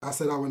I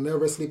said I would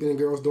never sleep in a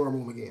girl's dorm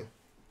room again.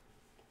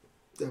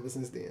 Ever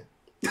since then.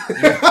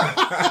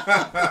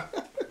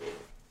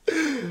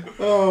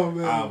 Oh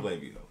man. I don't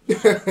blame you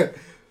though.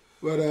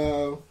 But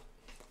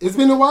it's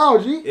been a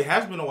while, G. It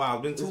has been a while.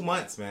 It's been 2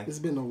 months, man. It's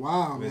been a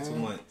while, man. It's been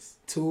 2 months.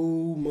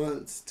 2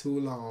 months, too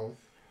long.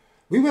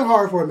 We went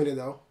hard for a minute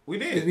though. We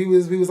did. We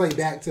was like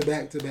back to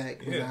back to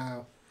back. Yeah.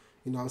 Now,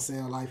 you know what I'm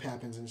saying, life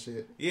happens and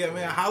shit. Yeah,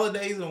 man.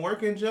 Holidays and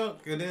working junk,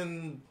 and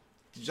then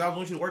jobs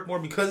want you to work more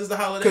because it's the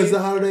holidays. Because the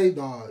holiday,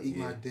 dog, eat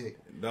my dick.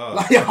 Dog.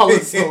 Like I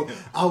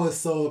was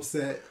so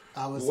upset.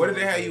 Where did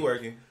they have you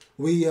working?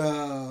 We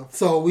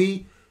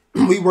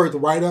worked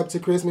right up to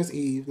Christmas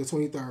Eve, the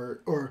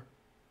 23rd,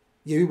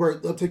 we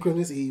worked up to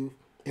Christmas Eve,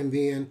 and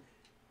then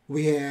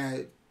we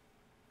had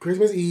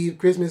Christmas Eve,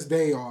 Christmas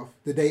Day off,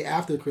 the day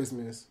after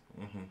Christmas,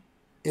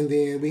 and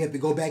then we had to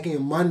go back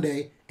in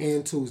Monday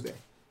and Tuesday.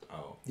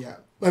 Oh, yeah.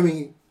 I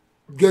mean,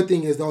 good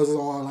thing is those are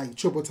all like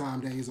triple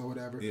time days or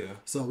whatever. Yeah.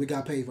 So we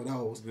got paid for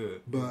those.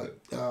 Good. But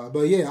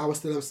yeah, I was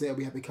still upset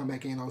we had to come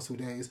back in those 2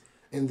 days,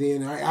 and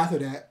then right after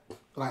that,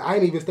 like I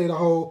didn't even stay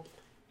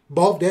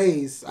both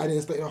days. I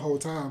didn't stay the whole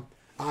time.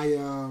 I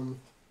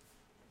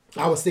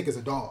was sick as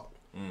a dog.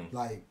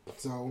 Like,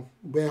 so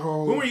went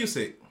home. When were you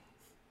sick?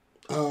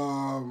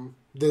 The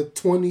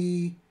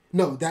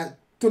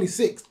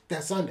 26th,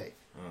 that Sunday.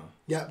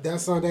 Yep, that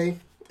Sunday.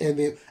 And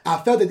then I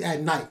felt it at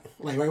night,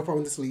 like right before I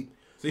went to sleep.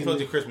 So you felt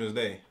it Christmas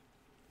Day?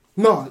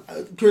 No,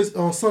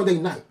 on Sunday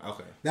night.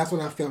 Okay. That's when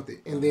I felt it.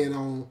 And then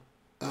on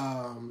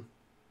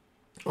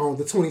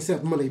the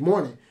 27th, Monday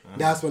morning,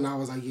 that's when I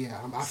was like, yeah,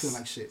 I feel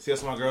like shit. See,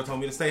 that's when my girl told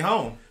me to stay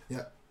home.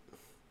 Yeah.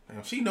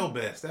 Damn, she know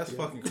best. That's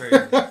fucking crazy.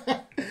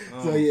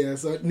 So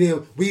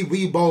then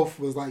we both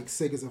was like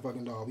sick as a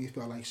fucking dog. We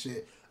felt like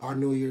shit. Our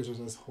New Year's was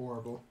just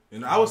horrible.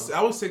 And I was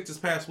sick this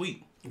past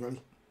week.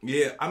 Really?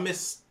 Yeah, I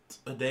missed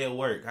a day of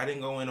work. I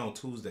didn't go in on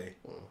Tuesday.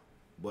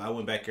 But I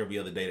went back every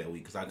other day that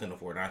week because I couldn't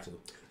afford not to.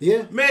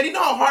 Yeah. Man, you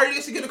know how hard it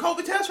is to get a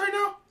COVID test right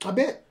now? I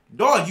bet.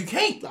 Dog, you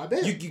can't. I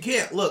bet. You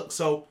can't. Look,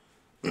 so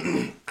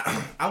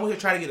I went to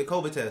try to get a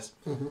COVID test.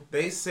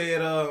 They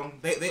said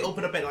they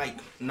opened up at like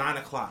 9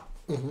 o'clock.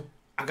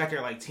 I got there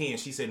at like 10.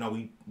 She said, no,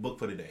 we booked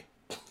for the day.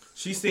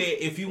 She said,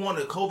 if you want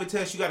a COVID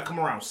test, you got to come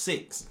around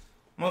 6.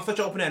 Motherfucker,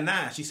 you open at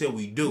 9. She said,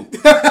 we do.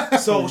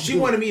 So she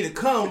wanted me to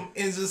come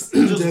and just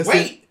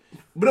wait.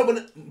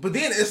 But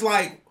then it's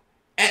like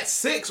at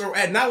 6 or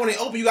at 9 when they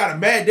open, you got a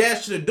mad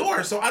dash to the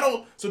door. So do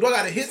I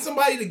got to hit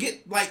somebody to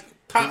get like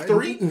top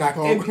 3? And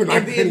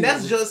then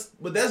that's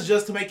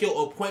just to make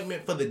your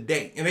appointment for the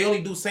day. And they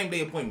only do same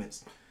day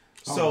appointments.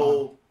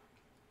 So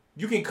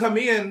you can come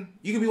in,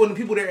 you can be one of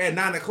the people there at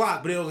 9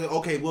 o'clock, but they'll say,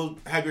 okay, we'll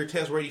have your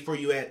test ready for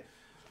you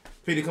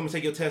for you to come and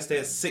take your test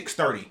at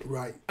 6:30.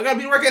 Right. I gotta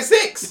be to work at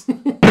 6. I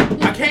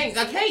can't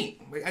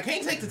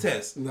take the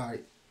test.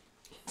 Right.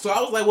 So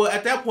I was like, well,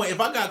 at that point, if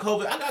I got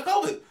COVID, I got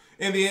COVID.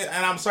 And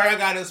I'm sorry I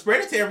gotta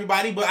spread it to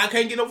everybody, but I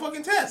can't get no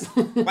fucking test.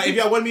 Like, if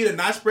y'all wanted me to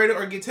not spread it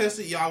or get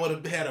tested, y'all would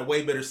have had a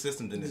way better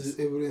system than this.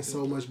 It would have been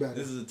so much better.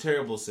 This is a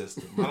terrible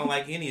system. I don't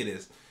like any of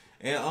this.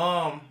 And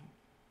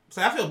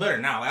so I feel better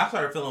now. Like, I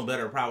started feeling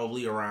better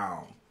probably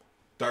around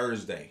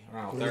Thursday,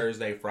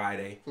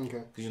 Friday.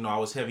 Okay. Because I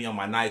was heavy on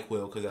my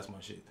NyQuil because that's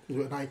my shit. You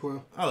want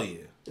NyQuil? Oh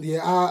yeah.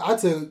 Yeah, I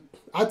took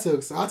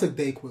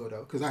Dayquil though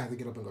because I had to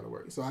get up and go to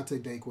work. So I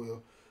took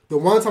Dayquil. The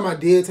one time I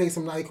did take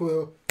some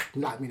NyQuil,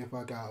 knocked me the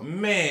fuck out.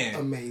 Man,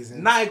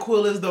 amazing.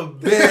 NyQuil is the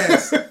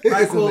best.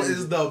 NyQuil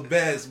is the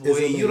best,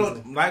 boy.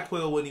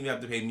 NyQuil wouldn't even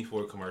have to pay me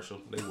for a commercial.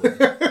 They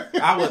wouldn't.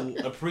 I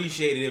would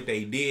appreciate it if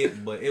they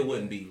did, but it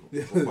wouldn't be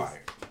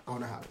required.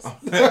 On the house.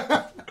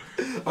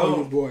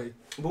 Oh boy.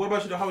 But what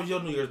about you? How was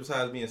your New Year's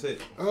besides being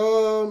sick?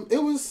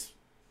 It was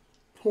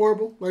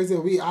horrible. Like I said,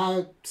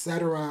 I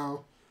sat around.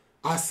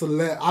 I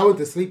slept. I went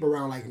to sleep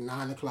around like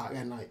 9 o'clock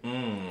at night,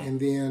 and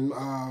then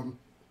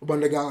one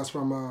of the guys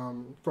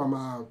from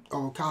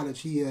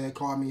college, he had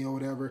called me or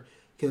whatever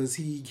because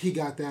he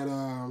got that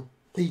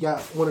he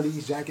got one of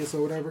these jackets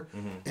or whatever,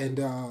 and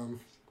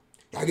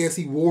I guess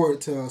he wore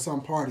it to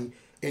some party,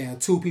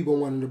 and 2 people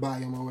wanted to buy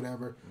him or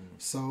whatever.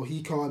 So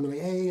he called me like,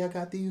 "Hey, I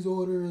got these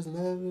orders,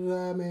 and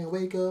man,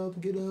 wake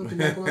up, get up, and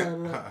blah, blah,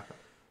 blah."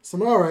 So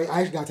I'm all right. I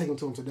actually got to take them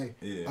to him today.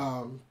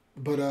 Yeah.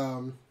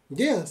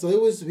 Yeah. So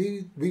it was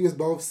we was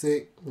both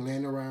sick,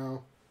 laying around,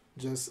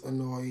 just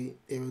annoyed,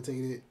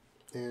 irritated,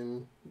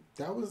 and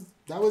that was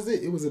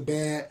it. It was a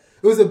bad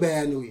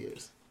New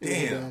Year's.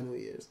 Damn. Bad New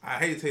Year's. I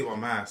hate to tell you my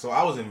mind. So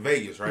I was in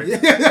Vegas, right? Yeah.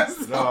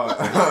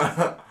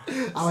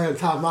 I had the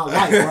time of my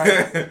life,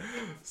 right?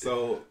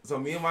 So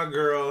me and my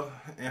girl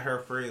and her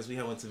friends, we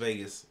went to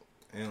Vegas,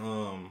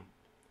 and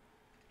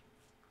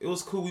it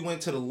was cool. We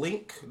went to the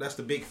Link. That's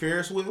the big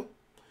Ferris wheel.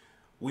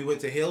 We went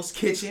to Hell's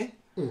Kitchen.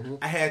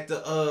 I had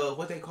the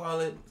what they call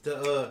it,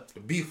 the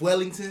beef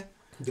Wellington.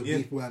 The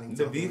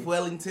beef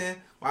Wellington.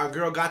 My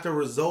girl got the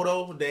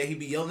risotto that he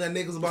be yelling at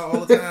niggas about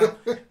all the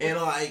time. And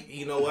like,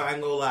 you know what, I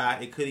ain't gonna lie,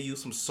 it could have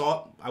used some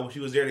salt. I wish he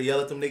was there to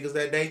yell at them niggas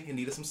that day. He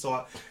needed some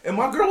salt. And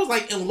my girl was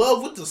like in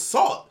love with the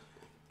salt.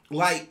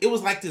 like it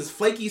was like this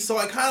flaky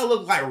salt. It kind of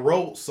looked like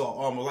road salt,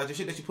 almost like the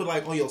shit that you put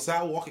like on your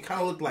sidewalk. It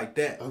kind of looked like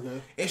that.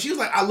 Okay. And she was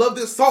like, "I love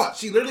this salt."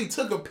 She literally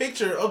took a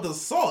picture of the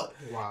salt.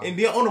 Wow. And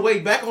then on the way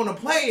back on the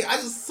plane, I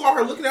just saw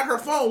her looking at her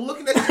phone,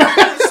 looking at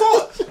the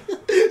salt.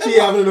 She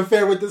having an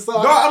affair with the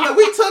salt. No, I'm like,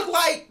 we took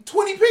like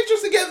 20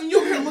 pictures together, and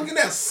you're here looking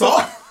at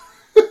salt.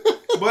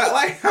 But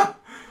like, I'm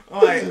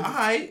like, all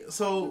right.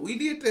 So we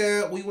did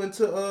that. We went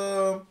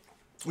ATV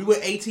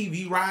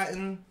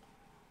riding.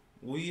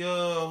 We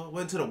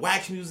went to the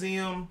wax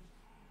museum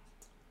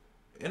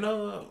and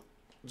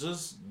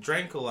just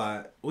drank a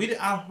lot. We did.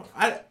 I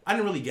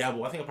didn't really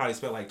gamble. I think I probably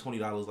spent like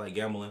 $20 like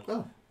gambling.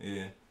 Oh,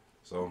 yeah.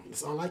 So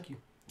it's unlike you.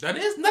 That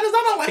is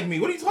not like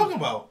me. What are you talking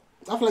about?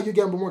 I feel like you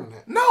gamble more than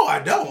that. No, I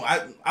don't.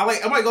 I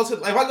might go to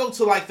if I go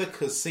to like the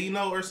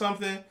casino or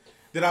something,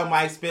 then I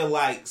might spend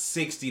like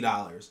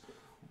 $60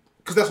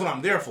 because that's what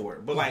I'm there for.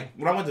 But like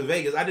when I went to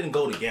Vegas, I didn't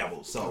go to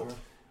gamble. So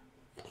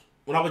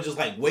when I was just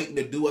like waiting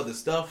to do other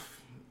stuff.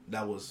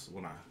 That was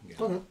when I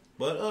gambled. Okay.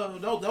 But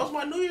that was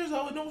my New Year's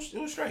though. It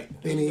was straight.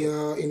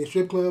 Any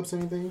strip clubs or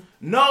anything?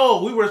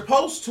 No, we were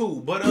supposed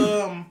to, but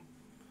I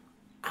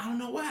don't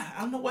know why.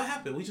 I don't know what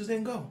happened. We just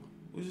didn't go.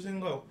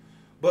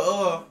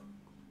 But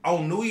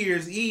on New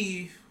Year's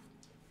Eve,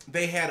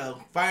 they had a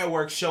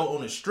fireworks show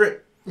on the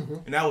strip,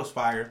 and that was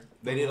fire.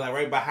 They did like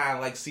right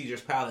behind like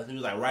Caesar's Palace. It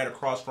was like right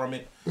across from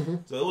it,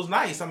 so it was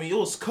nice. I mean, it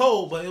was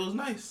cold, but it was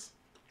nice.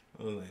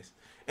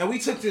 And we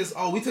took this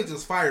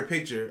fire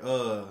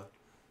picture.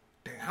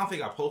 Damn, I don't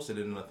think I posted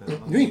it or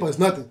nothing. You ain't post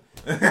nothing.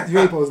 You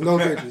ain't post no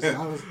pictures.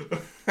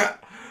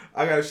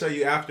 I gotta show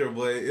you after,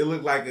 but it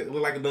looked like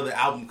another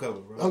album cover,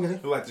 bro. Okay. It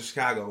looked like the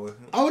Chicago one.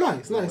 Oh,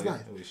 nice.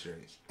 It was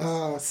straight.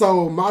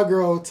 So my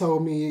girl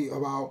told me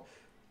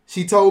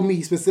she told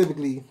me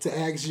specifically to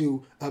ask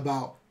you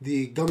about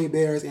the gummy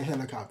bears and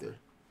helicopter.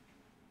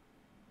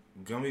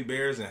 Gummy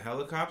bears and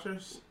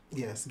helicopters?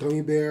 Yes,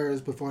 gummy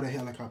bears before the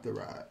helicopter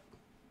ride.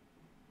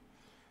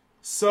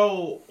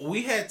 So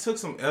we had took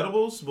some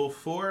edibles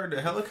before the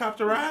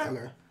helicopter ride.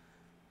 Okay.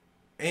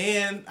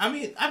 And I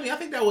mean, I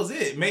think that was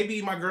it.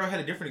 Maybe my girl had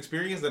a different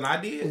experience than I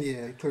did.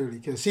 Yeah, clearly,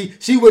 because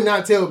she would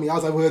not tell me. I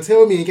was like, well,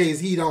 tell me in case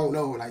he don't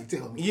know. Like,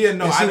 tell me. Yeah,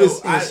 no,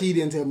 she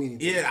didn't tell me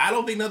anything. Yeah, I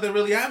don't think nothing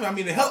really happened. I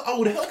mean, the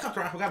helicopter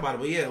ride, I forgot about it,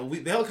 but yeah,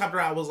 the helicopter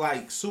ride was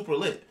like super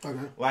lit.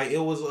 Okay. Like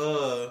it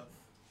was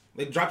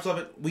they dropped us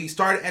off. We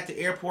started at the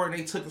airport and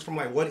they took us from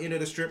like one end of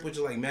the strip, which is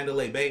like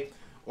Mandalay Bay,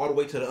 all the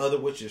way to the other,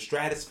 which is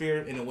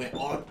Stratosphere, and it went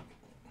all.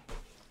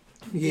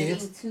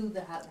 Yes. Getting to the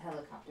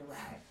helicopter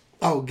ride.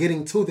 Oh,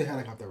 getting to the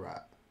helicopter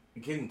ride.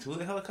 Getting to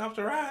the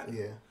helicopter ride?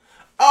 Yeah.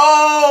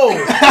 Oh!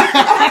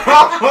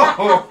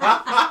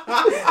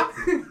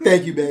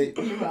 Thank you, babe.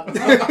 You're welcome.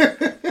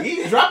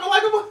 He's dropping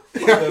like a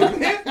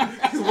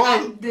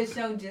The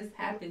show just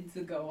happened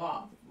to go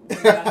off.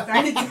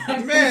 Man,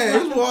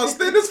 this was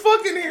thin as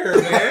fucking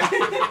here, man.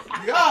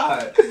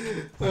 God.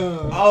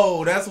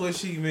 Oh, that's what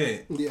she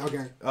meant. Yeah,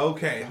 okay.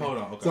 Okay, hold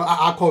on. Okay. So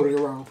I quoted it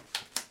wrong.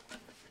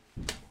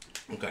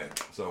 Okay,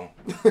 so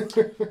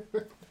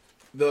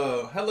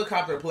the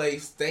helicopter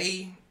place,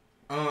 they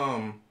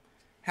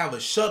have a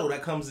shuttle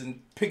that comes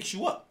and picks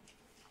you up.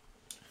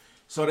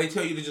 So they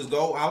tell you to just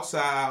go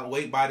outside,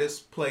 wait by this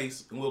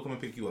place, and we'll come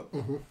and pick you up.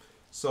 Mm-hmm.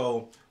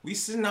 So we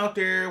sitting out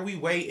there, we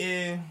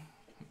waiting.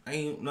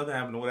 Ain't nothing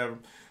happened or whatever.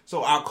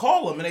 So I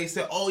call them and they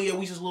said, oh yeah,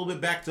 we just a little bit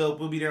backed up.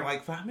 We'll be there in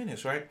like 5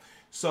 minutes, right?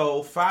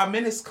 So 5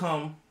 minutes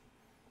come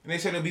and they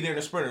said they'll be there in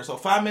the Sprinter. So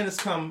 5 minutes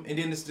come and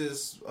then it's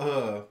this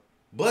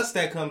bus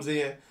that comes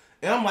in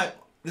and I'm like,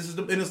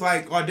 and it's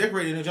like all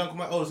decorated in the junk. I'm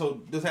like, oh,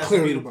 so this has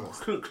clearly to be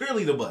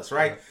clearly the bus,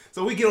 right?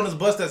 So we get on this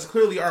bus that's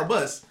clearly our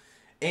bus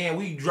and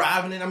we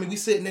driving it. I mean, we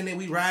sitting in it,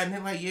 we riding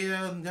it like,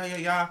 yeah.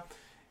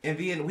 And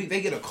then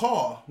they get a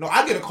call. No,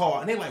 I get a call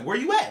and they're like, where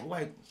you at? I'm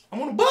like,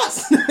 I'm on a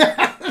bus.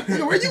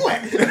 Where you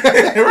at?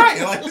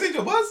 Right. Like, is it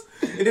your bus?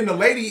 And then the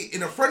lady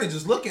in the front is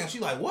just looking. She's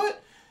like, what?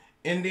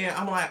 And then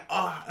I'm like,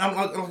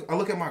 I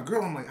look at my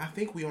girl. I'm like, I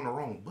think we on the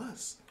wrong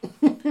bus.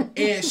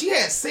 And she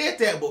had said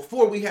that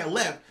before we had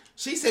left.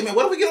 She said, man,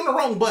 what if we get on the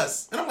wrong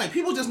bus? And I'm like,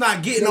 people just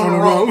not getting on the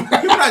wrong.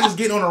 People not just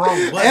getting on the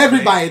wrong bus.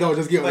 Everybody don't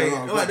just get on the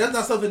wrong bus. Like, that's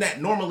not something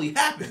that normally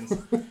happens.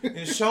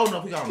 And sure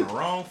enough, we got on the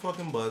wrong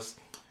fucking bus.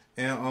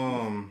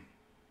 And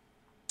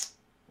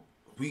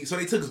so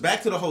they took us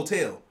back to the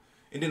hotel.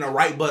 And then a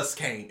right bus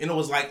came. And it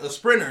was like a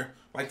Sprinter,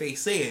 like they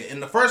said. And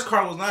the first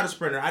car was not a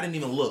Sprinter. I didn't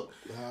even look.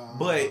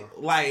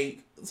 But, like,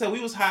 so we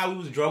was high. We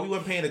was drunk. We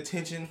weren't paying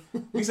attention.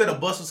 We said a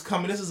bus was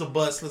coming. This is a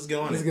bus. Let's get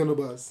on it. Let's get on the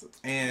bus.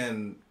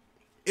 And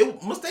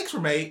mistakes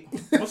were made.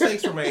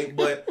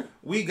 But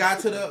we got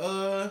to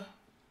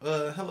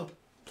the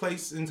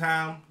place in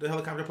time. The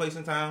helicopter place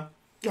in time.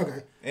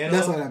 Okay. And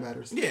that's all that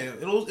matters. Yeah.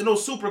 It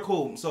was super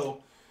cool.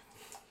 So,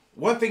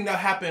 one thing that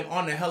happened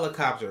on the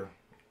helicopter...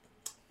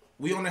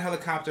 We on the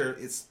helicopter,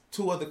 it's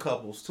two other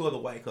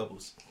white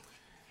couples.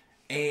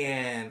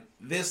 And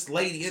this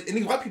lady, and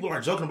these white people are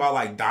joking about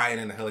like dying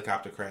in a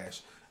helicopter crash.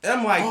 And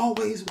I'm like...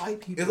 Always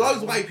white people. It's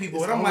always white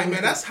people. And I'm like,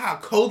 man, that's how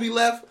Kobe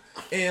left.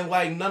 And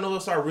like none of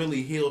us are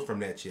really healed from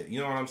that shit. You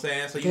know what I'm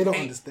saying? So They don't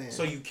understand.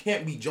 So you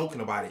can't be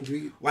joking about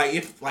it. Like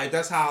if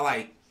that's how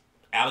like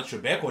Alex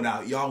Trebek went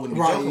out, y'all wouldn't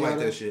be joking like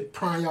that shit.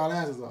 Crying y'all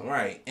asses off.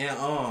 Right.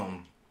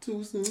 And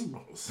too soon.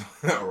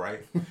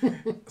 Right.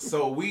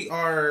 So we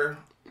are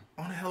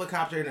on a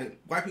helicopter and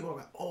white people are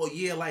like, oh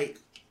yeah, like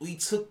we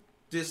took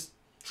this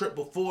trip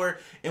before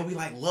and we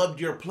like loved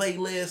your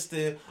playlist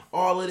and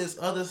all of this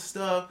other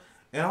stuff.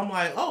 And I'm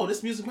like, oh,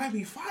 this music might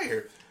be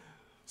fire.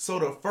 So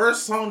the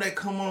first song that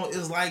come on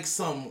is like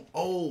some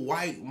old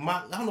white,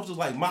 I don't know if it was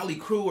like Motley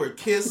Crue or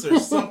Kiss or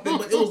something,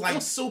 but it was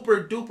like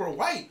super duper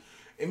white.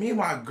 And me and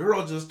my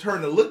girl just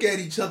turned to look at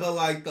each other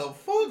like, the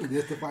fuck?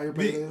 This the fire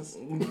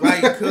playlist?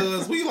 Like,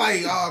 cause we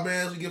like, oh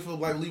man, we get for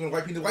like leaving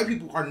white people. White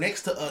people are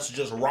next to us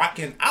just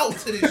rocking out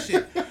to this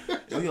shit.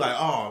 And we like,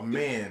 oh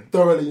man.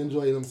 Thoroughly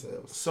enjoying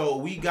themselves. So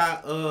we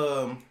got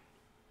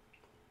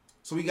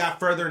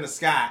Further in the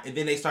Sky, and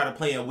then they started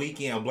playing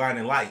Weekend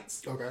Blinding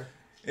Lights. Okay.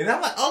 And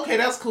I'm like, okay,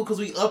 that's cool, because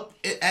we up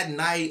at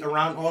night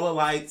around all the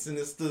lights, and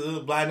it's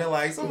the blinding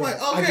lights. I'm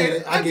like,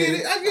 okay, I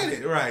get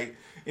it. Right.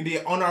 And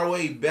then on our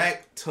way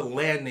back to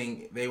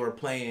landing, they were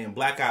playing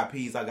Black Eyed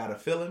Peas, I Got a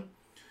Feeling,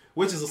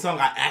 which is a song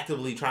I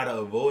actively try to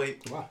avoid.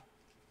 Wow.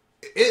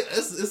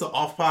 It's an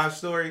off-pod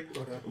story,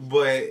 okay,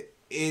 but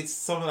it's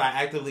something I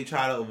actively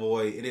try to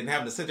avoid. And then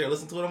having to sit there and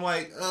listen to it, I'm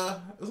like,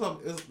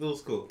 it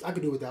was cool. I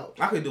could do without.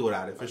 I could do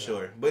without it, for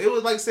sure. But it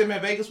was, like I said,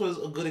 man, Vegas was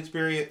a good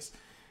experience.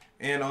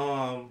 And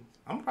I'm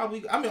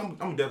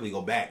definitely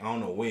go back. I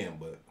don't know when,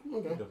 but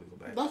okay. I'm definitely go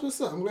back. That's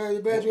what's up. I'm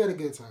glad you had a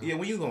good time. Yeah,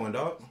 when you going,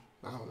 dog?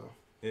 I don't know.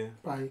 Yeah.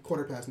 Probably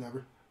quarter past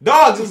never.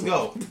 Dog, just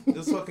go.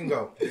 Just fucking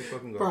go.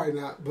 Probably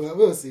not, but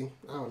we'll see.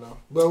 I don't know.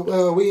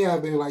 But we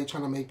have been like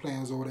trying to make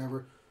plans or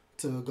whatever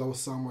to go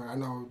somewhere. I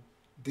know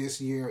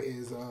this year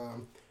is a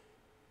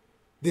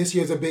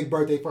big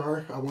birthday for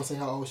her. I won't say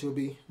how old she'll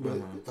be,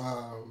 but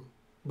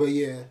but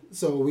yeah.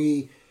 So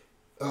we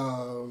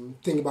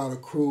think about a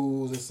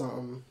cruise or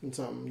something,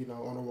 you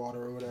know, on the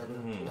water or whatever.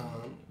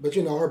 But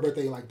you know, her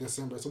birthday like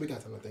December, so we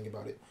got time to think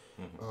about it.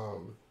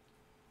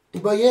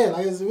 But yeah,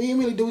 like we didn't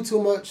really do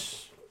too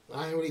much.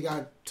 I ain't really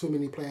got too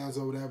many plans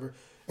or whatever.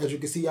 As you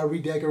can see, I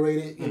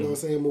redecorated. You know what I'm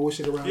saying? Move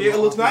shit around. Yeah, it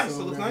looks nice.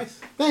 It looks nice.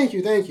 Thank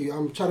you.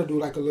 I'm trying to do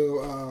like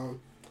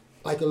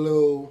a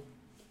little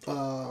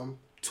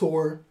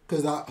tour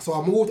because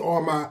I moved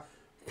all my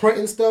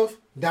printing stuff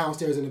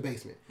downstairs in the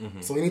basement.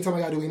 So anytime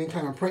I gotta do any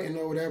kind of printing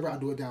or whatever, I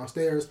do it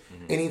downstairs.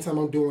 Anytime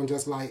I'm doing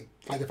just like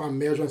if I'm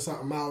measuring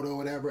something out or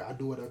whatever, I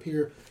do it up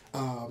here.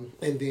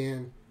 And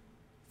then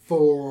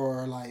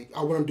for like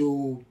I want to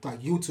do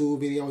like YouTube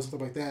videos and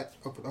stuff like that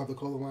of the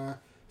clothing line.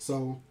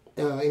 So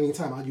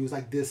anytime I use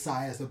like this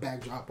side as a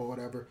backdrop or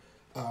whatever.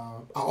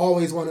 I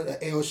always wanted an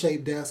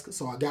L-shaped desk,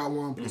 so I got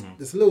one, but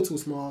it's a little too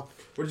small.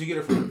 Where did you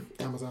get it from?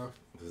 Amazon.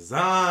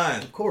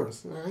 Design. Of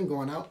course. I ain't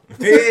going out.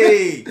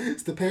 Hey!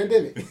 It's the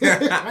pandemic.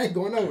 I ain't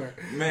going nowhere.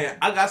 Man,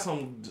 I got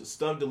some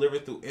stuff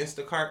delivered through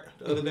Instacart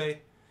the other day.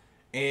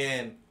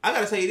 And I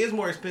gotta say, it is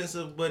more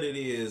expensive, but it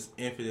is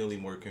infinitely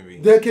more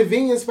convenient. The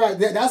convenience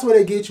factor, that's where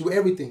they get you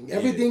everything.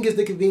 Everything is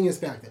the convenience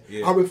factor.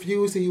 Yeah. I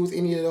refuse to use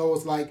any of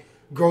those like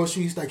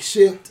groceries, like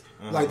shipped,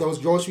 like those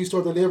grocery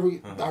store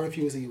delivery. I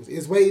refuse to use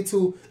it.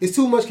 It's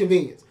too much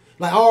convenience.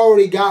 Like I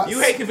already got. You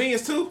hate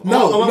convenience too?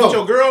 No, with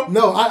your girl?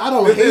 No, I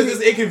don't hate it.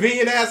 This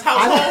inconvenient ass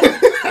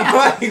household.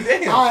 Like,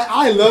 damn.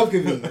 I love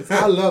convenience.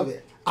 I love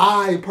it.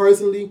 I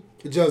personally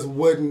just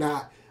would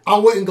not. I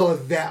wouldn't go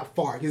that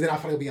far because then I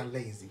feel like being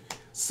lazy.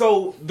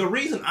 So the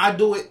reason I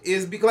do it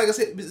is because, like I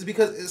said, is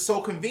because it's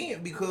so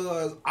convenient.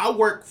 Because I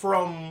work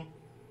from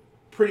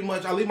pretty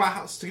much. I leave my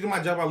house to get to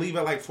my job. I leave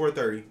at like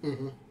 4:30,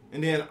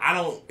 and then I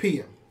don't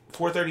p.m.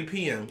 4:30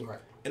 p.m. Right,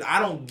 and I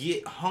don't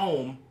get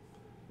home.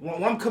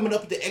 When I'm coming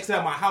up the exit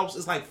of my house,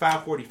 it's like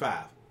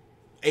 5:45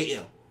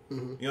 a.m. You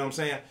know what I'm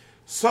saying?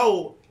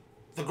 So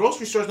the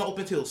grocery store's not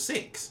open till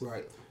 6.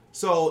 Right.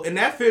 So in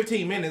that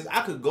 15 minutes,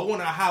 I could go in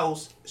the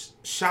house,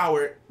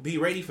 shower, be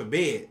ready for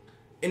bed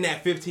in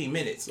that 15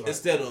 minutes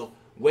instead of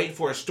waiting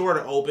for a store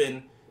to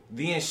open,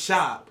 then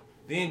shop,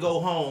 then go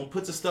home,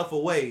 put the stuff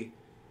away,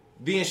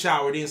 then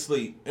shower, then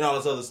sleep, and all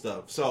this other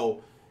stuff.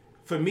 So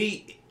for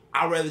me,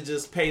 I'd rather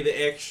just pay the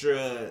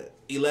extra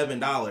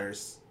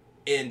 $11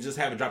 and just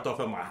have it dropped off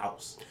at my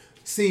house.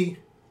 See,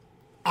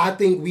 I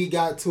think we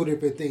got two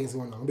different things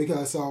going on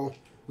because so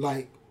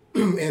like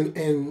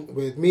and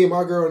with me and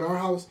my girl in our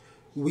house,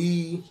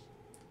 we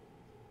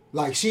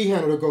like she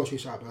handled the grocery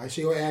shopping. Like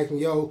she'll ask me,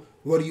 "Yo,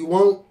 what do you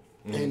want?"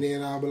 And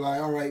then I'll be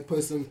like, "All right,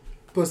 put some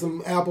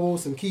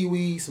apples, some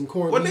kiwi, some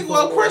corn." Well, nigga,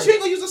 well, of course you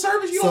ain't gonna use the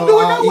service. You don't do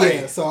it no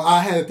way. Yeah, so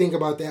I had to think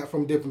about that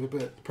from a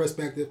different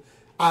perspective.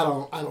 I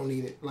don't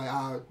need it. Like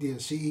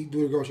she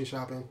do the grocery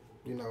shopping,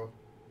 you know.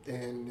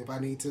 And if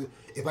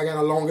I got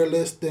a longer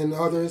list than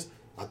others,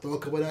 I throw a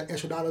couple of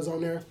extra dollars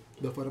on there.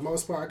 But for the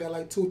most part, I got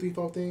like 2, 3,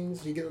 4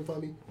 things. You get them for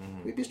me,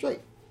 we'd be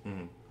straight.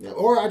 Yeah,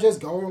 or I just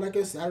go on like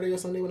a Saturday or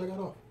Sunday when I got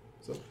off.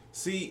 So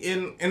see,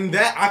 in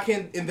that I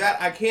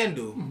can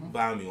do, but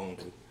I don't want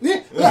to.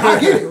 Yeah, I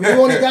get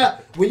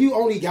it. When you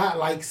only got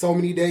like so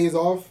many days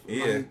off,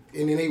 like, and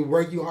then they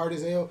work you hard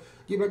as hell.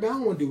 You're like, man, I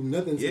don't want to do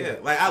nothing today.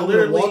 Yeah, like I want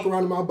literally to walk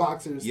around in my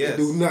boxers and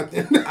do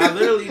nothing. I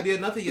literally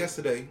did nothing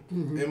yesterday,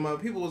 and my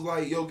people was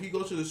like, "Yo, can you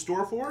go to the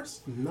store for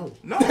us?" No,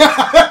 no,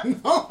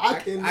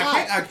 I cannot.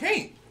 I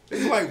can't.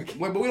 It's like,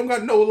 but we don't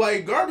got no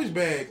like garbage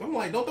bag. I'm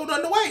like, don't throw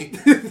nothing away.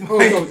 Don't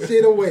throw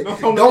shit away.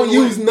 Don't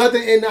use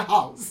nothing in the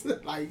house.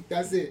 Like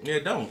that's it. Yeah,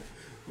 don't.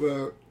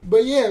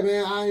 But yeah,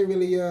 man, I ain't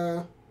really.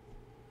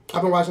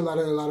 I've been watching a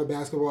lot of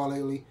basketball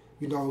lately.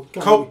 You know,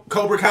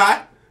 Cobra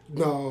Kai.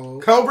 No.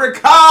 Cobra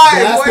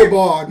Kai!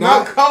 Basketball,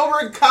 no,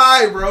 Cobra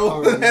Kai,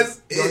 bro. Right.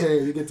 That's Go it.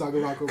 ahead, you can talk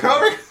about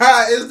Cobra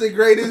Kai is the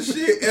greatest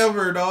shit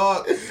ever,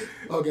 dog.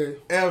 Okay.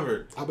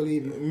 Ever. I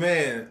believe you.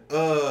 Man,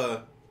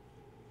 I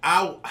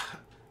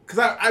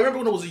remember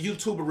when it was a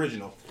YouTube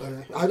original.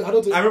 Okay. I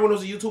remember when it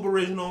was a YouTube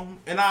original,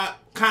 and I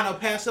kind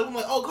of passed up. I'm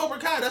like, oh, Cobra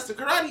Kai, that's the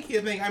Karate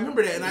Kid thing. I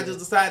remember that, and I just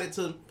decided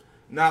to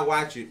not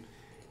watch it.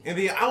 And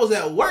then I was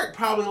at work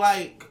probably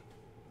like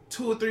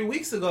 2 or 3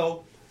 weeks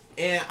ago,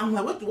 and I'm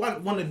like, what do I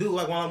want to do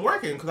like while I'm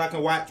working? Because I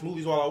can watch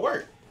movies while I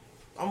work.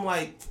 I'm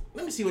like,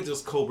 let me see what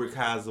this Cobra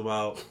Kai is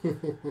about.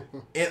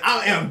 And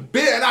I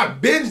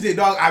binged it,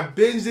 dog. I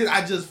binged it.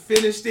 I just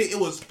finished it. It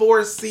was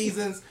 4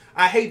 seasons.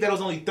 I hate that it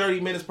was only 30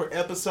 minutes per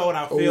episode.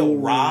 I feel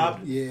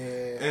robbed. Yeah.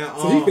 And,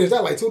 so you finished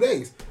that like 2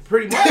 days.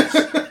 Pretty much.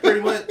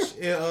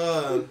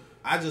 And,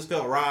 I just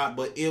felt robbed,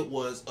 but it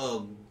was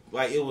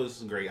it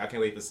was great. I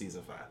can't wait for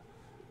season 5.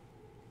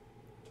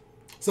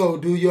 So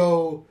did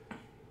you?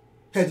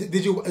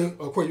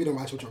 Of course, you didn't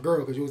watch with your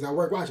girl because you was at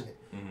work watching it.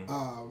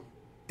 Mm-hmm.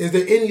 Is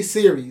there any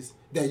series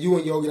that you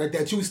and your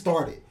that you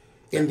started,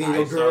 and then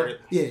your girl?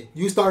 Yeah,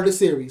 you started a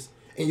series,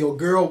 and your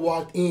girl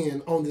walked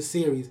in on the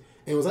series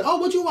and was like, "Oh,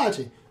 what you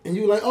watching?" And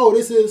you were like, "Oh,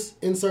 this is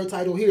insert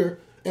title here,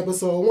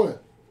 episode 1."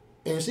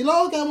 And she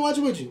like, "Okay, I'm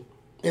watching with you."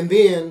 And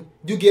then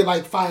you get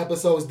like 5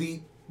 episodes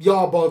deep,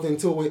 y'all both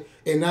into it,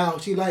 and now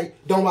she like,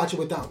 "Don't watch it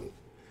without me."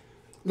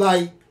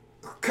 Like,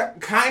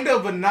 kind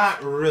of, but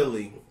not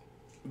really,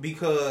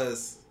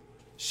 because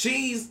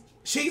she's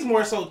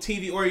more so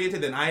TV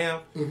oriented than I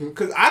am.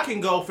 Because I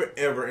can go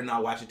forever and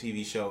not watch a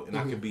TV show, and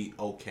I can be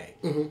okay.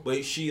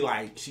 But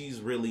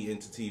she's really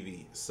into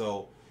TV,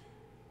 so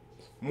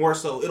more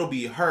so it'll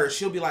be her.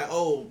 She'll be like,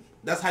 "Oh,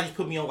 that's how you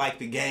put me on like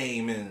The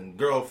Game and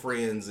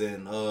Girlfriends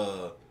and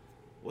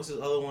what's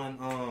this other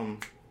one?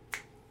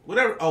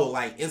 Whatever. Oh,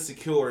 like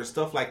Insecure and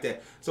stuff like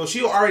that." So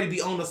she'll already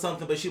be on to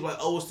something, but she'll be like,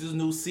 "Oh, it's this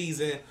new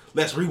season.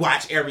 Let's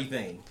rewatch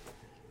everything."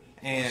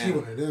 And she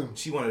one of them.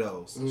 She's one of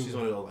those. She's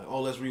one of those. Like,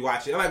 "Oh, let's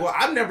rewatch it." I'm like, well,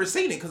 I've never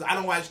seen it because I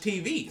don't watch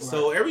TV, right.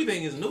 So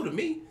everything is new to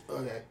me.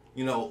 Okay.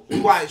 You know, we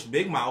watched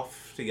Big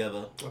Mouth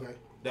together. Okay. I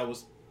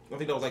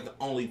think that was like the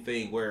only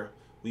thing where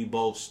we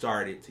both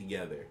started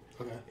together.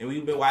 Okay. And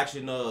we've been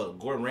watching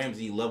Gordon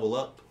Ramsay Level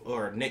Up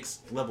or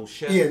Next Level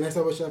Chef. Yeah, Next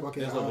Level Chef.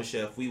 Okay. Next Level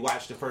Chef. We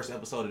watched the first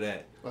episode of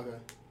that. Okay.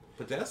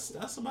 But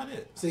that's about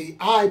it. See,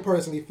 I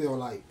personally feel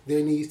like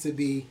there needs to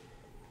be,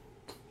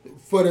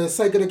 for the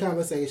sake of the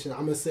conversation,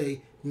 I'm gonna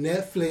say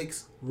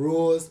Netflix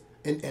rules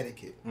and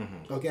etiquette.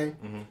 Okay.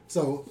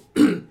 So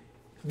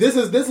this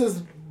is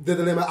the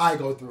dilemma I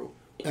go through,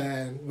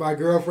 and my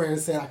girlfriend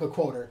said I could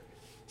quote her.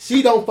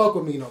 She don't fuck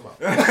with me no more.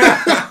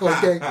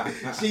 Okay,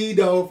 she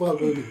don't fuck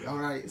with me. All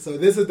right. So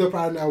this is the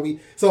problem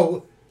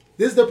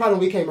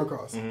we came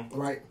across.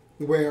 Right,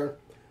 where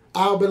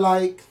I'll be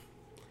like,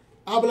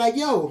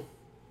 yo,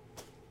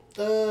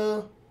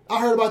 I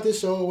heard about this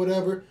show or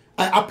whatever.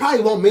 I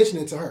probably won't mention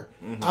it to her.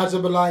 I'll just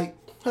be like,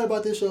 heard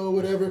about this show or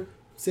whatever.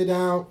 Sit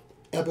down,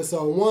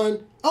 episode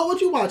 1. Oh,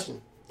 what you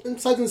watching? And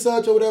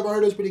such or whatever. I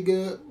heard it was pretty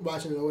good.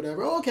 Watching it or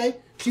whatever. Oh, okay.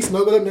 She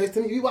snuggled up next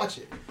to me. We watch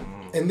it.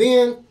 And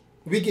then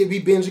we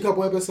binge a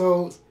couple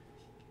episodes.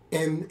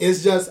 And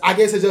it's just, I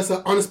guess it's just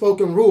an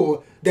unspoken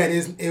rule that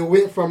it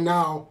went from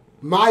now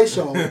my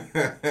show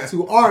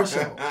to our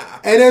show.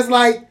 And it's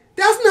like,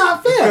 that's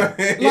not fair.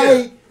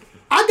 Like,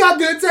 I got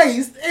good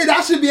taste, and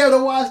I should be able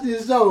to watch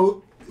this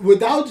show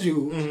without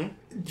you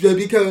just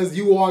because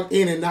you walked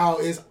in and now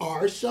it's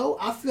our show.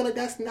 I feel like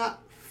that's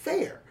not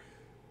fair.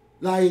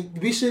 Like,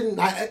 we shouldn't,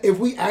 if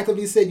we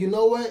actively said, you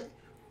know what,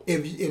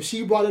 if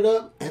she brought it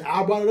up and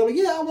I brought it up, like,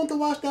 yeah, I want to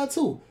watch that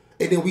too.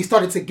 And then we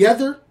started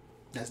together,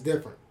 that's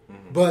different.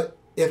 But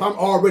if I'm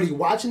already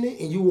watching it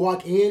and you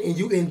walk in and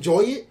you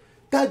enjoy it,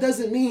 that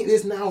doesn't mean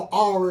it's now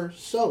our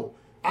show.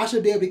 I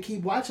should be able to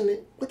keep watching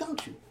it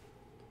without you.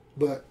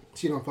 But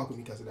she don't fuck with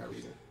me because of that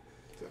reason.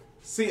 So.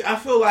 See, I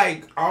feel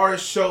like our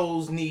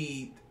shows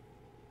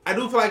I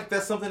do feel like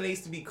that's something that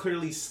needs to be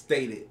clearly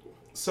stated.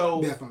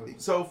 So definitely.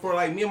 So for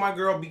like me and my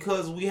girl,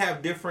 because we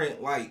have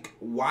different like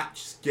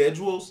watch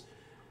schedules,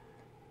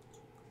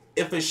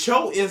 if a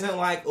show isn't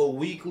like a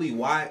weekly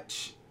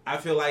watch, I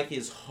feel like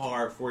it's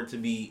hard for it to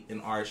be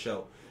in our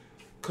show.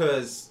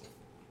 Because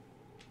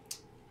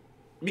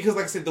like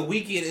I said, the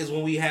weekend is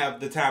when we have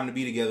the time to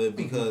be together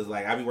because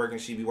like I be working,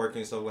 she be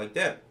working, stuff like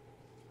that.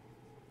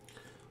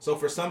 So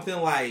for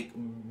something like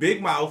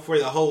Big Mouth where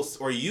the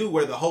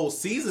whole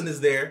season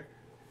is there,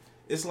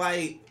 it's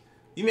like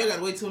You mean I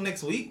gotta wait till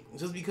next week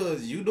just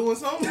because you doing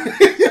something?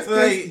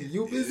 Like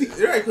you busy?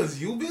 Right,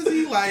 because you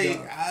busy. Like,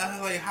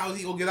 like how's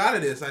he gonna get out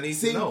of this? I need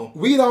to know.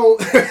 We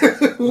don't.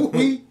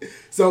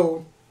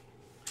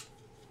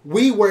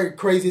 We work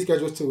crazy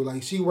schedules too.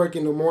 Like she work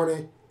in the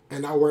morning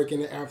and I work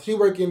in the after. She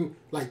working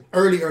like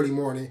early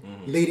morning,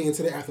 leading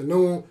into the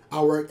afternoon.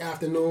 I work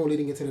afternoon,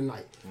 leading into the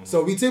night.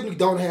 So we typically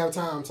don't have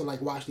time to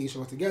like watch these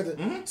shows together.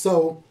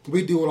 So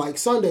we do like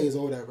Sundays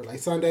or whatever. Like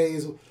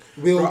Sundays,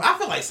 Bro, I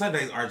feel like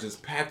Sundays are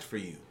just packed for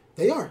you.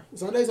 They are.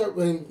 Sundays are.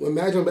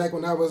 Imagine back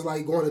when I was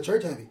like going to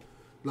church heavy.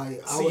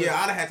 Like I'd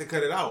have had to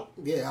cut it out.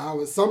 Yeah, I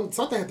was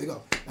something had to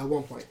go at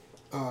one point.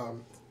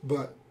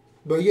 But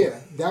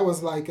yeah, that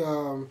was like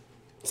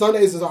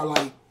Sundays is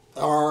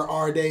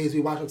our days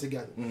we watch them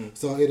together.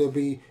 So it'll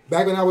be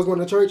back when I was going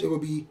to church. It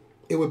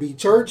would be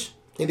church,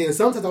 and then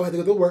sometimes I would have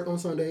to go to work on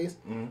Sundays.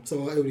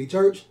 So it would be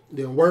church,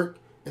 then work,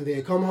 and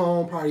then come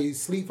home, probably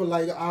sleep for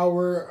like an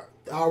hour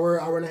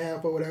and a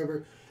half or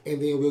whatever, and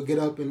then we'll get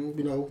up and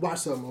watch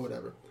something or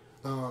whatever.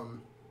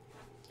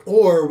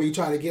 Or we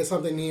try to get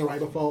something in right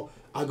before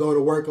I go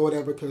to work or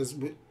whatever, because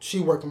she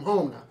work from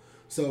home now.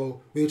 So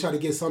we'll try to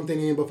get something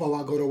in before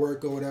I go to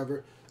work or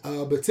whatever.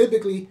 But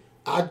typically,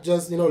 I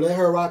just, let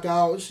her rock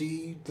out.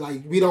 She,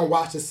 we don't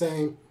watch the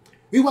same.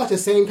 We watch the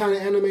same kind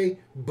of anime,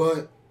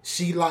 but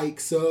she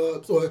likes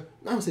subs. Or,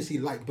 I don't say she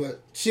like,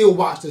 but she'll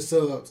watch the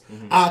subs.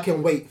 I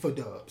can wait for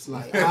dubs.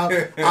 Like,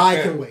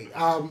 I can wait.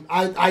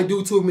 I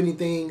do too many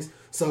things,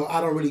 so I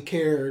don't really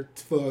care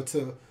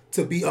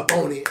to be up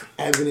on it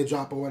as when it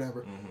drop or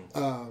whatever.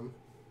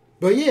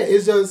 But yeah,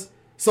 it's just,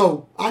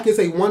 so I can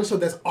say one show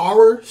that's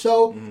our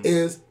show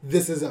is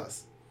This Is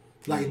Us.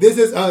 Like, This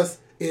Is Us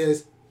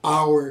is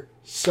our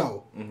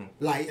show.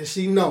 Like,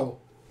 she know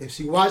if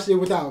she watched it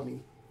without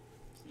me.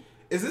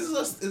 Is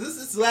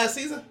this last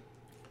season?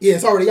 Yeah,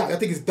 it's already out. I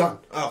think it's done.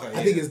 Okay,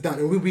 I think it's done,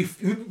 and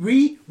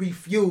we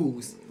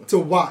refuse to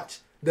watch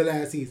the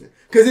last season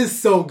because it's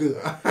so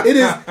good. It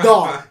is,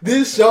 dog.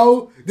 This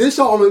show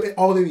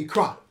only made me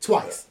cry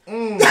twice.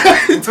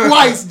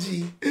 Twice,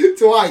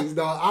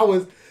 dog.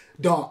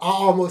 I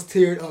almost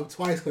teared up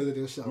twice because of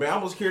this show. Man, I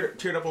almost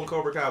teared up on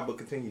Cobra Kai, but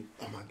continue.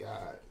 Oh my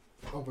god.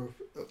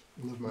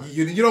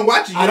 You don't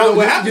watch it. I don't know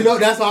what happened.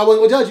 That's why I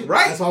wasn't gonna judge you.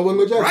 Right. That's why I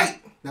wasn't gonna judge you.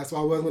 Right. That's why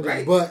I wasn't gonna judge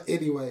you. But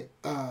anyway,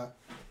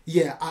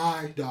 yeah,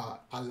 I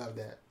love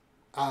that.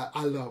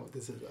 I love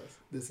This Is Us.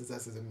 This Is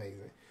Us is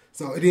amazing.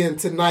 So then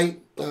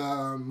tonight,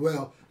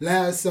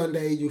 last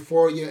Sunday,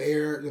 Euphoria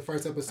aired the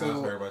first episode.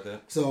 I heard about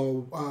that.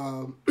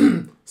 So,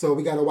 so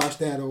we gotta watch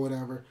that or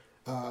whatever.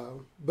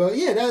 But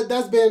yeah,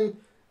 that's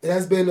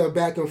been a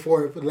back and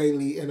forth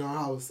lately in our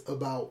house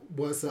about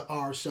what's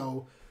our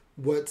show.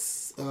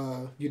 What's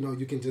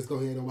you can just go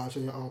ahead and watch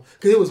on your own,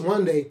 because it was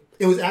one day.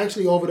 It was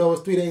actually over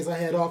those 3 days I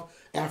had off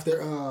after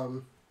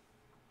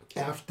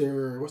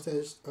what's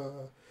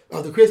that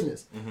after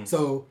Christmas.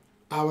 So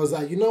I was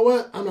like, you know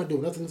what, I'm not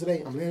doing nothing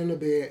today. I'm laying in the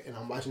bed and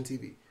I'm watching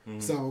TV.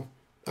 So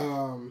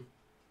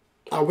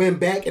I went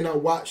back and I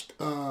watched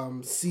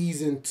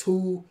season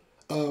 2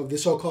 of the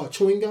show called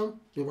Chewing Gum.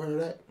 You ever heard of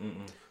that?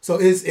 So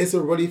it's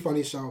a really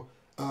funny show.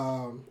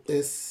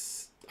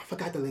 It's, I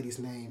forgot the lady's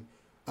name.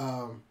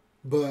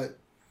 But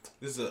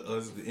this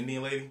is the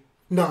Indian lady?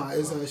 No,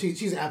 it's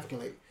she's an African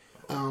lady.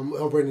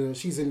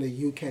 She's in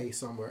the UK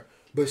somewhere.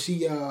 But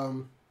she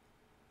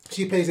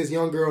plays this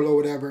young girl or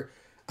whatever.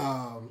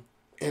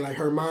 And like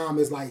her mom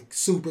is like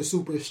super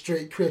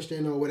strict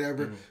Christian or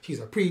whatever.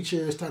 She's a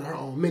preacher, starting her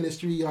own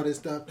ministry, all this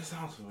stuff. It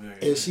sounds familiar.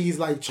 And she's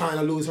like trying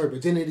to lose her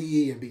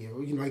virginity and be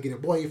get a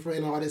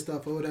boyfriend, all this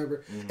stuff or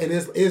whatever. And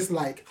it's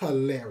like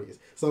hilarious.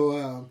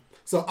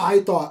 So I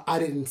thought I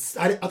didn't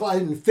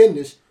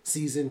finish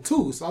season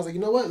 2. So I was like,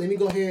 you know what? Let me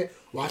go ahead,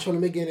 watch from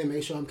the beginning,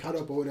 make sure I'm caught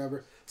up or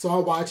whatever. So I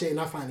watch it and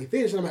I finally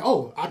finished. And I'm like,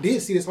 oh, I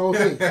did see this whole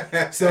thing.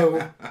 So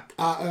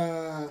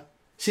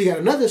she got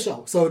another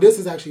show. So this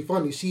is actually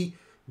funny.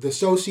 The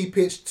show she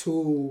pitched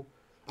to,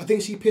 I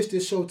think she pitched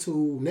this show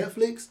to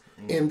Netflix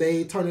and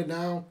they turned it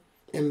down.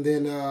 And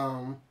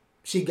then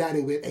she got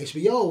it with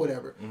HBO or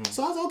whatever.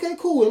 So I was like, okay,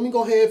 cool. Let me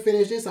go ahead and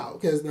finish this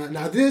out. Because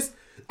now this,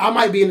 I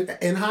might be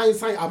in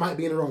hindsight, I might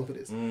be in the wrong for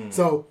this.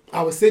 So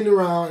I was sitting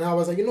around and I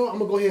was like, you know what? I'm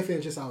going to go ahead and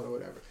finish this out or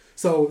whatever.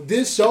 So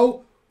this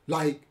show,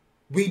 like,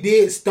 we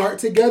did start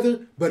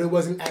together, but it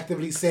wasn't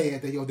actively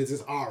said that, this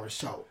is our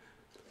show.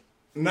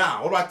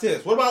 Nah, what about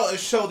this? What about a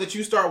show that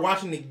you start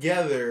watching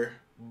together,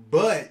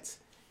 but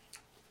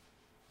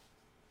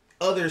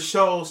other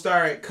shows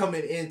start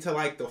coming into,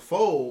 like, the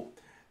fold,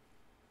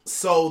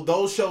 so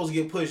those shows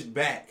get pushed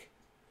back?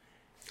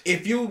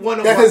 If you want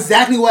to... That's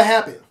exactly what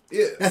happened.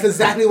 Yeah. That's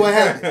exactly what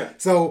happened.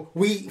 So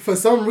for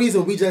some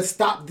reason, we just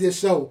stopped this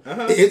show.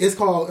 It's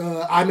called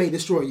I May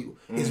Destroy You.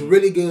 It's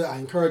really good. I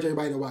encourage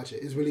everybody to watch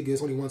it. It's really good.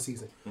 It's only one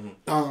season.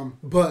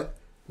 But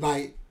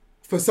like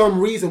for some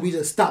reason, we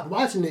just stopped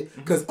watching it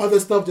because other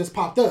stuff just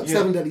popped up.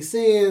 7 Deadly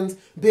Sins,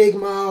 Big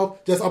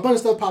Mouth, just a bunch of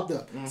stuff popped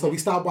up. So we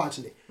stopped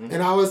watching it.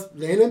 And I was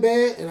laying in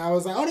bed and I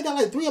was like, oh, they got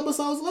like 3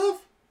 episodes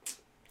left.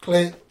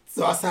 Click.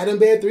 So I sat in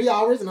bed 3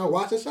 hours and I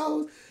watched the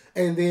shows.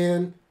 And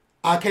then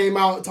I came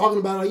out talking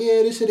about, like,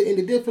 yeah, this should have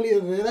ended differently,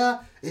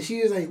 and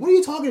she was like, what are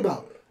you talking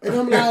about? And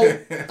I'm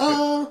like,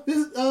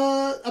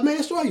 I may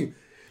destroy you.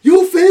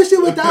 You finished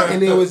it without,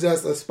 and it was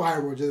just a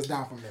spiral just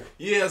down from there.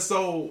 Yeah,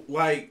 so,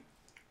 like,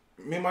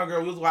 me and my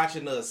girl, we was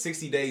watching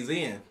 60 Days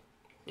In.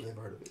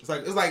 Never heard of it.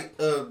 It's like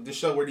the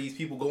show where these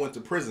people go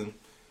into prison,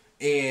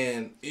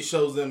 and it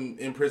shows them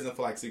in prison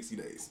for like 60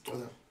 days.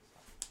 Okay.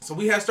 So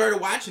we had started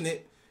watching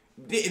it,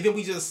 and then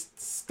we just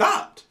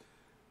stopped.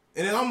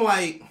 And then I'm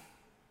like,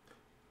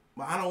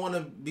 well, I don't want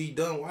to be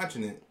done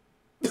watching it.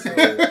 So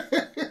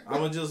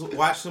I'm gonna just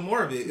watch some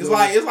more of it. It's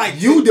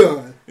like you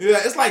done.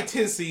 Yeah, it's like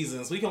 10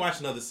 seasons. We can watch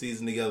another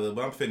season together,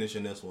 but I'm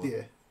finishing this one.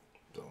 Yeah.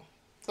 So.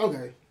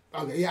 Okay.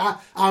 Yeah,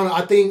 I don't know.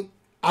 I think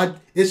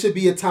it should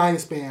be a time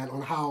span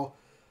on how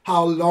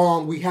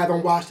long we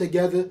haven't watched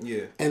together.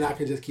 Yeah. And I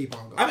can just keep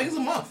on going. I think it's a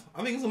month.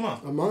 A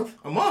month?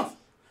 A month.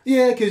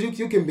 Yeah, because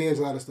you can binge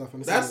a lot of stuff.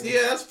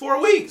 That's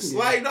 4 weeks. Yeah,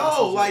 like,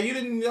 no, like, you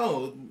didn't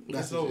know.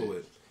 That's over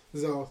with.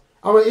 So,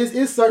 I mean,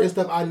 it's certain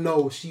stuff I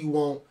know she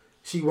won't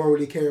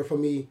really care for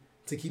me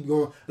to keep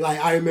going. Like,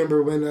 I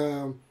remember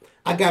when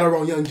I got her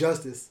on Young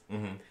Justice.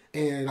 Mm-hmm.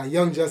 And like,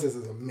 Young Justice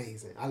is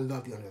amazing. I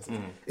love Young Justice.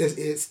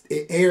 Mm-hmm.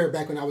 It aired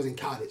back when I was in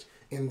college.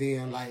 And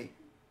then, like,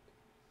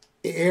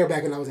 it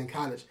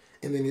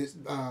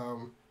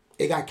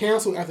got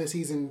canceled after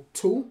season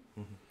 2.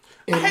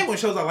 Mm-hmm. I hate when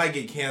shows I like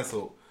get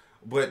canceled,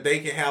 but they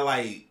can have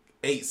like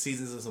 8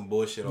 seasons of some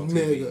bullshit on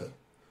TV. Nigga.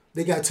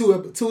 They got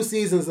two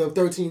seasons of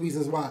 13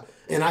 Reasons Why,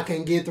 and I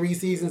can't get 3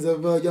 seasons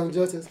of Young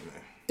Justice.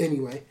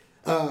 Anyway,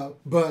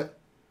 but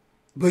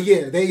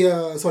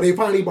yeah, so they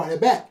finally brought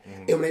it back,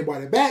 and when they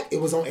brought it back, it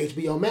was on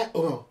HBO Max.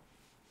 Oh no,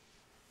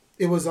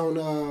 it was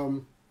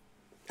on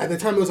at the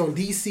time it was on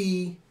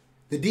DC.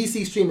 The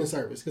DC streaming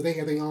service, because they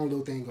have their own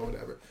little thing or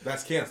whatever.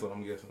 That's canceled,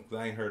 I'm guessing, because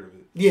I ain't heard of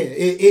it. Yeah,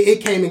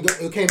 it came and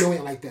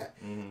went like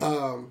that.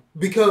 Mm-hmm.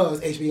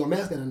 Because HBO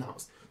Max got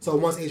announced. So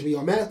once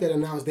HBO Max got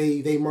announced,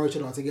 they merged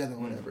it all together or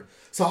whatever.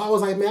 So I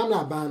was like, man, I'm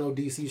not buying no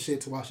DC shit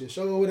to watch this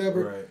show or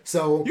whatever. Right.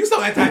 So you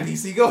so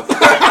anti-DC, go.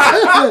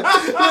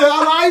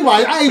 I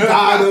ain't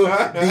buying no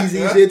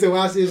DC shit to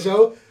watch this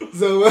show.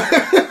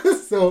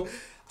 So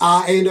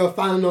I ended up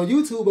finding on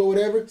YouTube or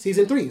whatever,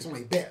 season 3. So I'm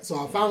like, bet.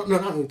 So I found,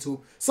 not YouTube,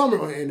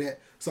 somewhere on the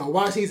internet. So I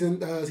watched season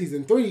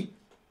 3,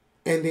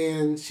 and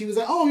then she was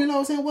like, oh, you know what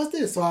I'm saying, what's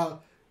this? So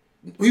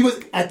we was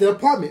at the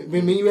apartment.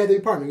 When you had the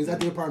apartment, we was at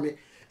the apartment,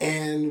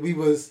 and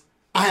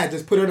I had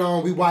just put it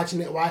on, we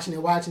watching it,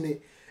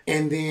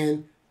 and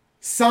then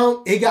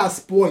it got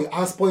spoiled.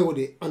 I spoiled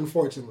it,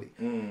 unfortunately.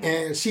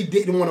 And she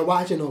didn't want to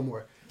watch it no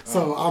more.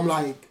 So I'm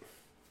like,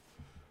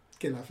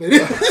 can I finish?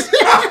 And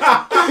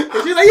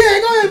she's like, yeah,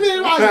 go ahead,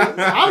 finish watching it.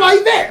 I'm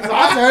like that. So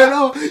I turned it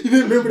on.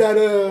 You remember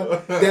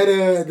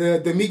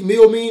that the Meek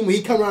Mill meme when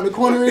he come around the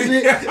corner and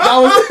shit?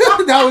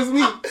 That was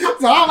me.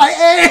 So I'm like,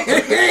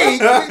 hey.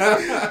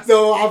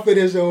 So I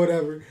finished or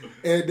whatever.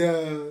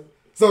 And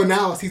so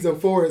now season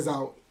 4 is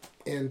out.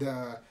 And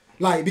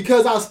like,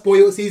 because I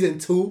spoiled season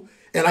 2,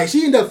 and like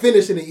she ended up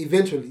finishing it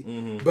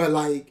eventually. But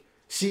like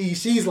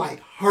she's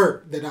like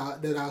hurt that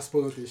I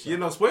spoiled this show. You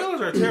know,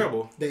 spoilers are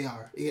terrible. They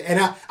are.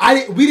 Yeah.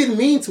 And we didn't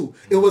mean to.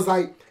 It was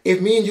like, if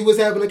me and you was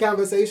having a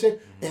conversation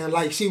and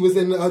like she was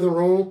in the other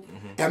room,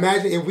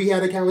 imagine if we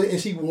had a conversation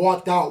and she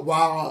walked out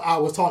while I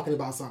was talking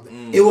about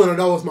something. It was one of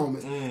those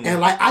moments. And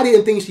like, I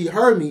didn't think she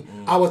heard me.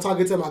 I was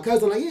talking to my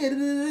cousin like, yeah, and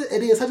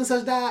then such and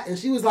such died. And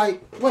she was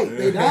like, wait,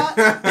 they died?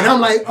 And I'm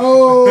like,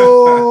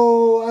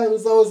 oh, I'm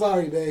so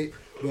sorry, babe.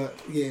 But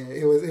yeah,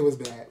 it was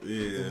bad.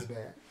 Yeah. It was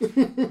bad.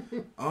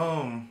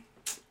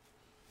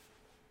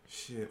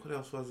 Shit, what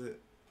else was it?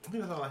 I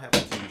think that's all I have for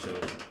TV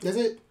shows. That's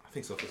it? I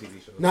think so for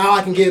TV shows. Now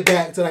I can get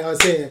back to, like I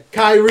said,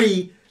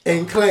 Kyrie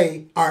and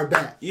Clay are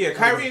back. Yeah,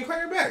 Kyrie and Clay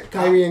are back.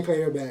 Kyrie and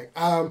Clay are back.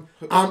 I'm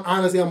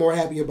more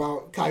happy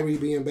about Kyrie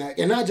being back.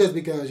 And not just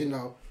because, you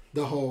know,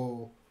 the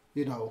whole,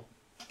 you know,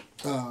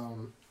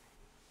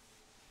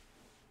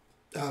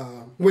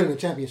 winning the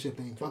championship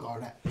thing. Fuck all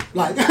that.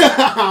 Like,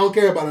 I don't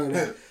care about all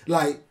that.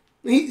 Like,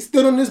 he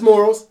stood on his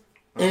morals,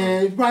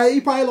 and he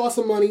probably lost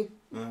some money.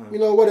 You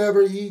know,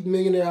 whatever. He's a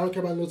millionaire. I don't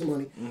care about losing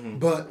money.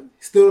 But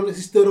he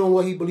stood on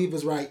what he believed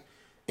was right.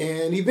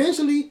 And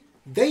eventually,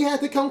 they had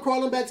to come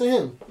crawling back to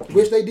him,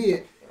 which they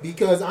did.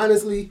 Because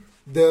honestly,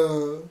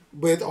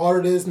 with all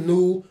of this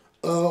new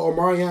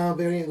Omarion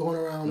variant going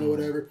around or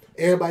whatever,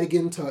 everybody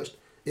getting touched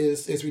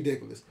is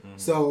ridiculous.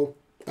 So,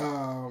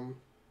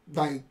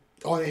 like,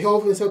 all the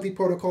health and safety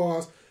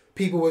protocols,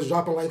 people was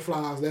dropping like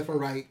flies left and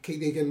right.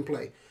 They couldn't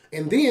play.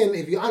 And then,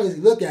 if you honestly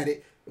look at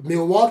it,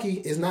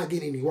 Milwaukee is not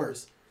getting any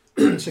worse.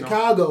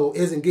 Chicago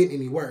isn't getting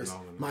any worse.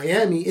 No.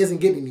 Miami isn't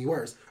getting any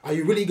worse. Are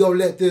you really going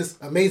to let this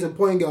amazing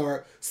point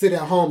guard sit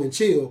at home and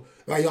chill?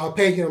 Like, y'all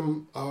pay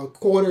him a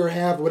quarter,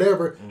 half,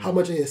 whatever, how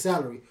much of his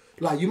salary?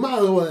 Like, you might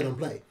as well let him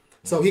play.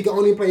 So he can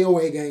only play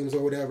away games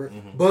or whatever.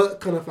 But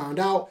kind of found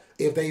out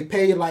if they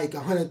pay like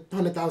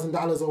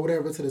 $100,000 or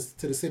whatever to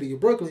the city of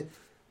Brooklyn,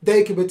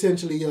 they could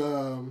potentially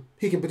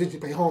he can potentially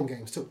play home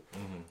games too.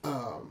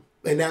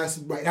 And that's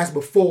right. That's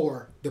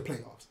before the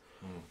playoffs.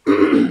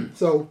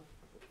 So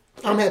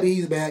I'm happy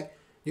he's back.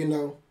 you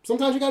know,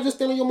 sometimes you gotta just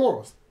stand on your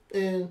morals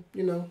and,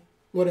 you know,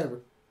 whatever.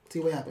 See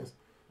what happens.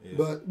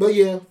 Yeah. But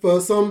yeah,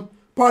 for some,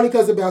 partly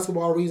because of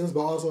basketball reasons,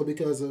 but also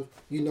because of,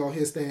 you know,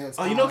 his stance.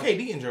 Oh, you know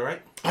KD injured,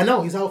 right? I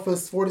know. He's out for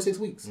 4 to 6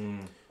 weeks.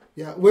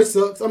 Yeah, which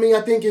sucks. I mean,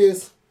 I think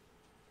it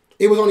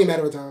was only a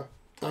matter of time,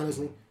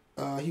 honestly.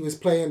 He was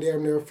playing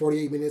damn near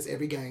 48 minutes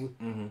every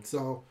game.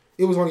 So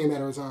it was only a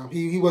matter of time.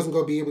 He wasn't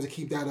going to be able to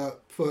keep that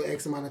up for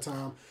X amount of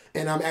time.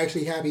 And I'm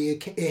actually happy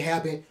it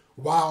happened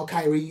while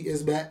Kyrie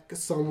is back,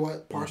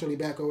 somewhat, partially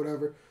back or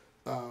whatever.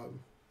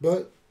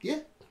 But, yeah.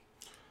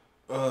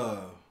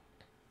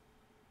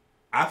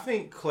 I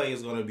think Clay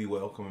is going to be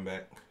well coming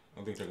back.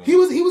 I think they're going. He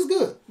was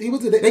good. He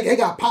was good. They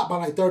got popped by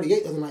like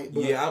 38 the other night.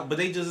 But, yeah, but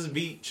they just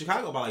beat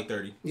Chicago by like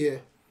 30. Yeah.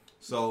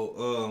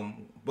 So,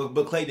 but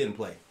Clay didn't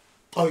play.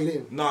 Oh, he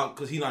didn't? No,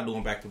 because he's not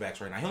doing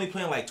back-to-backs right now. He only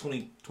playing like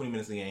 20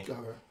 minutes a game. Okay.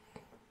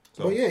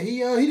 So. But yeah, he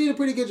did a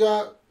pretty good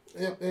job.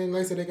 Yep. And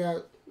like I said,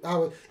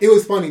 it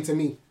was funny to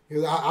me.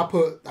 Because I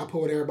put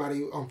with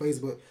everybody on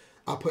Facebook.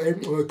 I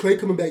put, Clay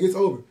coming back, it's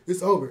over.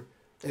 It's over.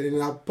 And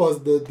then I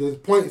post the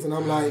points, and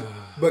I'm like,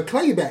 but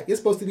Clay back, it's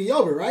supposed to be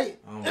over, right?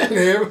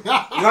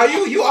 No,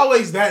 you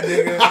always that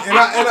nigga.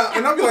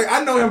 And I'll be like,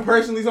 I know him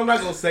personally, so I'm not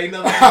going to say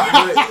nothing.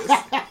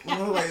 But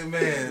I'm like,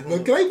 man.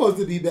 But Clay supposed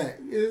to be back.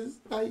 It's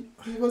like,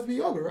 he's supposed to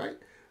be over, right?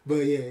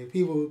 But yeah,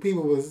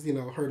 people was, you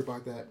know, hurt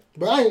about that.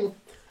 But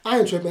I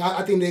ain't tripping.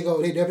 I think they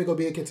definitely gonna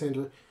be a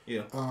contender.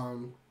 Yeah.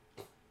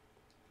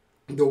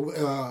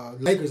 The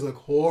Lakers look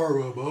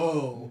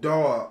horrible.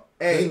 Dog.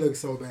 Hey, they look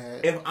so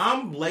bad. If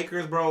I'm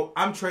Lakers, bro,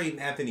 I'm trading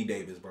Anthony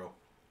Davis, bro.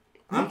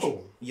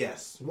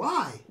 Yes.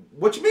 Why?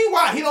 What you mean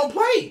why? He don't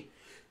play.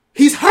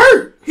 He's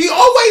hurt. He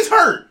always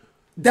hurt.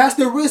 That's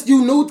the risk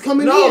you knew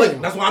coming in. Like,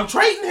 that's why I'm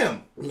trading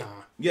him. Nah.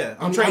 Yeah,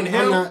 I'm trading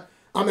him.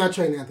 I'm not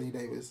trading Anthony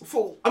Davis.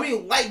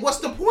 What's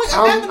the point?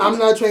 I'm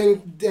not trading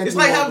Anthony Davis. It's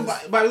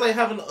like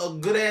having a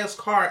good ass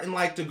car in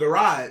like the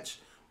garage,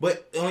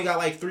 but it only got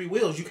like 3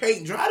 wheels. You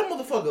can't drive the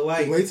motherfucker.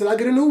 Like, wait till I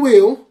get a new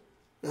wheel.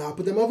 I'll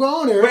put them over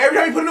on there. But every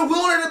time you put a new wheel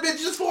on there, the bitch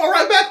just fall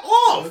right back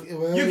off.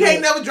 Well, you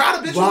can't never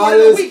drive the bitch for more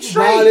than a week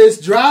straight. While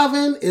it's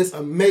driving, it's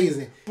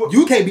amazing. But,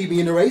 you can't beat me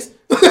in the race.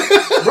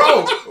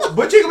 Bro,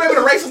 but you can be able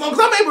to race as long as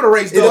I'm able to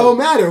race, though. It don't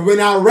matter. When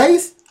I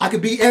race, I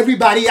can beat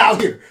everybody out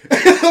here.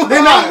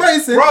 When I'm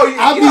racing,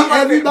 I beat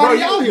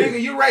everybody out here.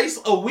 Nigga, you race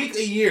a week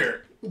a year.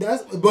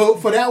 But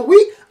for that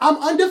week, I'm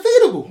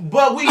undefeatable.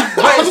 But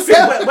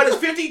it's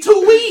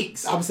 52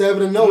 weeks. I'm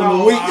 7-0 in the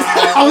week.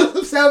 I'm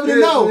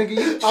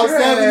 7-0. I'm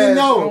 7-0.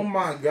 Oh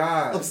my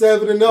god. I'm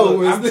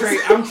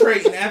 7-0. I'm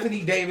trading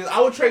Anthony Davis.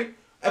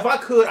 If I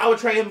could, I would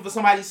trade him for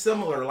somebody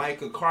similar,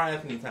 like a Karl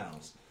Anthony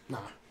Towns. Nah.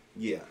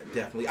 Yeah,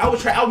 definitely. I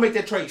would make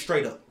that trade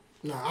straight up.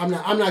 Nah, I'm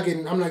not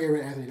getting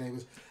rid of Anthony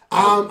Davis.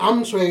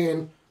 I'm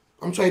trading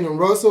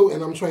Russell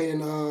and I'm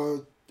trading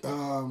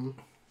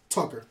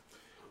Tucker.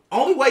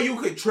 Only way you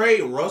could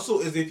trade Russell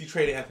is if you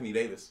traded Anthony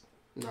Davis.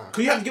 Nah.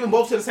 Cause you have to give them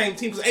both to the same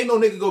team. Cause ain't no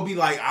nigga gonna be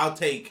like, I'll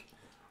take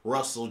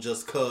Russell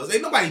just cause.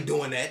 Ain't nobody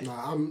doing that.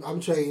 Nah, I'm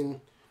trading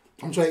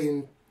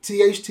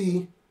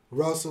THT,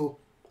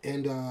 Russell,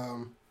 and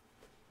I'm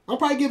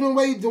probably giving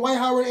away Dwight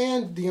Howard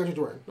and DeAndre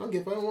Jordan. I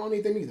don't want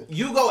anything either.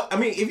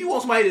 If you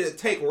want somebody to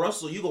take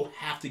Russell, you gonna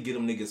have to get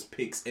them niggas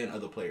picks and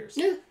other players.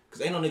 Yeah.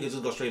 Cause ain't no niggas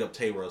just go straight up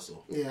take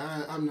Russell.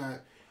 Yeah, I'm not.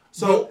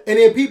 So and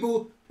then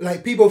people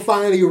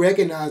finally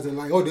recognizing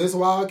like, oh, this is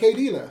why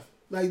KD left.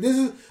 Like this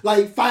is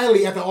like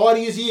finally after all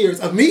these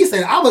years of me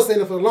saying I was saying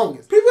it for the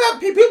longest. People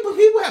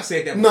have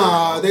said that.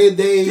 Nah, they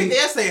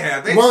yes they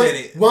have. They said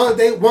it.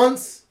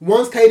 Once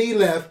KD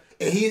left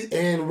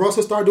and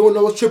Russell started doing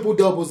those triple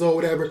doubles or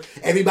whatever,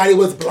 everybody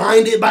was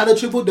blinded by the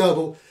triple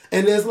double,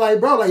 and it's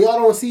like, bro, like y'all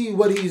don't see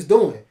what he's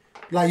doing.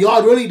 Like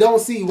y'all really don't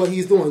see what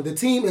he's doing. The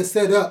team is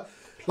set up.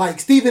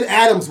 Like Steven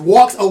Adams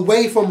walks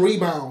away from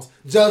rebounds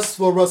just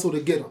for Russell to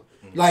get them.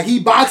 Like he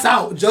box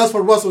out just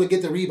for Russell to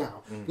get the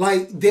rebound.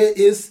 Like there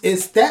is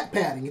stat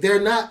padding.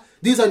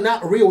 These are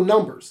not real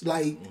numbers.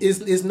 Like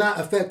it's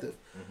not effective.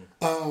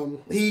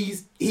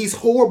 He's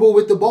horrible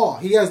with the ball.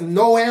 He has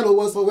no handle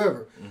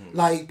whatsoever.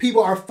 Like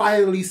people are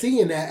finally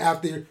seeing that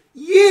after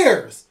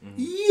years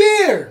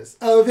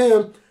of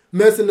him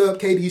messing up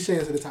KD's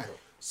chance at the title.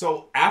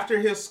 So after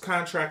his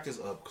contract is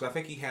up, because I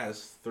think he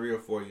has 3 or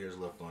 4 years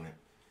left on it,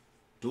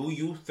 do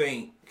you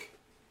think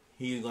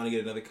he's going to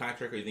get another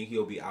contract, or you think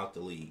he'll be out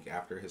the league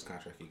after his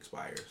contract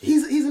expires?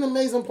 He's an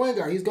amazing point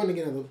guard. He's going to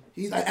get another.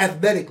 He's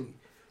athletically,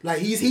 like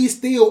he's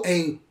still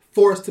a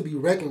force to be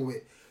reckoned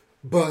with.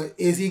 But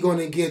is he going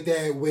to get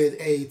that with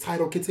a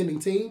title contending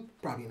team?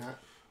 Probably not.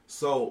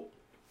 So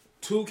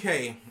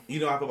 2K, you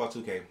know I feel about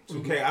 2K.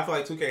 2K, I feel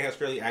like 2K has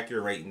fairly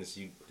accurate ratings.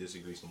 You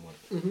disagree somewhat,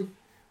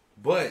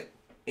 but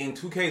in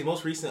 2K's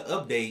most recent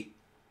update,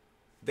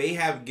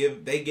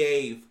 they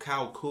gave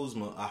Kyle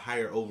Kuzma a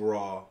higher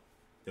overall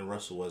than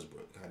Russell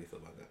Westbrook. How do you feel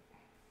about that?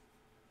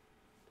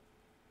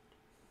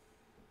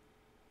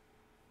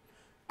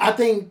 I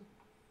think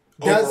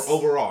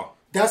overall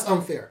that's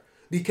unfair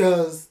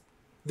because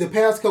the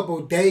past couple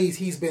of days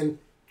he's been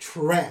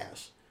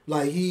trash.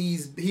 Like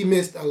he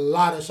missed a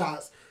lot of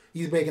shots.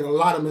 He's making a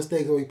lot of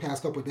mistakes over the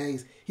past couple of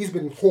days. He's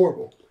been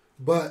horrible.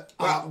 But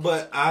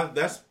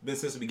that's been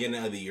since the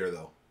beginning of the year,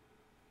 though.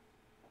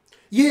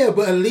 Yeah,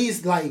 but at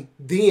least like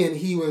then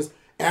he was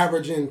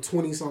averaging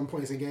 20-something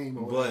points a game.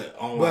 Now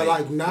on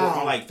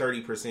like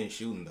 30%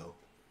 shooting though.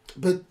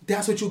 But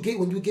that's what you get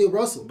when you get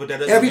Russell. But that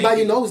doesn't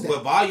everybody knows that.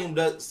 But volume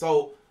does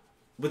so.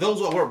 But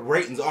those are what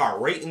ratings are.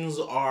 Ratings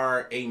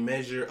are a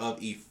measure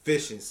of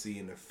efficiency,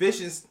 and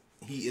efficiency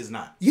he is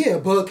not. Yeah,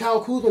 but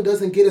Kyle Kuzma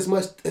doesn't get as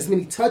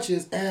many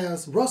touches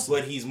as Russell.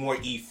 But he's more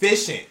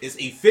efficient. It's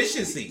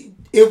efficiency.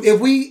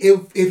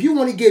 If you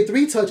want to get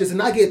 3 touches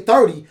and I get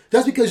 30,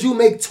 just because you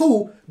make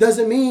 2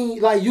 doesn't mean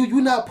like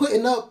you're not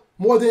putting up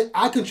more than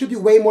I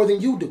contribute way more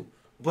than you do.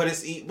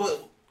 But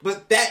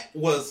but that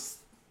was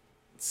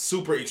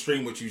super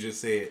extreme what you just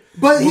said.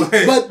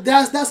 But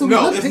that's what we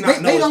look.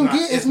 They don't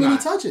get as many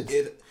touches.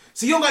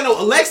 So you don't got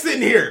no Alexa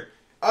in here.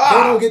 They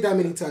don't get that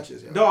many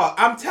touches. Yo. Dog,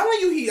 I'm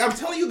telling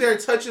you their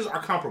touches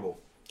are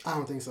comparable. I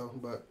don't think so,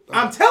 but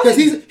I'm telling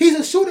you, because he's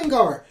a shooting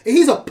guard and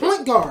he's a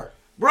point guard.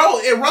 Bro,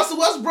 and Russell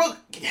Westbrook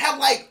have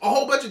like a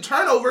whole bunch of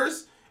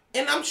turnovers,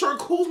 and I'm sure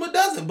Kuzma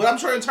doesn't. But I'm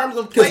sure in terms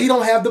of because he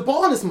don't have the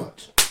ball as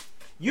much.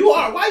 You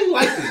are. Why are you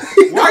like this?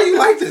 Why are you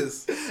like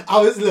this?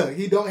 Look.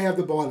 He don't have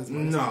the ball as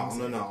much. No.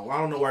 I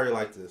don't know why you're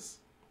like this.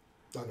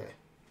 Okay.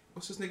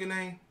 What's this nigga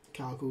name?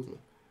 Kyle Kuzma.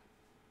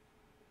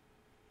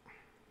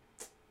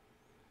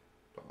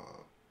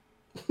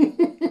 Let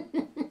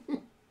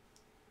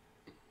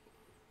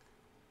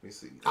me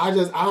see.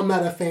 I'm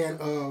not a fan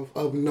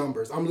of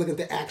numbers. I'm looking at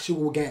the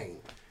actual game.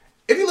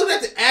 If you look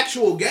at the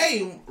actual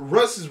game,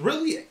 Russ is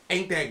really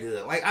ain't that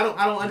good. Like I don't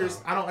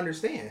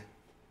understand.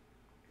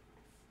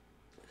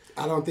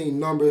 I don't think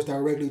numbers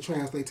directly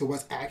translate to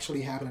what's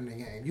actually happening in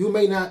the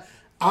game.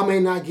 I may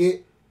not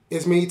get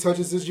as many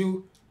touches as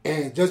you,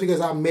 and just because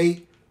I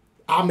make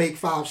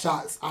 5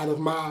 shots out of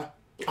my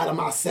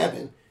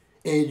 7,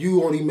 and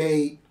you only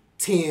made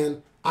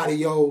 10 out of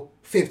your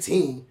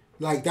 15,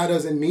 like that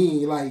doesn't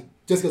mean like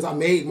just because I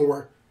made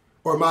more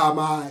or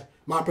my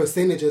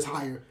percentage is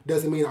higher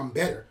doesn't mean I'm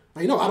better.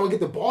 Like, I don't get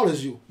the ball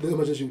as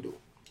much as you do.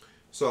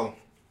 So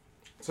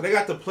they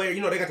got the player,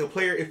 they got the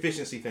player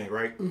efficiency thing,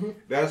 right? Mm-hmm.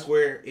 That's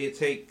where it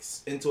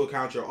takes into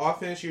account your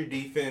offense, your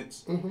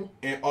defense, mm-hmm.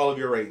 and all of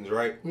your ratings,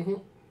 right? Mm-hmm.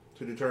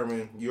 To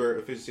determine your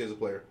efficiency as a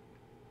player.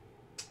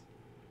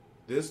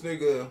 This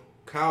nigga,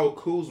 Kyle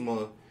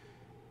Kuzma,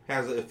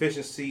 has an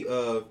efficiency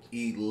of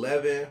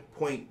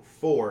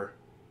 11.4,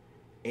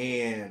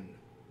 and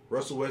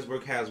Russell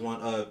Westbrook has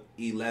one of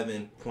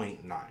 11.9.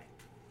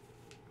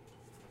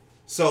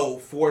 So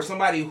for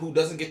somebody who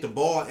doesn't get the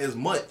ball as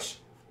much,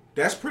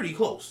 that's pretty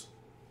close.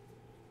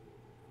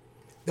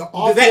 The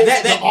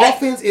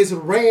offense is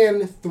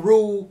ran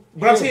through.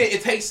 But I'm saying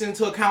it takes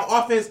into account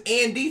offense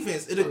and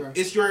defense.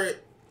 It's your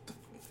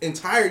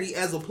entirety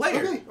as a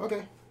player.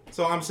 Okay.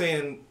 So I'm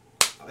saying,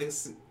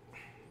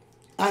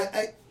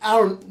 I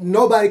don't.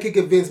 Nobody could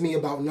convince me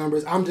about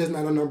numbers. I'm just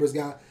not a numbers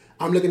guy.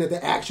 I'm looking at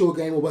the actual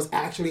game of what's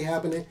actually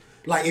happening.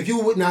 Like if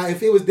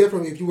it was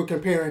different if you were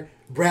comparing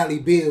Bradley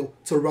Beal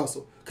to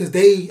Russell, because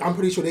I'm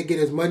pretty sure they get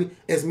as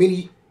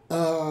many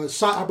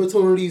shot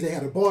opportunities. They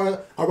had a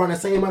ball around the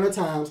same amount of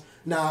times.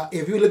 Now,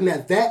 if you're looking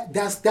at that,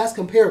 that's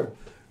comparable.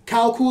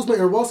 Kyle Kuzma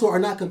and Russell are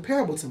not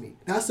comparable to me.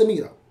 That's to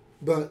me though.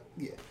 But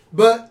yeah.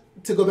 But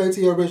to go back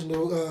to your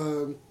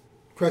original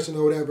question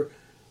or whatever,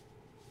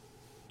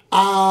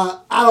 I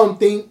don't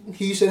think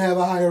he should have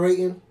a higher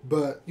rating.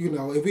 But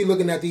if we're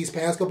looking at these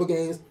past couple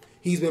games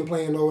he's been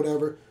playing or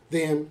whatever,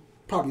 then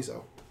probably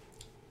so.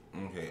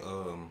 Okay.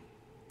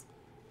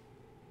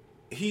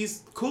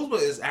 Kuzma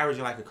is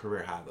averaging like a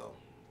career high though.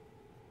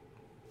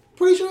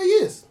 Pretty sure he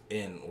is.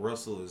 And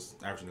Russell is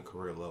averaging a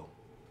career low.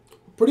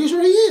 Pretty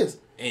sure he is.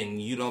 And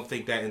you don't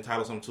think that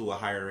entitles him to a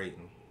higher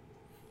rating?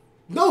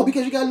 No,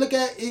 because you got to look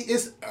at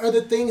it's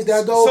other things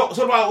that go.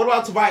 So what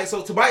about Tobias?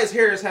 So Tobias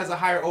Harris has a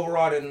higher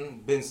overall than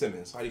Ben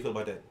Simmons. How do you feel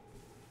about that?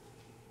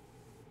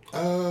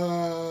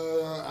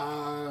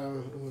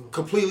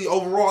 Completely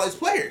overall as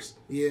players.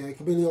 Yeah,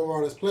 completely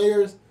overall as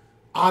players.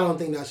 I don't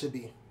think that should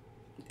be.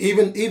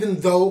 Even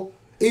though.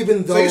 So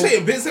you're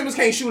saying Ben Simmons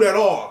can't shoot at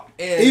all?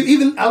 And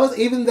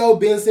even though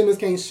Ben Simmons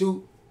can't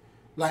shoot,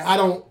 like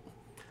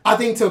I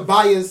think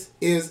Tobias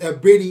is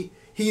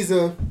he's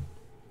a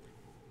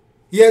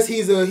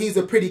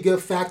pretty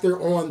good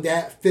factor on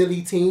that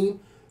Philly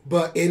team,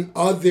 but in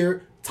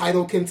other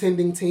title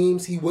contending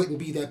teams he wouldn't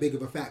be that big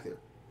of a factor.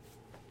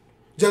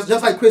 Just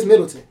like Chris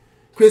Middleton.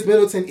 Chris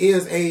Middleton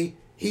is a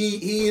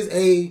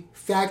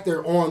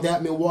factor on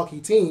that Milwaukee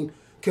team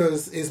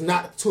because it's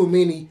not too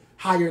many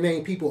higher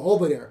name people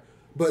over there.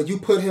 But you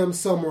put him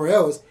somewhere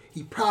else,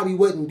 he probably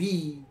wouldn't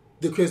be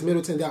the Chris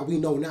Middleton that we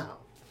know now.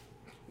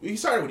 He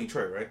started with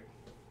Detroit, right?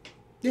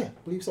 Yeah, I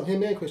believe so.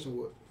 Him and Christian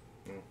Wood.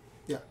 Mm.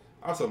 Yeah.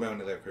 I also mad when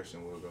they let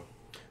Christian Wood go.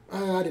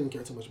 I didn't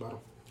care too much about him.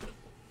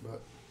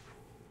 But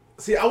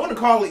see, I want to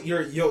call it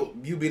you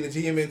being the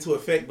GM into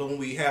effect, but when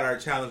we had our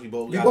challenge, we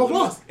both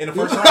lost in the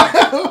first round.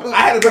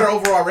 I had a better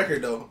overall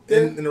record though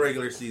in the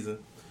regular season.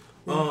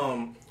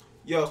 Mm.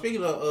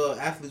 Speaking of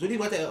athletes, what do you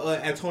think about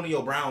that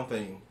Antonio Brown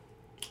thing?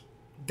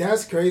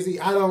 That's crazy.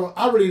 I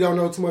really don't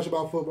know too much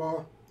about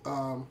football.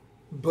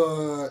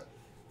 But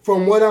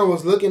from what I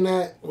was looking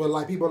at, were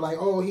like people like,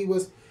 oh, he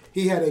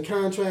had a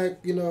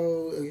contract, he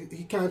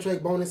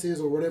contract bonuses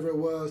or whatever it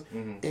was,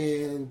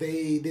 and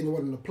they didn't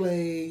want him to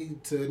play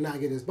to not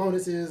get his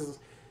bonuses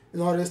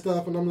and all this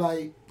stuff. And I'm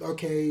like,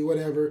 okay,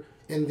 whatever.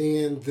 And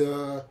then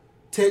the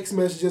text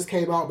messages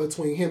came out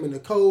between him and the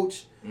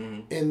coach.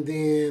 And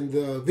then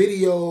the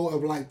video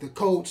of like the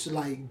coach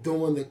like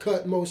doing the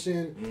cut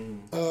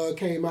motion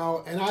came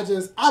out, and I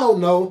don't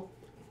know,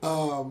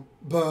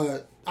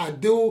 but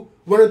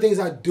one of the things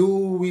I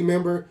do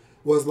remember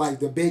was like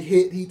the big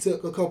hit he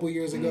took a couple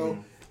years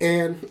ago,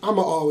 and I'm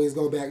gonna always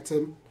go back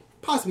to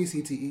possibly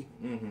CTE.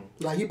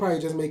 Like he probably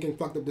just making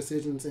fucked up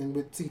decisions and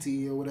with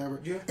CTE or whatever,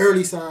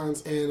 early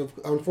signs, and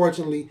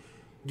unfortunately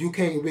you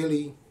can't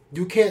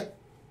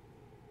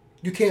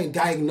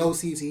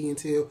diagnose CTE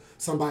until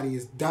somebody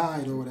has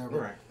died or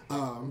whatever.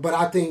 Right. But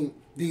I think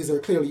these are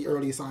clearly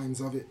early signs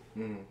of it.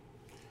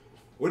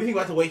 What do you think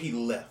about the way he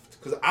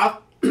left? Because I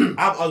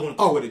was going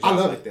to quit a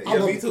job like that.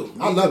 Me too.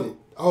 I love it.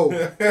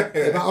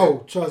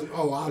 Trust me.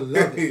 I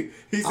love it.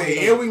 He said,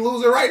 "Yeah, we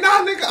losing right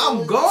now, nigga.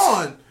 I'm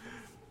gone."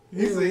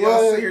 He said,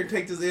 "Y'all sit here and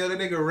take this L." That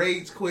nigga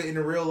rage quit in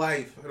the real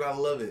life, and I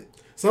love it.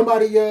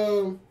 Somebody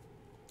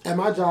at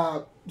my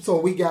job, so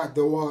we got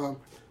the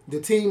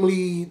team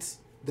leads,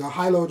 the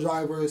high-low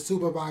drivers,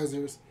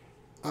 supervisors,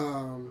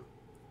 and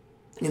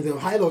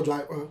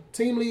the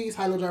team leads,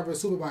 high-low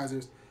drivers,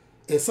 supervisors,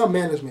 and some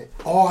management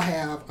all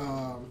have,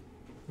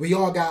 we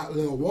all got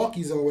little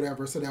walkies or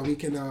whatever so that we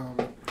can,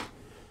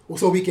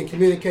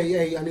 communicate,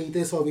 hey, I need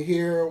this over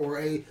here, or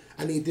hey,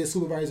 I need this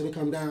supervisor to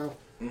come down.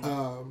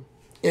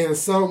 And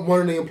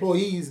one of the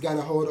employees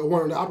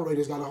one of the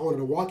operators got a hold of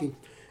the walkie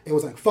and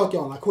was like, fuck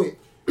y'all, I quit.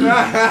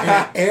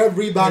 And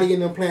everybody in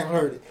the plant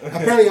heard it.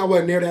 Apparently I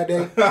wasn't there that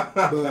day,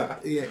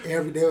 but yeah,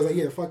 every day was like,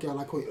 yeah, fuck y'all,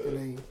 I quit,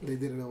 and they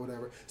did it or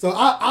whatever. So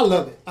I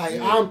love it.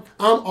 I'm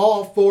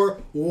all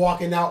for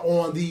walking out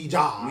on the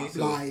job. Me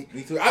too.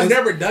 Me too. I've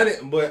never done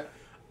it, but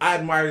I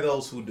admire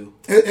those who do.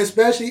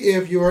 Especially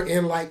if you're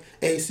in like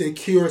a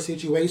secure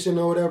situation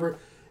or whatever.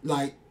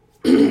 Like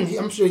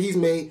I'm sure he's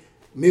made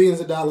millions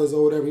of dollars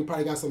or whatever. He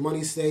probably got some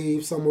money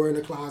saved somewhere in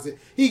the closet.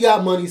 He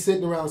got money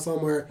sitting around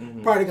somewhere.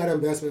 Probably got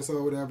investments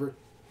or whatever.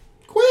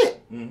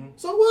 Quit.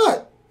 So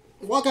what?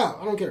 Walk out.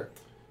 I don't care.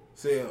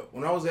 See,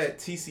 when I was at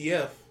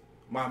TCF,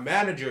 my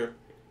manager,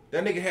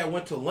 that nigga had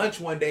went to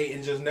lunch one day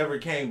and just never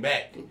came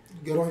back.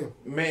 Good on him.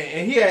 Man,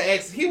 and he had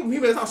asked, he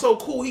made it sound so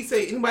cool. He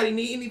said, anybody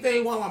need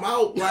anything while I'm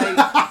out?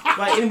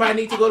 Like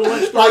anybody need to go to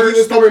lunch first? Like he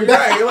was coming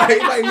back. Right, like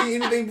anybody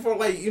need anything before,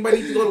 like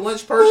anybody need to go to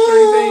lunch first or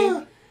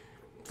anything?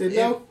 Did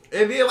you?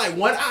 And then like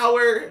 1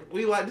 hour,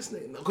 we like this,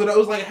 because it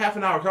was like a half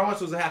an hour. How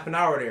much was a half an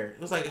hour there? It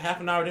was like a half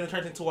an hour, then it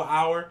turned into an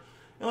hour.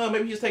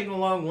 Maybe he's taking a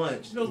long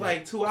lunch. It was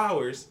like 2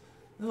 hours.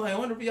 I was like, I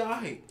wonder if he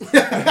alright. He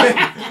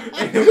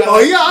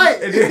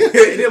alright. And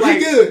then like,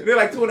 he good. Then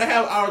like 2.5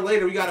 hours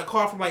later, we got a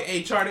call from like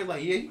HR. They're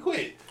like, yeah, you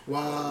quit.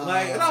 Wow.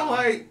 Like, and I'm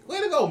like,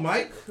 way to go,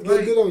 Mike.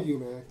 Good on you,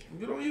 man.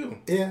 Good on you.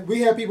 Yeah,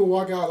 we had people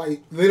walk out,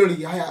 like,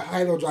 literally, I had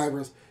high-low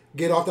drivers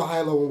get off the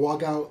high-low and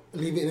walk out,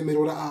 leave it in the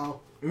middle of the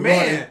aisle.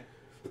 Man,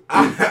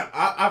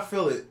 I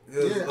feel it.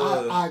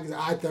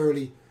 I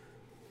thoroughly...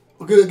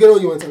 Good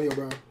on you, Antonio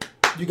Brown.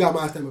 You got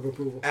my stamp of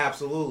approval.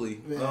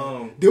 Absolutely.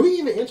 Did we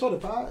even intro the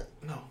pod?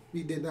 No.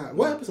 We did not.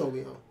 What episode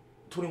we on?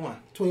 21.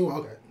 21,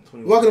 okay.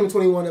 21. Welcome to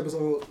 21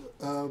 episode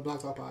of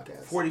Block Talk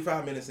Podcast.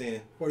 45 minutes in.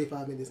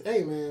 45 minutes.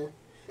 Hey, man.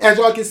 As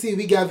y'all can see,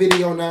 we got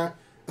video now.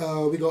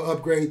 We going to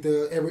upgrade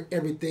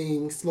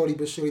everything slowly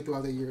but surely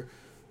throughout the year.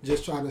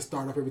 Just trying to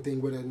start off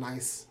everything with a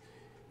nice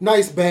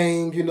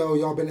bang. You know,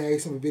 y'all been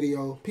asking for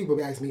video. People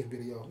been asking me for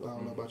video. I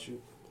don't know about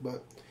you.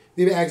 But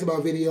they've been asking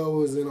about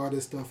videos and all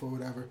this stuff or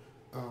whatever.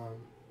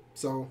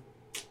 So,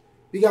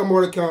 we got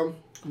more to come.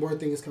 More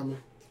things coming.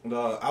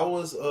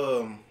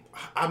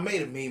 I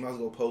made a meme. I was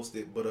going to post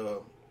it, but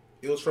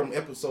it was from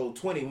episode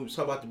 20. We was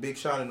talking about the Big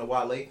Sean and the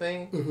Wale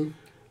thing. Mm-hmm.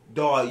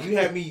 Dog, you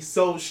had me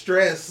so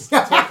stressed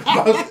talking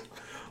about it.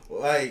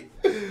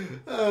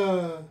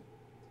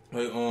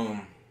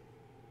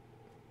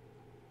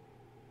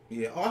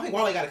 Yeah. Oh, I think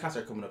Wale got a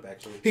concert coming up,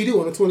 actually. He do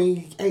on the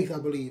 28th, I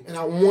believe. And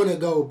I want to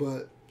go,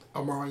 but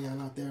I'm already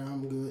out there.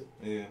 I'm good.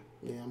 Yeah.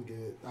 Yeah, I'm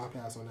good. I'll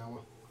pass on that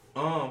one.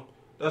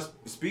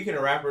 Speaking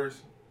of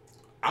rappers,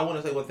 I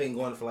want to say one thing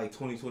going for like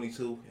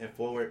 2022 and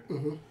forward.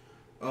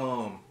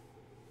 Mm-hmm.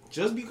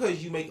 Just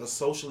because you make a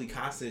socially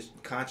conscious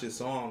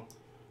song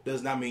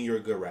does not mean you're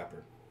a good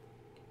rapper.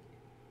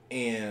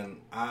 And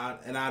I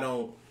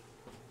don't.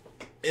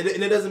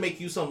 It doesn't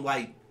make you some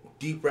like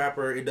deep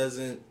rapper. It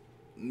doesn't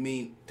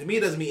mean, to me,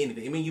 it doesn't mean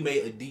anything. I mean, you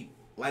made a deep,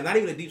 like not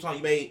even a deep song.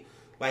 You made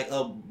like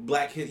a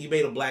black hit. You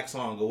made a black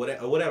song or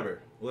whatever.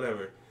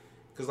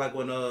 Because like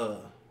when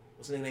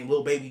what's his name,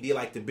 Lil Baby did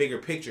like the Bigger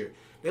Picture.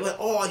 They're like,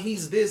 oh,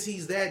 he's this,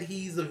 he's that,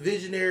 he's a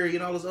visionary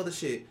and all this other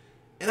shit.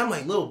 And I'm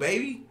like, Lil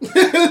Baby?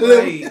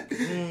 Like,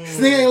 His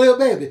name ain't Lil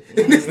Baby.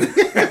 His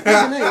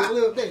name ain't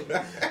Lil Baby.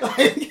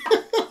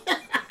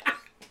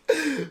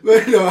 But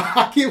But no,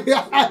 I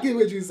get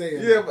what you're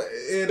saying. Yeah, but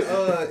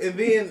and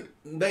then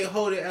they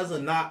hold it as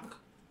a knock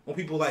on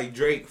people like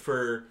Drake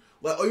for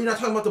like, oh, you're not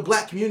talking about the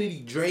black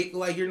community, Drake.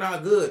 Like, you're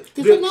not good.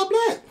 Because you're not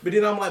black. But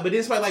then I'm like, but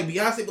this fight like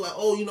Beyonce be like,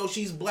 oh, you know,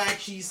 she's black,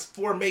 she's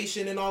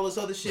formation and all this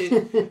other shit,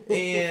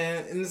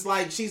 and it's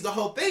like she's the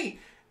whole thing.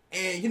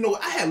 And you know,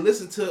 I had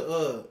listened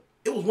to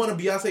it was one of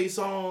Beyonce's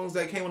songs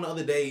that came on the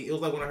other day. It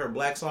was like one of her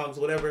black songs,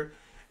 or whatever.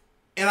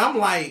 And I'm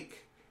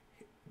like,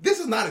 this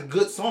is not a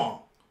good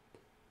song.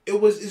 It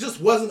just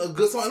wasn't a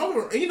good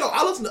song. And you know,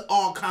 I listen to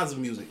all kinds of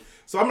music,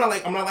 so I'm not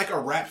like a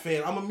rap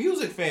fan. I'm a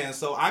music fan,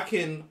 so I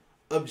can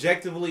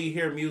objectively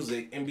hear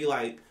music and be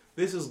like,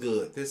 this is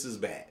good, this is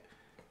bad.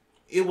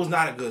 It was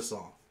not a good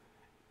song.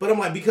 But I'm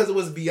like, because it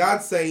was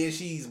Beyonce and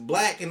she's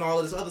black and all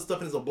of this other stuff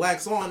and it's a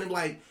black song, and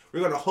like, we're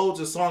going to hold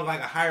your song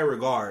like a higher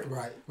regard.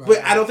 Right.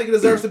 But I don't think it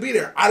deserves to be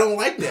there. I don't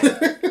like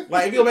that.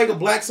 Like, if you'll make a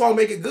black song,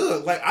 make it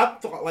good. I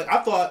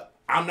thought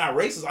I'm not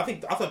racist.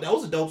 I thought that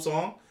was a dope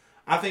song.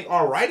 I think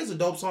All Right is a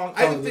dope song.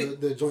 I didn't think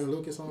the Joyner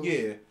Lucas song?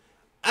 Yeah.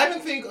 I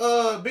didn't think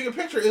Bigger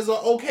Picture is an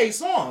okay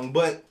song,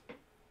 but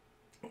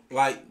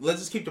like, let's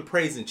just keep the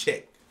praise in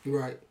check.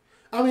 Right.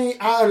 I mean,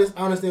 I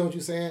understand what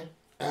you're saying.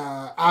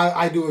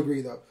 I do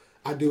agree, though.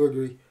 I do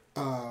agree.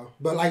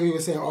 But like we were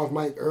saying off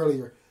mic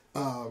earlier,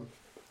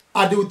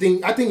 I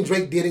think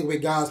Drake did it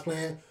with God's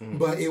plan,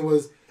 but it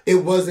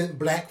wasn't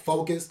black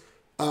focused.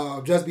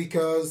 Just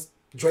because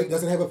Drake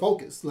doesn't have a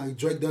focus. Like,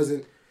 Drake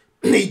doesn't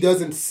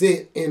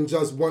sit in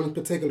just one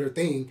particular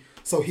thing.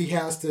 So he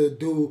has to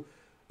do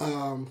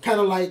kind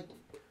of like,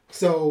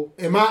 so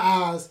in my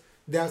eyes,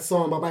 that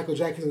song by Michael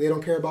Jackson, They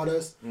Don't Care About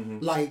Us,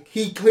 like,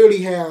 he clearly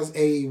has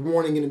a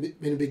warning in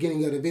the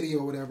beginning of the video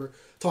or whatever,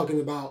 talking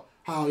about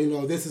how, you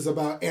know, this is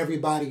about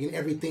everybody and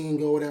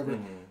everything or whatever.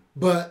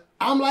 But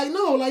I'm like,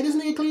 no, like, this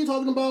nigga clearly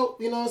talking about,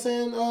 you know what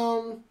I'm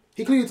saying,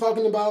 he clearly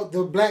talking about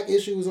the black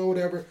issues or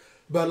whatever,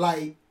 but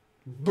like,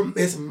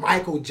 it's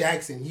Michael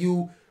Jackson.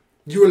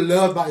 You're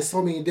loved by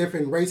so many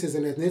different races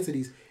and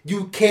ethnicities.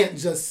 You can't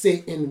just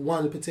sit in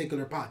one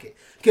particular pocket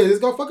because it's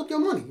gonna fuck up your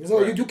money.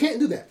 So you can't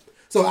do that.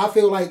 So I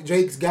feel like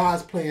Drake's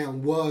God's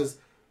plan was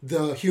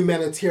the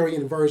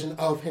humanitarian version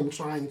of him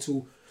trying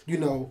to, you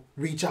know,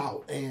 reach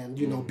out and,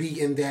 you know,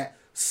 be in that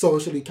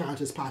socially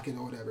conscious pocket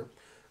or whatever.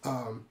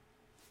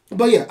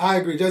 But yeah, I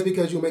agree. Just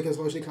because you make a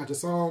socially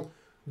conscious song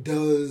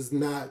does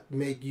not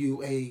make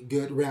you a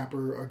good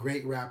rapper, a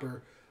great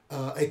rapper,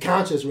 a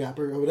conscious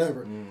rapper or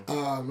whatever.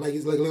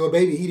 Like Lil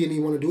Baby, he didn't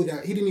even want to do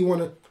that. He didn't even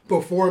want to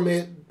perform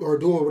it or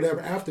do it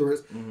whatever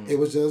afterwards. It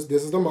was just,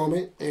 this is the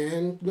moment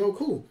and, you know,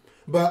 cool.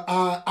 But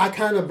I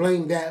kind of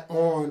blame that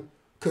on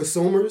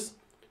consumers,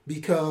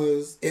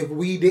 because if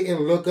we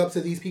didn't look up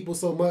to these people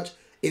so much,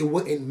 it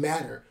wouldn't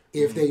matter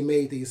if they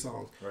made these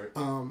songs. Right.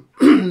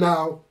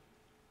 Now,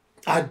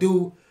 I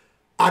do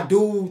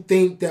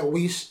think that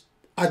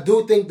I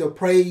do think the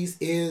praise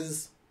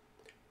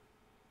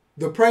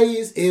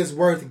is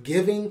worth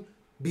giving,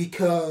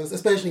 because,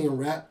 especially in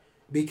rap,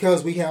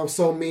 because we have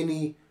so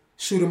many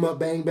shoot 'em up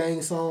bang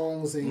bang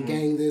songs and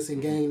gang this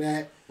and gang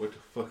that. What the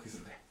fuck is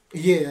that?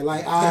 Yeah,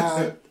 like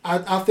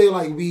I feel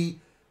like we,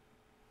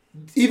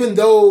 even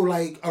though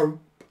like a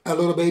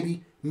Little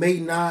Baby may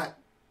not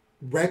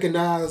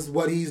recognize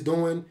what he's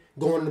doing,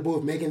 going in the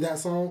booth making that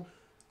song,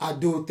 I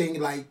do think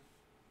like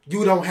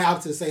you don't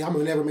have to say, I'm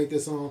gonna never make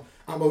this song,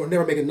 I'm gonna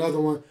never make another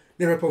one,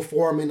 never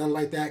perform and nothing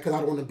like that, because I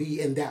don't want to be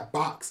in that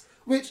box.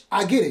 Which,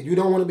 I get it. You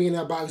don't want to be in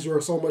that box.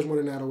 You're so much more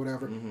than that or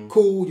whatever.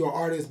 Cool, you're an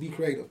artist, be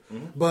creative.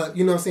 But,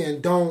 you know what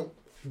I'm saying,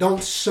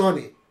 don't shun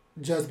it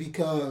just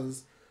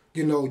because,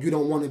 you know, you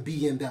don't want to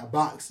be in that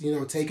box. You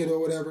know, take it or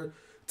whatever.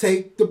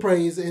 Take the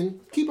praise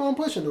and keep on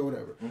pushing or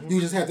whatever.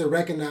 You just have to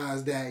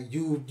recognize that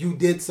you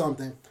did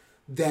something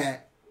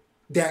that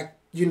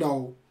you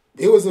know,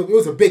 it was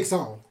a big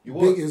song. It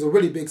was a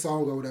really big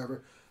song or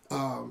whatever.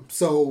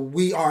 So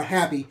we are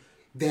happy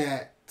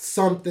that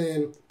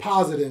something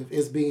positive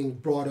is being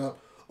brought up,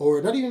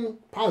 or not even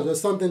positive,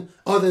 something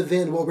other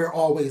than what we're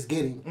always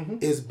getting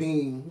is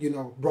being, you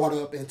know, brought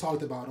up and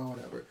talked about or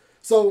whatever.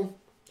 So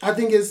I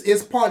think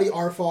it's partly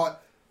our fault,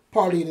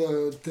 partly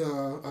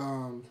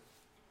the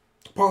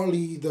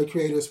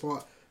creator's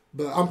fault,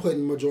 but I'm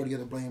putting the majority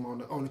of the blame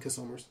on the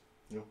consumers.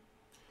 Yeah.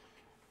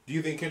 Do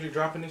you think Kendrick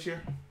dropping this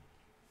year?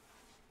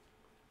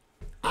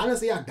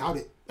 Honestly, I doubt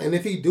it. And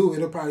if he do,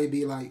 it'll probably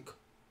be like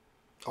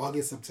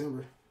August,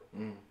 September.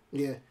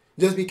 Yeah.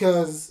 Just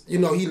because, you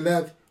know, he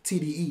left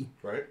TDE.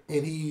 Right.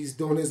 And he's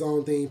doing his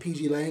own thing,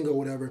 PG Lang or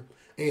whatever.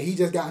 And he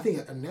just got, I think,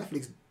 a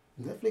Netflix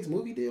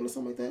movie deal or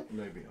something like that.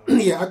 Maybe.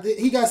 Yeah,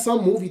 he got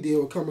some movie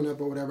deal coming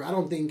up or whatever. I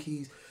don't think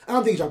he's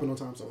dropping no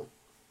time soon.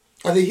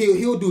 I think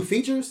he'll do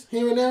features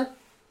here and there.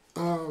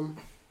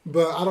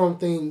 But I don't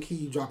think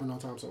he dropping no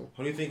time soon.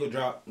 Who do you think will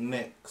drop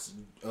next?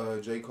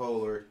 J.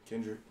 Cole or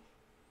Kendrick?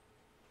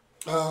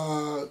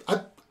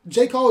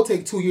 J. Cole will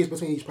take 2 years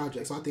between each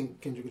project, so I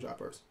think Kendrick will drop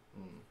first.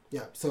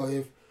 Yeah. So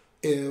if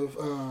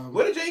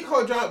what did J.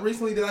 Cole drop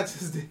recently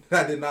that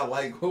I did not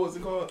like? What was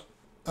it called?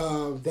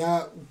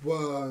 That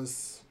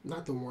was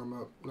not the warm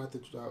up, not the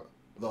drop.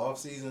 The off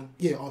season.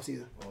 Yeah, off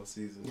season. Off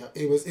season. Yeah,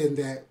 it was in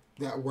that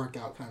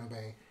workout kind of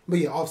vein. But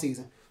yeah, off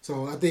season.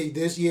 So I think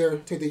this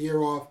year, take the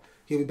year off.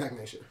 He'll be back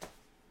next year.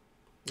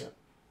 Yeah.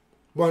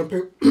 One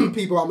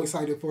people I'm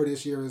excited for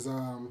this year is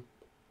I'm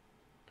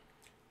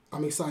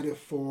excited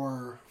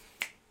for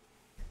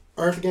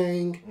Earth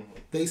Gang. Mm-hmm.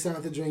 They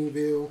signed to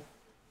Dreamville.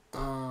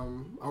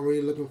 I'm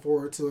really looking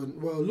forward to it.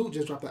 Well, Luke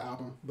just dropped the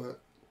album, but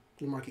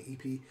we market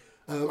EP.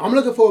 I'm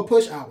looking for a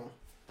Push album.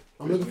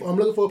 I'm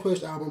looking for a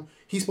Push album.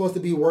 He's supposed to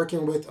be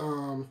working with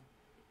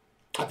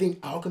I think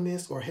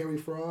Alchemist or Harry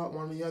Fraud,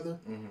 one or the other.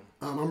 Mm-hmm.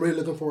 I'm really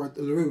looking forward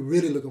to that.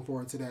 Really looking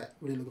forward to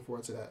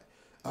that.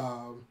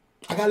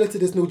 I got to listen to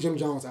this new Jim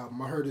Jones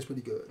album. I heard it's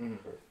pretty good.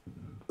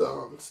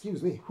 Mm-hmm.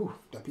 Excuse me. Whew,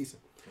 that pizza.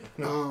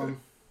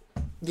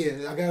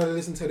 Yeah, I gotta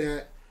listen to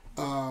that.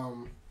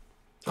 I'm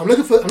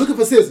looking for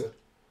SZA.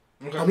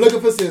 Okay. I'm looking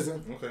for SZA.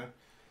 Okay.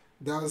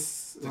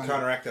 That's to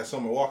counteract that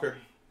Summer Walker.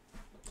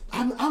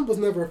 I was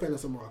never a fan of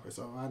Summer Walker,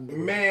 so I never.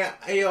 Man,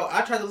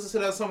 I tried to listen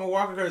to that Summer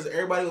Walker because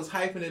everybody was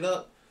hyping it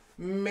up.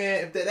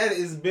 Man, if that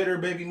is bitter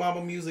baby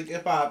mama music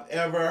if I've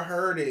ever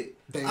heard it.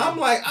 I'm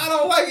like, I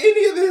don't like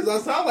any of this. I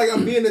sound like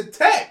I'm being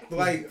attacked.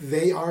 Like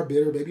they are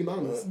bitter baby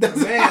mamas. Man,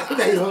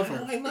 I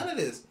don't like none of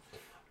this.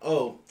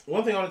 Oh,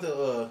 one thing I wanted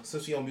to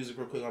since you're on music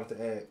real quick, I wanted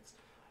to ask.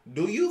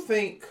 Do you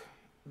think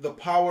the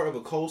power of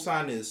a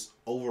cosign is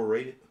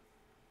overrated?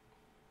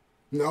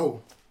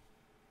 No.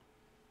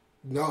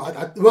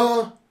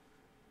 Well,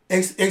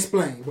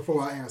 explain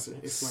before I answer.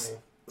 Explain.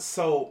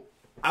 So,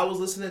 I was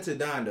listening to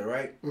Donda,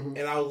 right? Mm-hmm.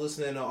 And I was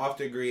listening to Off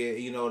the Grid,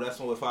 that's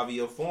one with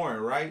Fabio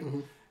Foreign, right? Mm-hmm.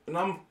 And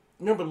I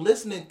remember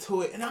listening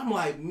to it, and I'm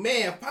like,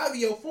 man,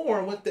 Fabio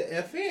Foreign went to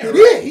FN, right?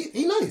 Yeah,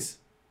 he nice.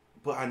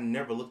 But I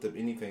never looked up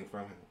anything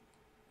from him.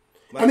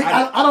 Like,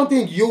 I don't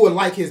think you would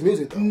like his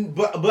music, though.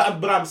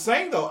 But I'm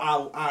saying, though,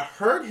 I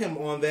heard him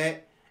on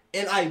that,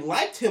 and I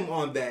liked him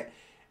on that.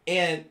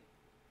 And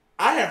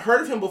I had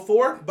heard of him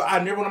before, but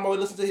I never normally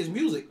listened to his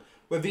music.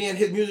 But then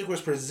his music was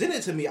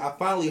presented to me. I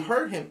finally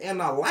heard him,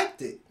 and I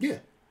liked it. Yeah.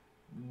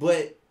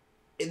 But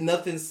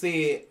nothing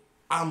said,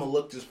 I'm going to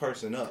look this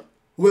person up.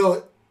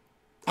 Well,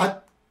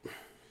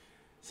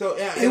 So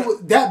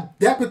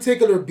that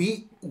particular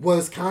beat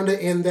was kind of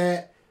in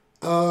that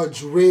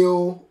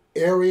drill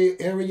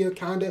area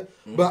kind of,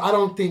 but I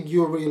don't think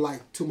you'll really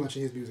like too much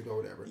of his music or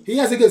whatever. He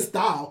has a good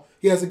style.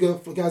 He has a good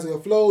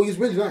flow. He's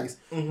really nice,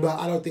 but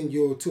I don't think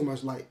you'll too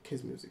much like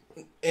his music.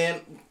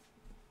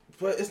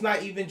 But it's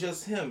not even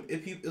just him.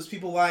 It's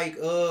people like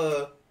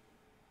what's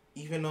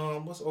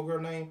old girl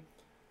name?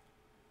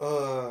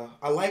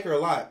 I like her a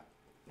lot.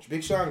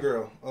 Big Sean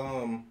girl.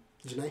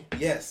 Janae?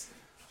 Yes.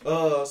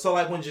 So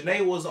like when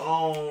Janae was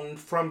on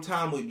From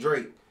Time with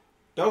Drake,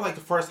 that was like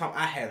the first time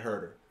I had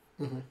heard her.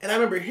 Mm-hmm. And I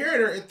remember hearing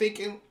her and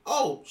thinking,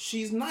 oh,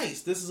 she's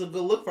nice. This is a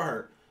good look for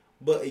her.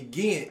 But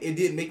again, it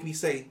did make me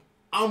say,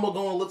 I'm going to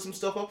go and look some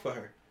stuff up for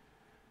her.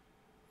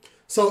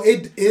 So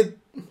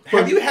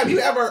have you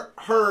ever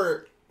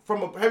heard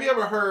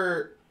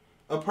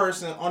a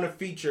person on a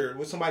feature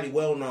with somebody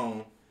well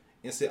known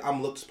and said, I'm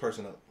going to look this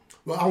person up?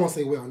 Well, I won't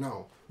say well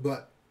known,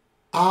 but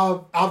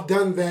I've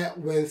done that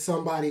with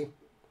somebody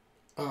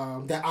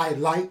that I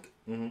like,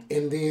 and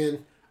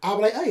then I'll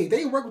be like, hey,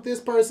 they work with this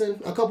person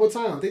a couple of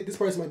times. This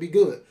person might be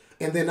good.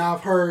 And then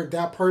I've heard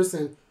that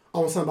person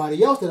on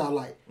somebody else that I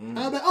like. Mm-hmm.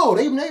 I'll be like, oh,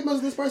 they must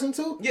with this person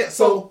too? Yeah,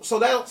 so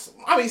that's,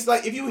 I mean, it's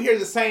like if you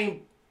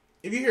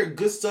hear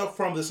good stuff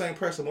from the same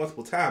person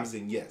multiple times,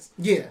 then yes.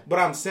 Yeah. But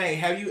I'm saying,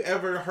 have you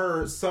ever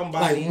heard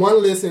somebody... Like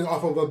one listen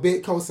off of a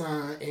big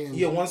cosign and...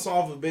 Yeah, one song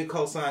off of a big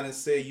cosign and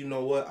say, you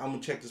know what, I'm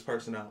going to check this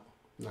person out.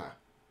 Nah.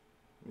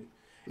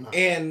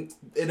 And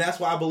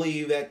that's why I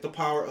believe that the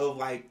power of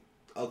like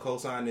a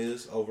cosign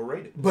is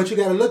overrated. But you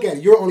got to look at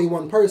it. You're only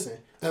one person.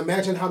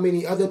 Imagine how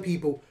many other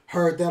people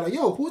heard that. Like,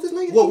 yo, who's this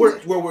nigga? Well,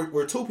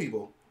 we're two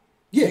people.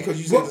 Yeah, because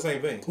you said the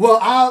same thing. Well,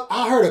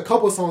 I heard a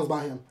couple songs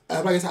by him.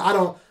 Like I said,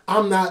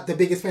 I'm not the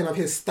biggest fan of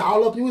his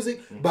style of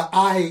music, but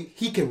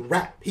he can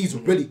rap. He's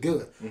really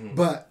good. Mm-hmm.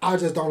 But I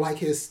just don't like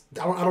his.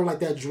 I don't like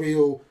that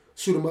drill,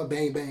 shoot 'em up,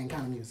 bang bang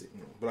kind of music.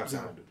 But I do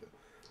that.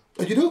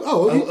 Oh, you do?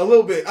 Oh, a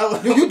little bit.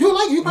 You do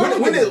like you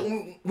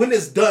when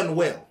it's done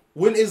well.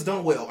 When it's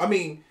done well. I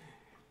mean,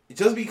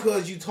 just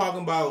because you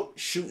talking about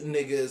shooting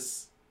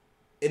niggas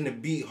in the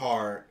beat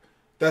hard,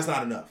 that's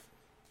not enough.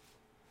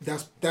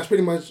 That's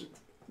pretty much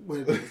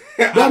what it is.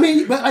 But I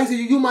mean, but like I said,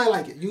 you might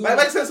like it. Like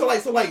I said, so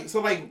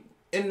like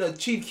in the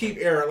Chief Keef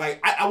era, like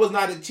I was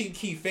not a Chief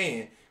Keef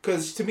fan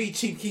because to me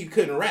Chief Keef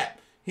couldn't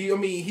rap. He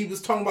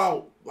was talking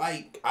about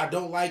like I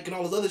don't like and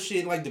all this other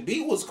shit. Like the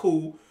beat was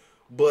cool.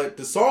 But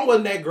the song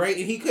wasn't that great,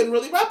 and he couldn't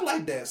really rap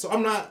like that. So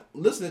I'm not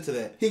listening to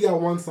that. He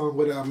got one song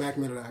with Mac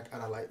Miller that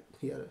I like.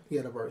 He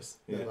had a verse.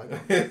 Yeah.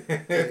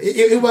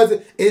 It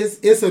wasn't.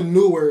 It's a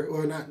newer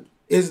or not.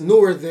 It's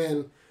newer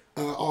than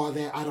all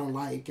that I don't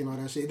like and all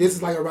that shit. This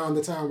is like around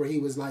the time where he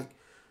was like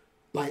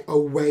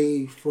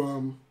away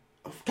from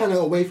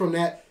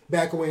that.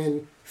 Back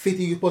when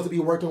 50 was supposed to be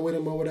working with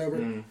him or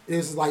whatever.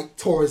 This is like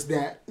towards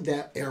that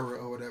era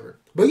or whatever.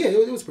 But yeah,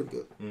 it was pretty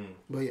good.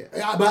 But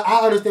yeah, but I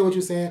understand what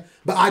you're saying.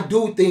 But I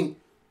do think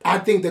I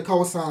think the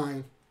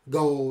cosign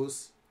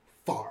goes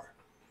far.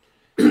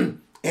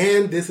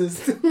 And this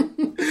is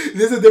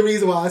this is the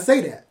reason why I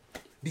say that.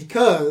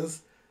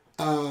 Because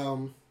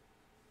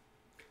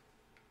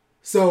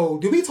so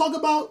did we talk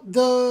about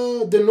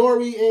the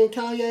Nori and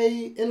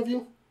Kanye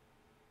interview?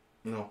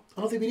 No.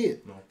 I don't think we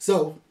did. No.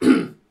 So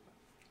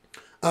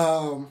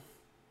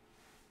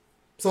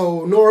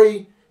so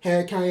Nori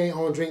had Kanye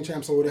on Drink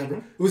Champs or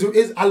whatever.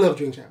 I love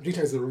Drink Champs. Drink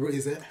Champs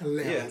is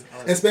hilarious.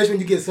 Yeah, especially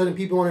when you get certain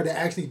people on it that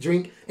actually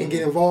drink and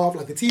get involved.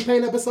 Like the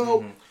T-Pain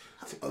episode.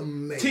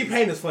 Amazing.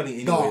 T-Pain is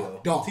funny anyway,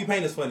 though.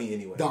 T-Pain is funny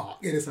anyway. Dog.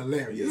 It is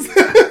hilarious.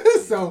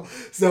 so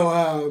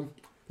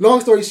long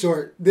story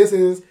short, this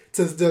is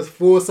to just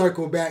full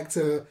circle back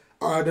to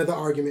another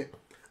argument.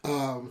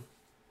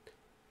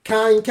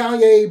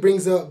 Kanye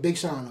brings up Big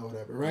Sean or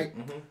whatever, right?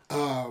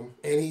 And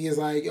he is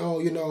like, oh,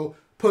 you know,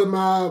 when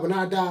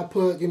I die,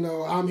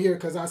 I'm here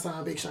because I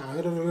signed Big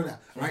Sean,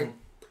 right?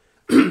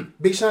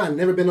 Big Sean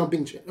never been on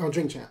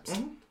Drink Champs.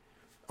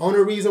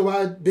 Only reason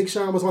why Big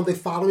Sean was on the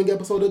following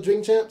episode of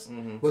Drink Champs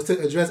was to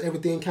address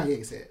everything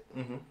Kanye said.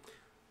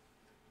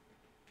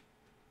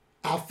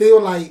 I feel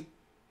like,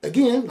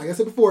 again, like I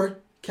said before,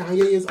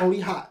 Kanye is only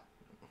hot.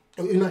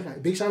 Not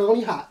Kanye, Big Sean is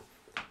only hot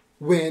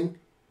when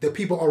the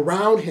people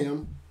around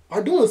him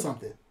are doing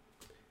something.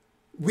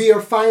 We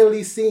are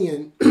finally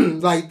seeing,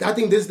 like, I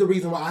think this is the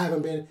reason why I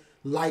haven't been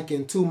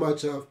liking too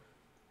much of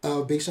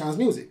Big Sean's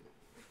music.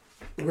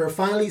 We're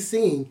finally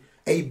seeing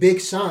a Big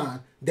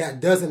Sean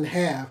that doesn't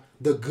have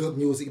the good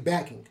music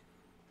backing.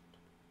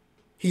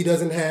 He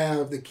doesn't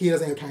have Kanye. He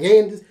doesn't have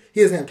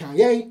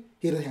Kanye.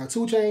 He doesn't have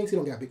 2 Chainz. He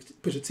don't got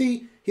Pusha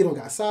T. He don't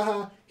got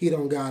Saha. He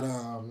don't got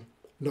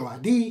No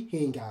ID. He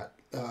ain't got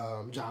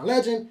John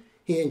Legend.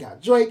 He ain't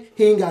got Drake.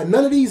 He ain't got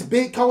none of these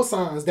big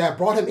cosigns that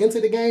brought him into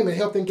the game and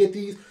helped him get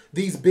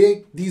these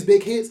big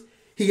hits.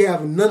 He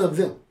have none of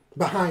them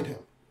behind him.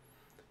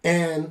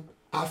 And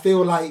I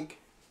feel like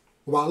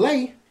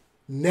Wale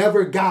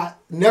never got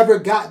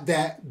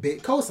that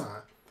big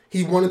cosign.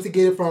 He wanted to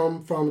get it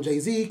from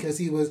Jay-Z because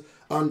he was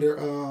under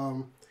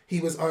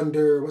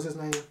what's his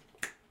name?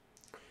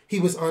 He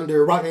was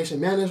under Roc Nation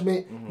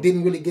Management.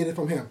 Didn't really get it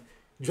from him.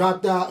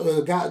 Dropped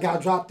out,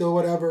 got dropped or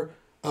whatever.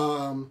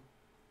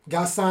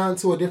 Got signed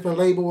to a different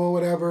label or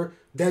whatever.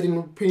 That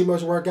didn't pretty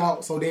much work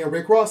out. So then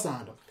Rick Ross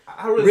signed him.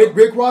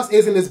 Rick Ross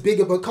isn't as big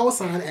of a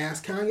cosign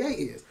as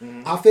Kanye is.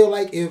 I feel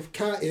like if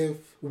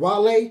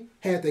Wale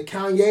had the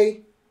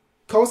Kanye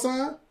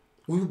cosign,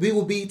 we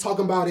will be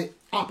talking about it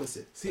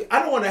opposite. See,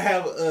 I don't want to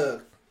have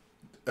a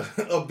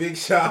Big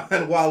Sean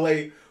and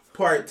Wale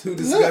part 2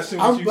 discussion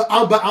with you.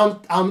 But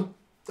I'm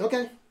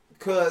okay.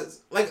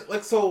 Cause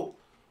so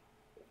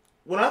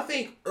when I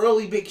think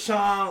early Big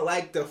Sean,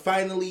 like the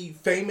Finally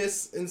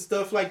Famous and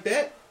stuff like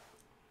that,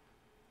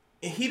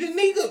 he didn't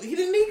need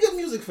good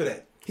music for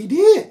that. He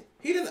did.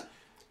 He didn't.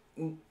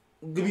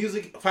 Good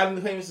music.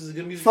 Finally Famous is a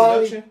good music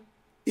production.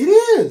 It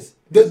is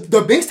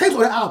the mixtapes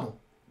or the album.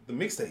 The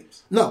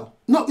mixtapes. No.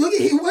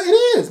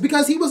 It is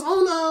because he was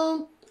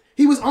on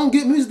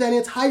Good Music that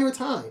entire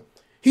time.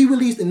 He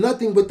released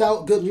nothing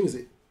without good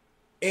music,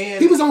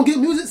 and he was on Good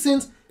Music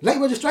since Late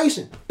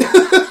Registration.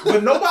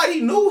 But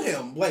nobody knew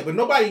him. But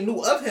nobody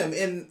knew of him.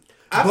 And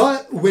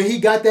but when he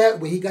got that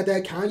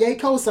Kanye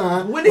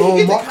cosign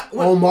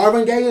on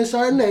Marvin Gaye and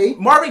Chardonnay,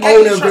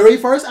 on the very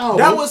first album.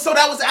 That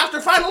was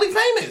after Finally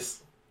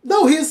Famous.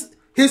 No, his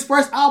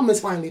first album is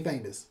Finally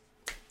Famous.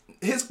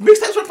 His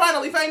mixtapes were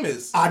Finally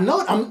Famous. I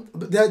know.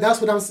 That's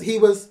what I'm. He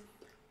was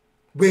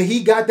when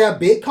he got that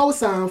big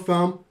cosign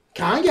from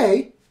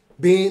Kanye.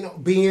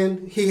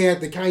 Being he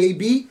had the Kanye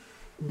beat.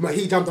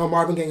 He jumped on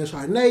Marvin Gaye and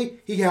Chardonnay.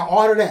 He had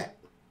all of that,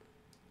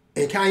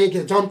 and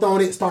Kanye jumped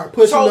on it, started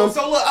pushing them.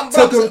 So look,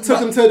 took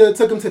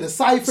him to the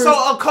cipher. So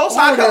a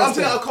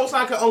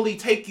cosign can only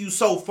take you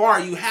so far.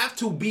 You have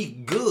to be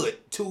good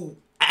to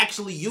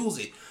actually use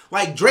it.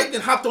 Like Drake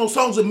done hopped on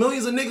songs with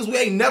millions of niggas we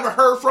ain't never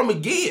heard from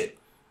again.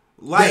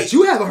 Like that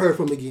you haven't heard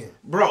from again,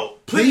 bro.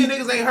 Plenty of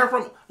niggas ain't heard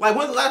from. Like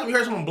when's the last time you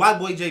heard from Black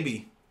Boy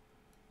JB?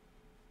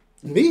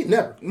 Me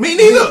never. Me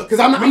neither. Because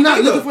I'm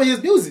not looking for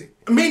his music.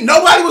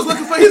 Nobody was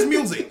looking for his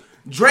music.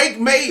 Drake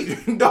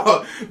made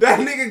dog. That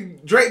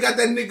nigga Drake got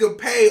that nigga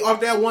paid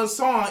off that one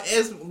song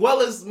as well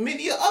as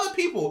many other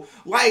people.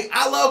 Like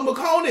I Love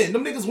McConan.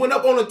 Them niggas went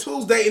up on a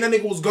Tuesday and that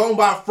nigga was gone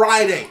by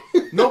Friday.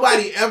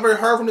 Nobody ever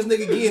heard from this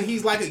nigga again.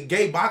 He's like a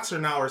gay boxer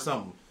now or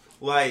something.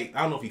 Like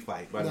I don't know if he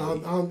fight. By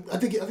I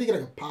think he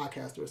like a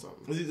podcast or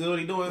something. Is he what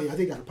he doing? Yeah, I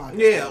think he got a podcast.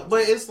 Yeah,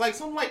 but it's like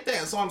something like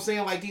that. So I'm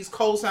saying like these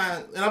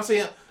cosigns, and I'm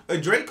saying a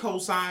Drake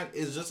cosign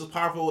is just as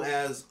powerful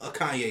as a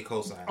Kanye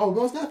cosign. Oh,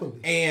 most definitely.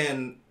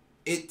 And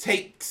it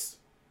takes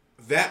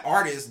that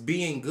artist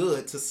being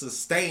good to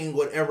sustain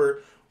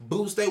whatever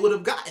boost they would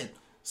have gotten.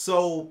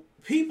 So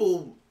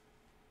people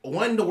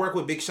wanting to work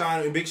with Big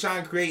Sean and Big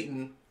Sean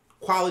creating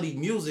quality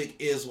music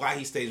is why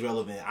he stays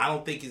relevant. I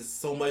don't think it's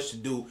so much to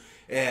do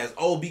as,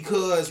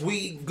 because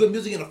we good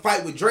music in a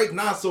fight with Drake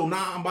now, so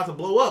now I'm about to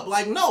blow up.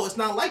 Like, no, it's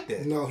not like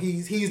that. No,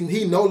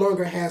 he no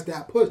longer has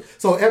that push.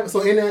 So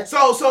in that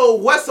So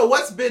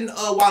what's been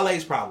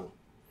Wale's problem?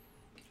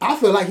 I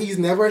feel like he's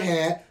never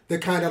had the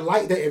kind of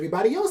light that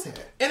everybody else had.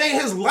 It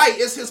ain't his light,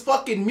 it's his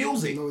fucking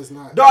music. No, it's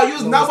not. Dog, you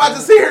was not about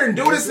to sit here and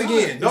do this It's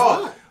again.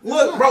 not. Dog. It's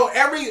Look, not. bro,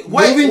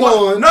 Moving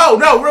on.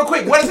 No, real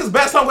quick. What is his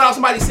best song without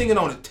somebody singing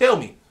on it? Tell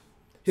me.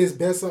 His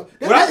best song.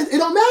 It don't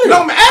No, matter.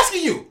 I'm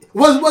asking you.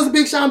 What's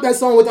Big Sean best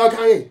song without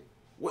Kanye?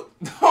 What?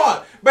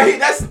 Dog, but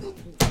that's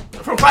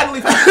from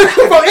Finally From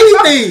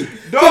anything.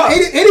 Dog.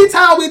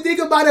 Anytime we think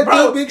about it,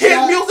 Bro, Big his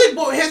Sean.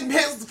 music,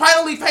 his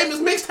Finally Famous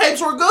mixtapes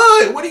were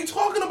good. What are you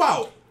talking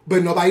about?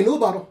 But nobody knew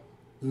about him.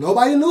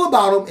 Nobody knew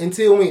about him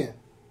until when?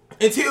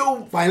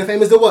 Until Finally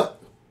Famous did what?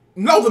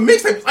 no, the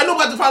mixtapes. I know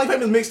about the Finally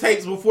Famous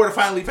mixtapes before the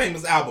Finally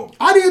Famous album.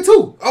 I did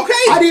too. Okay.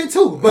 I did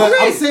too. But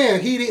Okay. I'm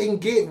saying he didn't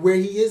get where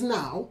he is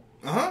now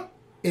Uh-huh.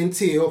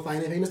 until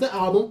Finally Famous the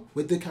album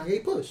with the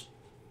Kanye push.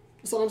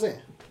 That's what I'm saying.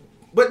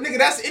 But nigga,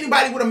 that's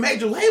anybody with a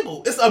major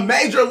label. It's a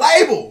major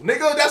label,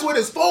 nigga. That's what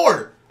it's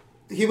for.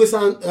 He was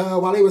signed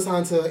while he was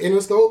signed to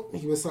Interscope.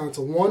 He was signed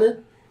to Warner.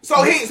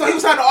 So he was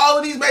signed to all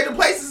of these major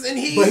places, and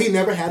But he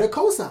never had a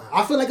cosign.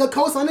 I feel like a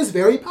cosign is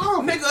very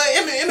powerful. nigga,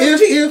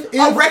 MMG,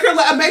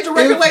 a major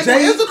record label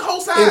is a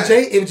cosign.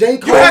 If J.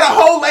 Cole, you had a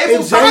whole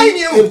label sign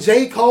you. If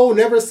J. Cole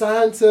never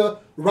signed to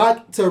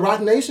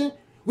Rock Nation,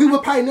 we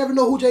would probably never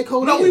know who J.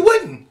 Cole is. No, we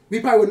wouldn't. We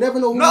probably would never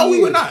know who No, he we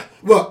is. would not.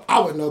 Well, I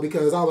would know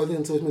because I was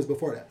into his music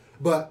before that.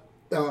 But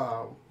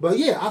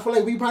yeah, I feel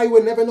like we probably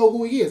would never know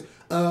who he is.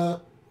 And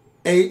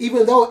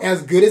even though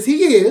as good as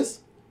he is,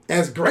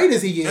 as great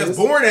as he is, As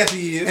boring as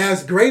he is,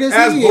 as great as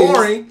as he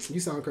boring, is, you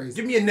sound crazy.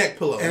 give me a neck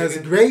pillow. As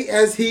nigga. great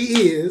as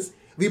he is,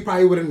 we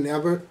probably would have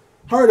never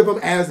heard of him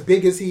as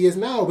big as he is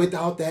now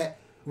without the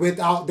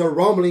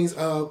rumblings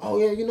of, oh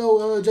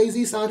yeah,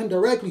 Jay-Z signed him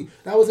directly.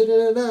 That was it.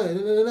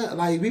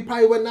 Like we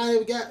probably would not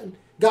have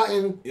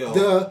gotten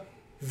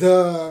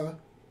the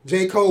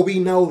J. Cole we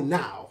know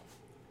now.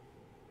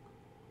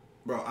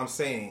 Bro, I'm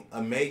saying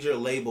a major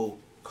label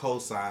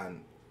cosign.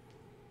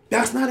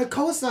 That's not a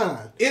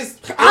cosign.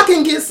 I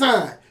can get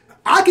signed.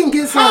 I can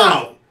get signed.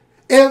 How?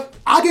 If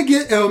I could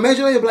get a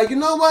major label, like, you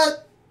know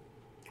what?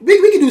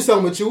 We can do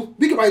something with you.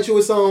 We can write you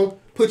a song,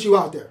 put you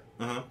out there.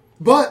 Uh-huh.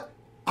 But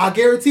I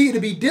guarantee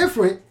it'll be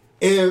different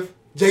if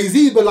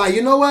Jay-Z be like,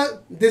 you know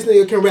what? This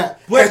nigga can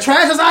rap. But- as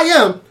trash as I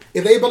am,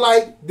 if they be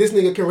like, this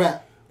nigga can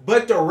rap.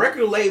 But the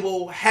record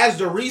label has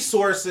the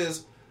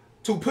resources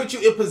to put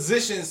you in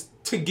positions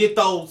to get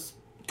those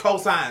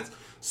cosigns.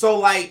 So,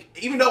 like,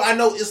 even though I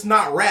know it's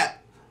not rap,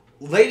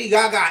 Lady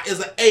Gaga is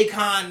an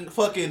Akon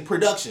fucking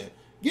production.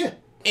 Yeah.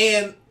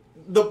 And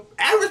the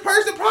average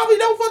person probably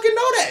don't fucking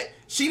know that.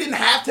 She didn't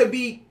have to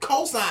be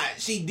co-signed.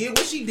 She did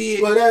what she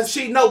did. Well,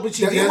 she did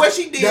what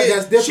she did.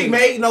 That's different.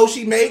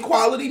 She made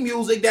quality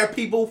music that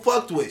people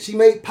fucked with. She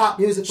made pop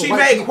music for She white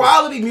made people.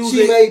 quality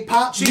music. She made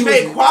pop She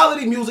music. made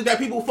quality music that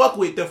people fuck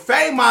with. The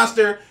Fame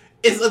Monster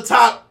is a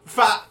top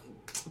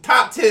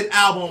 10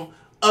 album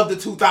of the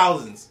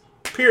 2000s.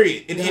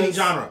 Period. In any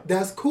genre.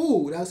 That's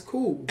cool.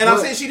 And I'm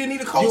saying she didn't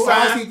need a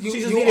co-sign. She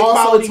just needed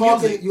also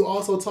quality music. You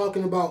also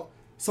talking about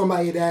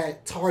somebody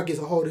that targets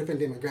a whole different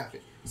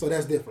demographic. So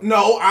that's different.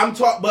 No, I'm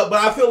talking, but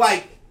I feel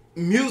like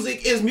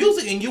music is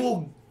music, and you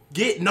will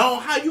get known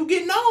how you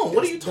get known.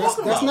 What are you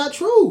talking about? That's not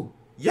true.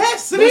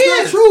 Yes, That's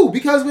not true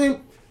because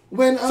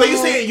when so you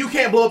saying you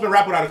can't blow up and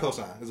rap without a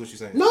cosign? Is what you're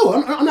saying? No,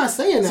 I'm not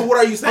saying that. So what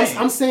are you saying?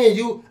 I'm saying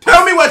you.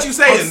 Tell me what you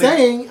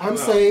saying. I'm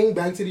saying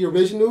back to the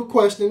original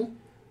question: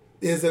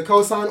 is a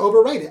cosign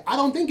overrated? I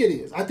don't think it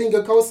is. I think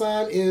a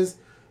cosign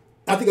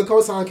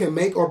can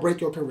make or break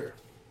your career.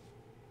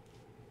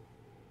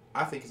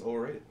 I think it's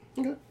overrated.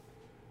 Okay.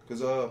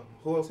 Because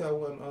who else had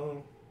one?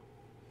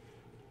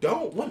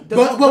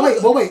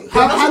 But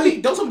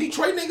wait. Don't some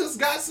Detroit niggas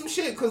got some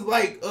shit? Because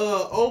like,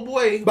 oh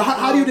boy. But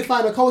how do you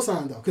define a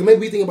cosign though? Because maybe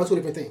we think about two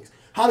different things.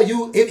 How do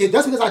you? If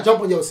just because I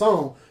jump on your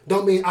song,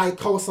 don't mean I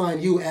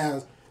cosign you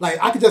as like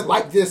I could just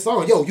like this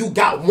song. Yo, you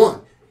got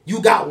one.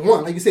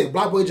 Like you said,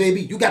 Block Boy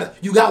JB, you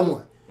got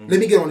one. Mm-hmm. Let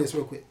me get on this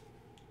real quick.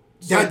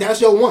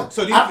 That's your one.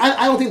 So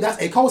I don't think that's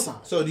a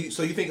cosign. So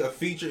you think a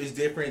feature is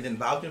different than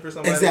vouching for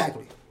somebody?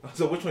 Exactly.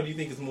 So which one do you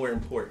think is more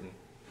important?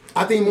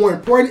 I think more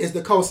important is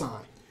the cosign.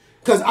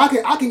 Because I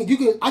can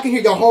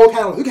hear your whole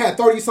catalog. You can have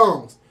 30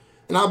 songs.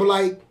 And I'll be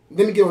like,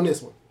 let me get on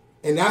this one.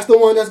 And that's the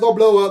one that's gonna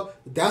blow up.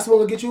 That's the one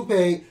gonna get you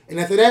paid. And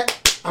after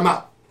that, I'm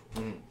out.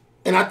 Mm.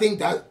 And I think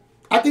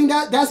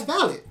that's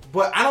valid.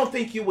 But I don't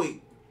think you would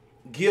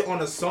get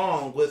on a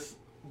song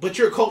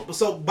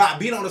so by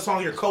being on the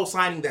song, you're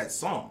co-signing that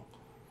song.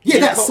 Yeah,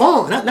 that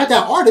song, not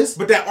that artist.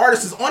 But that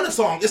artist is on the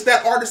song. It's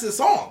that artist's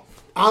song.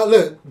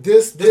 Look,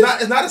 it's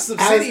not a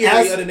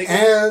subsidiary of the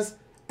nigga.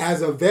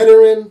 As a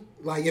veteran,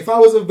 like if I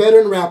was a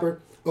veteran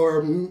rapper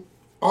or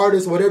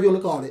artist, whatever you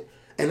want to call it,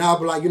 and I'll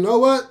be like, you know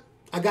what?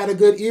 I got a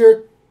good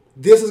ear.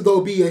 This is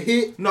gonna be a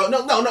hit. No.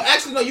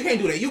 Actually, no. You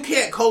can't do that. You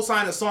can't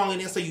co-sign a song and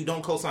then say you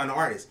don't co-sign the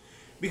artist,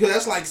 because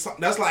that's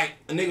like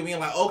a nigga being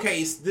like,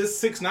 okay,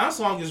 this 6ix9ine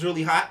song is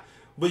really hot,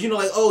 but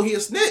like, oh, he a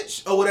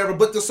snitch or whatever.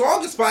 But the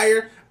song is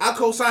fire. I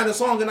co-sign the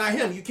song and not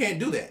him. You can't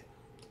do that.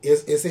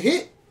 It's a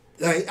hit.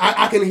 Like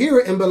I can hear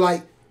it and be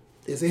like,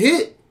 it's a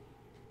hit.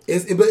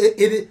 If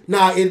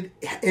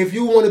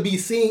you want to be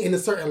seen in a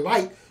certain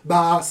light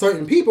by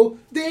certain people,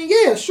 then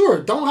yeah,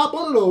 sure, don't hop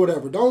on it or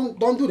whatever.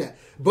 Don't do that.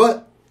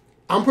 But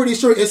I'm pretty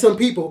sure it's some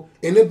people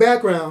in the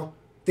background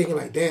thinking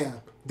like,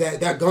 damn,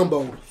 that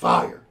gumbo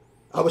fire.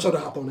 I wish I would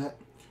have hopped on that.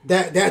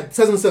 That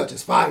such and such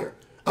is fire.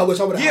 I wish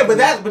I would have. Yeah,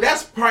 but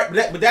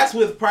that's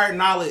with prior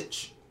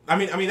knowledge. I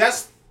mean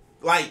that's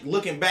like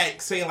looking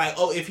back, saying like,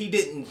 oh, if he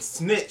didn't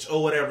snitch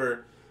or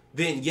whatever,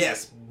 then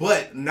yes.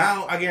 But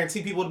now I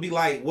guarantee people to be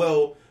like,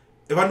 well,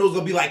 if I knew it was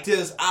gonna be like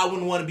this, I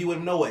wouldn't want to be with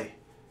him no way.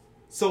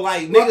 So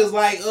like niggas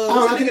like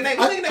what's the nigga name?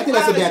 I think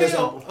that's a bad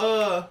example.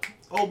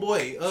 Oh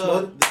boy,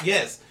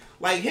 yes,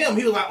 like him.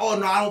 He was like, oh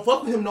no, I don't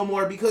fuck with him no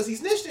more because he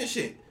snitched and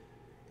shit.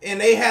 And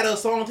they had a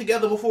song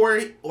together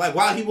before, like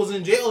while he was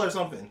in jail or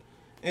something.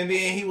 And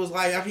then he was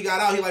like, after he got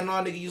out, he like,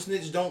 nah, nigga, you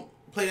snitch, don't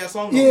play that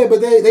song. Yeah, but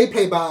they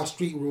play by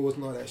street rules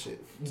and all that shit.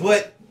 So.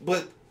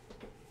 But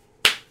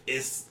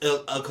it's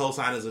a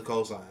cosign is a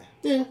cosign.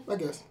 Yeah, I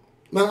guess.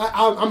 But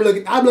I'm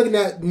looking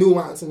at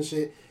nuance and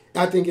shit.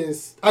 I think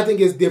it's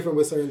different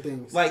with certain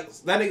things. Like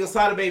that nigga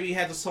Sada Baby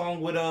had the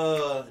song with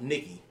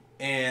Nicki,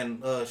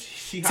 and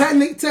she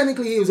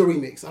technically it was a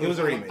remix. It was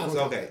a remix.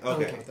 Okay.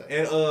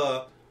 And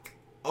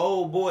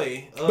oh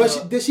boy,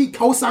 but did she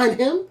co-sign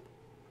him?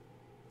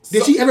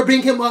 Did she ever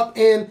bring him up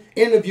in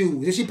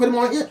interviews? Did she put him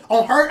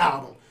on her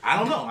album? I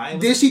don't know.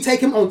 Did she take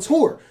him on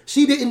tour?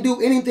 She didn't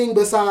do anything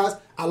besides,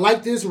 I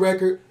like this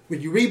record.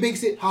 When you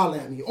remix it, holla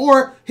at me.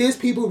 Or his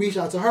people reached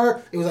out to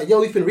her. It was like,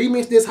 yo, we finna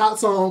remix this hot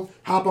song.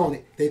 Hop on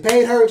it. They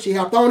paid her. She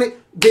hopped on it.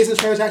 Business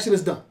transaction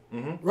is done.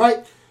 Mm-hmm.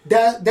 Right?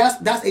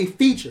 That's a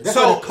feature. That's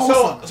so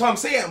I'm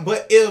saying,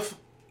 but if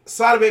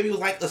Sada Baby was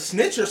like a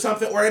snitch or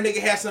something, or a nigga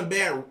had some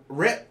bad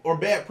rep or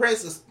bad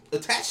press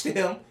attached to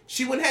him,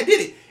 she wouldn't have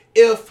did it.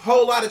 If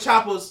Whole Lot of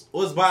Choppers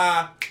was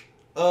by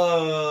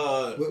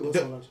the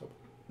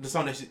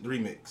song that she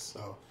remix.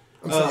 Oh,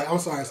 I'm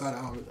sorry.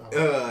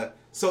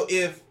 So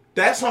if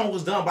that song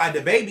was done by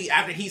the baby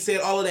after he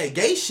said all of that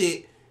gay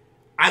shit,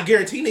 I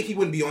guarantee Nicki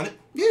wouldn't be on it.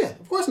 Yeah,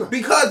 of course not.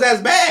 Because that's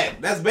bad.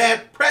 That's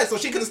bad press. So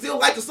she could have still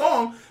liked the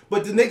song,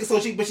 but the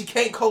nigga, but she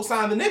can't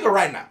co-sign the nigga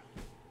right now.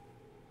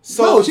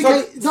 So she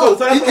can't.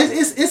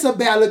 It's a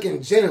bad look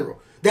in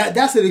general.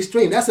 That's an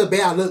extreme. That's a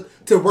bad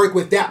look to work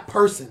with that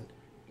person.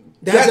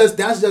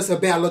 That's just a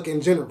bad look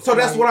in general. So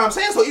that's what I'm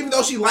saying. So even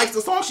though she likes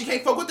the song, she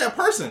can't fuck with that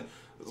person.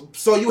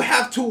 So you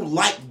have to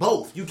like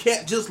both. You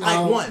can't just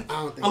like one.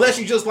 Unless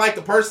you just like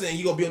the person and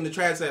you gonna be on the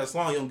trash ass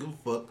song, you don't give a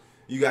fuck.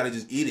 You gotta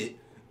just eat it.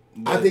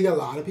 But I think a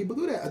lot of people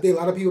do that. I think a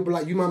lot of people be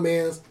like, you my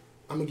mans,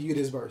 I'm gonna give you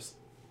this verse.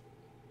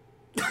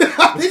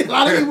 I think a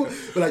lot of people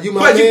be like, you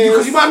my mans.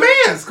 Because you my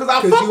mans. Because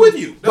I fuck with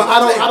you. But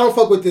I don't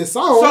fuck with this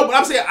song. So but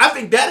I'm saying, I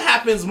think that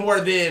happens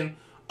more than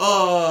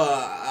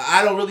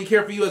I don't really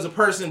care for you as a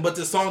person, but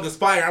this song is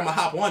fire, I'm gonna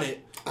hop on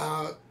it.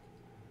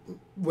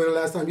 When the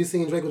last time you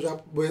seen Drake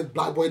drop with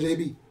Black Boy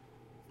JB?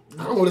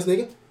 I don't know this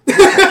nigga.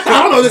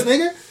 I don't know this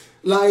nigga.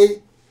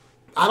 Like,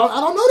 I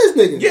don't know this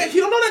nigga. Yeah,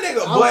 you don't know that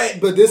nigga.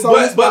 But this song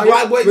is fire.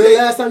 Black Boy when the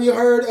last time you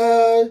heard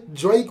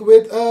Drake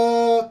with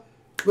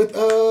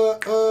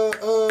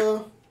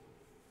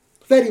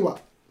Fetty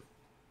Wap?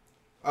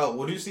 Oh,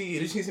 well, did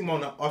you see him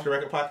on the Off the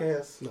Record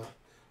podcast? No.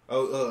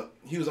 Oh,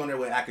 he was on there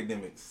with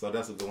Academics, so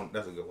that's a good one.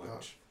 That's a good one.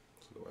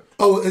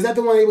 Oh, is that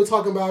the one he was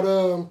talking about?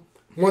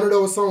 One of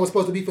those songs was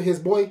supposed to be for his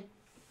boy.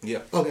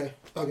 Yeah. Okay.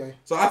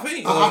 So I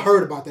think I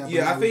heard about that.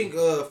 Yeah, I think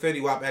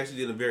Fetty Wap actually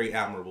did a very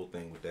admirable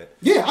thing with that.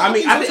 Yeah, I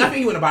think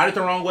he went about it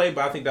the wrong way,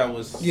 but I think that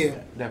was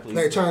definitely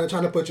like trying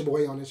to put your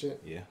boy on and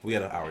shit. Yeah, we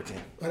had an hour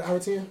 10. An hour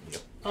 10.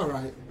 Yep. All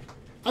right.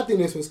 I think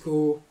this was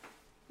cool.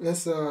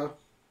 Let's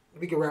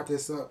we can wrap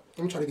this up.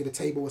 I'm trying to get a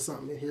table or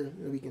something in here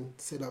that we can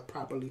sit up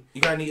properly.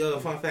 You got any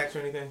fun facts or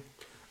anything?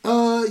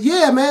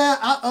 Yeah, man.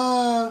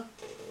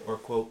 Or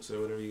quotes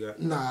or whatever you got.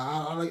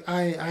 Nah,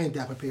 I ain't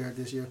that prepared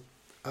this year.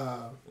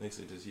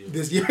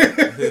 This year.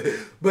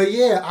 But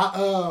yeah,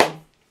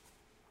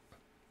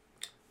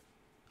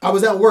 I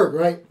was at work,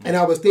 right? And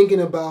I was thinking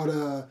about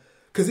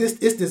cause it's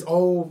this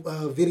old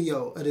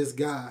video of this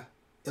guy.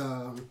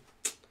 I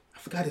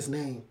forgot his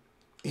name.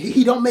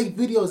 He don't make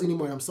videos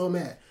anymore. I'm so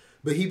mad.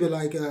 But he'd be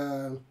like,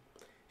 I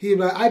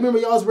remember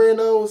y'all was wearing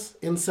those.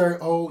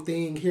 Insert old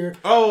thing here.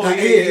 Oh,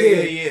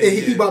 yeah. And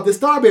he bought the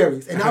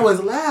Starberries. And I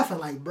was laughing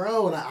like,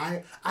 bro,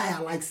 like, I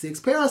had like 6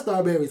 pair of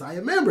Starberries. I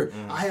remember.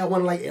 I had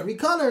one like every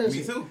color. And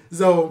Me too.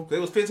 So it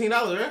was $15,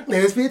 right?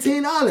 It was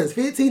 $15.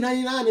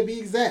 $15.99 to be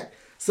exact.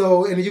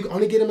 So, and you can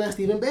only get them at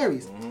Stephen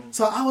Barry's. Mm-hmm.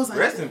 So I was like,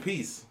 rest in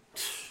peace.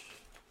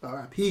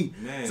 R.I.P.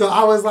 So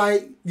I was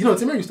like,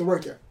 Tamir used to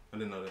work there. I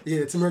didn't know that.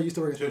 Yeah, Tamir used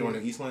to work there. You're the one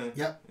in Eastland?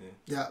 Yep.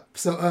 Yeah.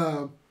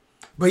 So,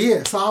 but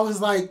yeah, so I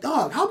was like,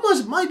 dog, how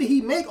much money did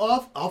he make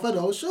off of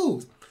those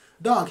shoes?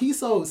 Dog, he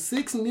sold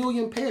 6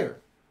 million pair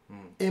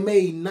and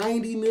made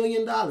 $90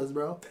 million,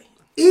 bro.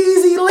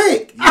 Easy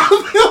lick. Yeah. I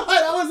feel like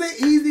that was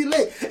an easy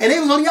lick. And they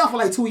was only out for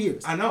like 2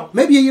 years. I know.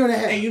 Maybe a year and a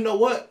half. And you know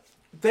what?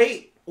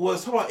 They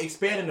was talking about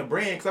expanding the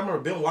brand because I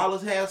remember Ben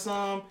Wallace had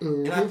some,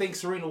 and I think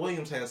Serena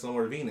Williams had some,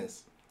 or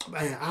Venus.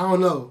 Man, I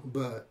don't know,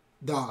 but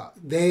dog,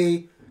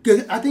 they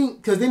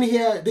Because then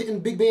didn't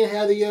Big Ben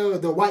have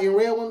the white and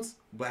red ones?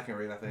 Black and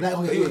red, I think. Black,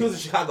 okay, he was in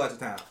Chicago at the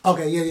time.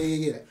 Okay,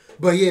 yeah.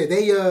 But yeah,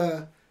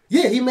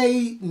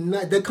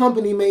 the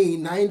company made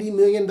 $90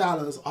 million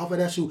off of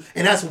that shoe.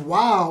 And that's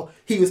while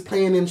he was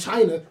playing in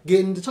China,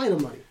 getting the China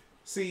money.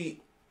 See,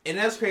 and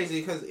that's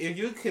crazy because if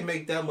you can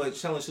make that much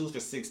selling shoes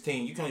for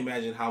 16, you can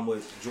imagine how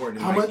much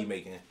Jordan and Nike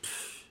making.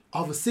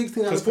 Off of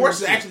 16. Because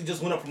forces actually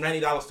just went up from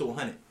 $90 to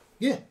 $100.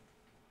 Yeah.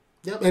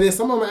 Yep. And then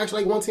some of them are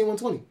actually like 110,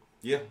 120.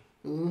 Yeah.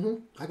 Mm-hmm.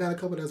 I got a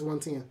couple that's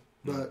 110.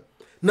 But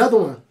another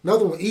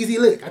one, easy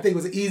lick. I think it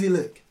was an easy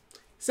lick.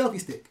 Selfie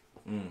stick.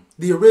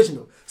 The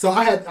original. So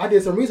I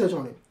did some research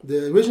on it.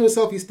 The original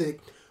selfie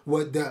stick,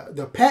 what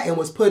the patent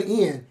was put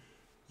in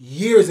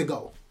years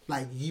ago.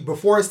 Like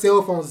before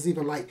cell phones is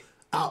even like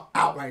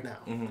out right now.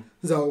 Mm-hmm.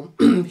 So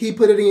he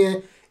put it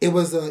in. It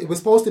was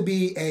supposed to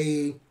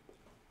be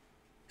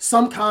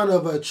some kind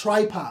of a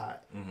tripod,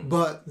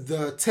 but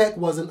the tech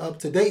wasn't up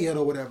to date yet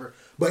or whatever.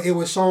 But it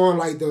was showing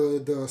like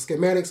the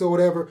schematics or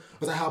whatever. It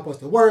was like how it's supposed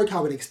to work,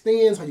 how it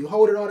extends, how you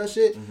hold it, all that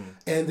shit. Mm-hmm.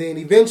 And then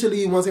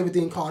eventually, once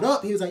everything caught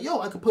up, he was like, "Yo,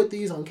 I could put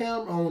these on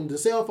the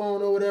cell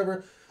phone or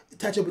whatever,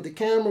 attach it with the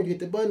camera, get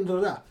the button, da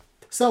da da."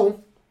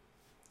 So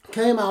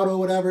came out or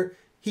whatever.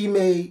 He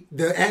made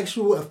the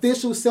actual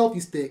official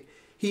selfie stick.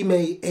 He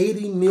made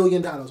 $80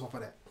 million off of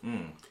that.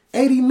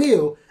 80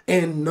 mil,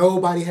 and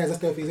nobody has a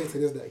selfie stick to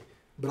this day.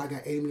 But I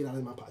got $80 million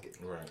in my pocket.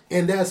 Right.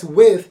 And that's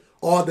with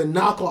all the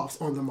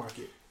knockoffs on the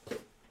market.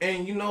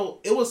 And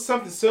it was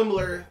something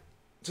similar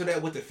to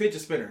that with the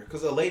fidget spinner,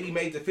 because a lady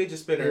made the fidget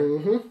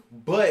spinner,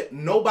 but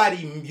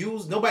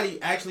nobody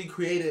actually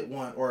created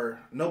one, or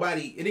it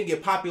didn't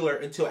get popular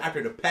until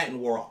after the patent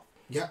wore off.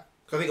 Yeah.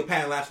 Because I think a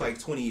patent lasts for like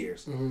 20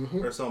 years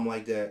or something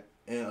like that.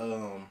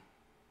 And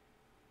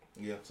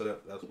yeah, so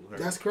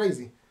that's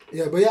crazy.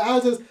 Yeah, but I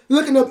was just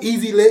looking up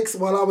easy licks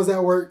while I was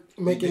at work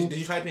making. Did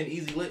you type in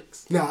easy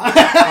licks? No. No,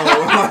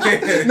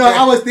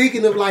 I was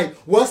thinking of like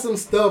what's some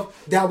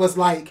stuff that was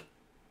like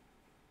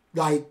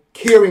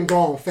here and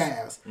gone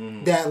fast.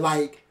 That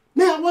like,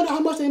 man, I wonder how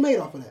much they made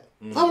off of that.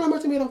 I wonder how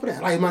much they made off of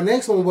that. Like my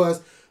next one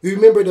was, you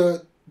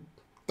remember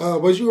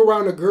was you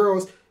around the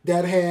girls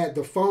that had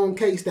the phone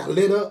case that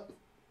lit up?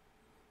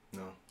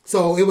 No.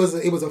 So it was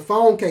a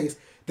phone case.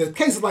 The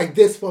case is like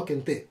this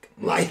fucking thick,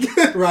 like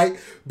right,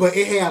 but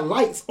it had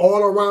lights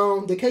all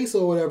around the case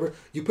or whatever.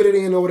 You put it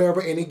in or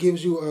whatever, and it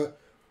gives you a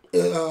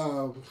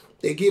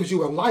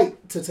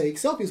light to take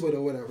selfies with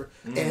or whatever.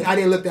 And I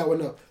didn't look that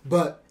one up,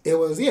 but it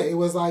was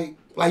like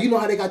you know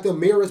how they got the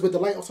mirrors with the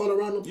lights all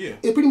around them. Yeah,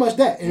 it's pretty much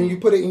that, and you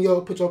put it in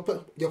put your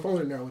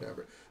phone in there or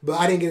whatever. But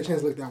I didn't get a chance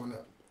to look that one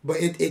up.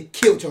 But it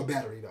killed your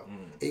battery though.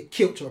 It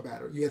killed your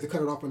battery. You had to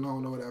cut it off and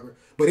on or whatever.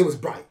 But it was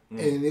bright.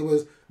 And it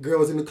was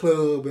girls in the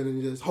club,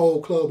 and this whole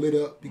club lit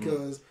up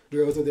because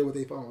girls were there with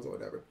their phones or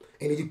whatever.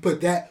 And if you put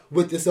that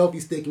with the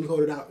selfie stick and you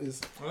hold it out, it was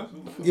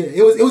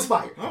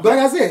fire. Okay. But like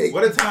I said,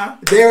 what a time.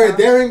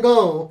 They're and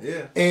gone.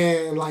 Yeah.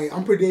 And like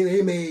I'm pretty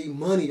they made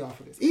money off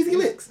of this. Easy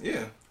licks.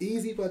 Yeah.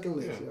 Easy fucking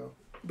licks, yo.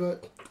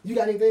 But you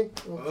got anything?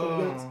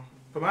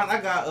 For mine, I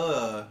got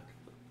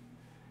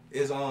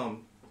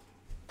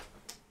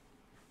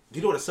do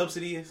you know what a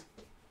subsidy is?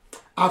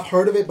 I've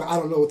heard of it, but I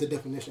don't know what the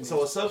definition is.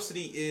 So a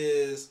subsidy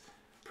is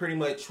pretty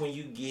much when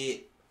you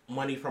get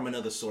money from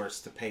another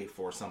source to pay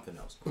for something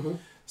else. Mm-hmm.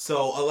 So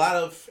a lot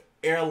of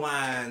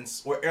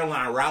airlines, or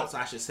airline routes,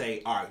 I should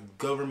say, are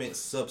government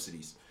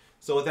subsidies.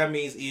 So what that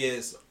means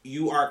is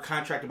you are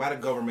contracted by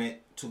the government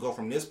to go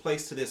from this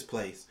place to this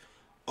place,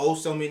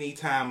 so many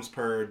times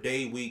per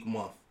day, week,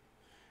 month.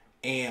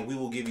 And we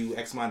will give you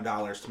X amount of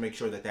dollars to make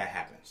sure that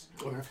happens.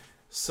 Okay.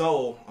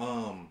 So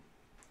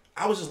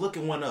I was just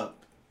looking one up.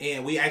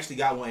 And we actually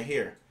got one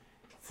here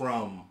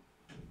from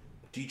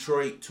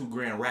Detroit to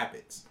Grand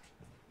Rapids.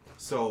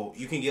 So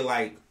you can get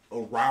like a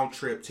round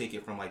trip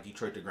ticket from like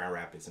Detroit to Grand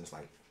Rapids, and it's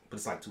like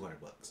 $200.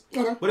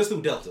 Okay. But it's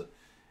through Delta,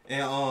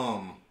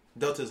 and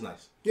Delta is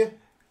nice. Yeah.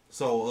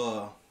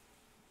 So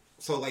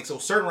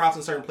certain routes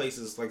in certain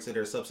places, like I said,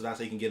 they're subsidized,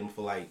 so you can get them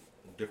for like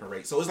different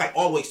rates. So it's like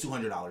always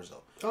 $200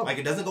 though. Oh. Like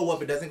it doesn't go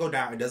up, it doesn't go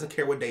down, it doesn't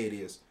care what day it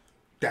is.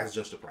 That's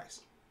just the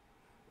price.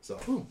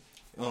 So,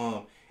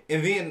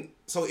 and then,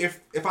 so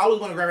if I was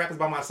going to Grand Rapids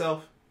by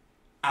myself,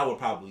 I would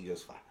probably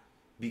just fly.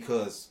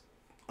 Because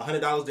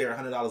 $100 there,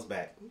 $100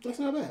 back. That's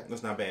not bad.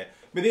 That's not bad.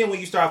 But then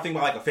when you start thinking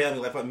about like a family,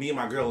 like me and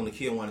my girl and the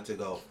kid wanted to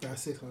go.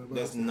 That's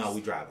 $600. No,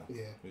 we driving.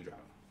 Yeah. We driving.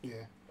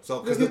 Yeah.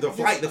 So, because the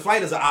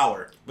flight is an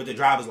hour, but the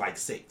drive is like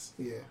 6.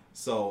 Yeah.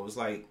 So, it's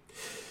like...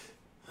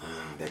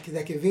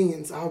 that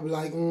convenience, I'll be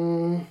like,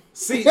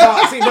 See,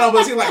 but like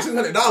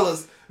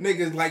 $600,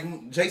 nigga,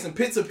 like Jason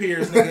Pitts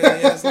appears, nigga,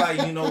 and it's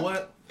like, you know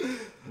what?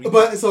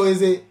 But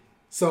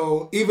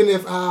so even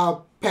if I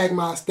pack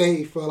my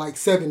stay for like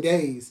 7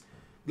 days,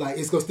 like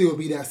it's gonna still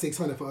be that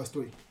 $600 for us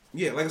three.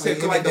 Yeah, like I said,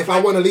 if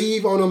I want to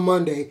leave on a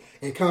Monday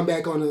and come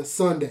back on a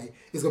Sunday,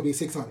 it's gonna be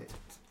 $600.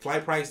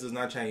 Flight price does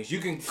not change. You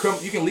can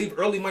leave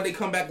early Monday,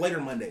 come back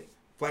later Monday.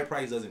 Flight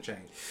price doesn't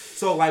change.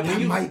 So like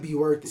when might be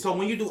worth it. So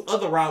when you do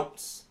other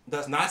routes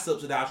that's not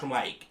subsidized from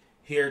like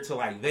here to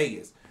like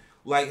Vegas,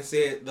 like I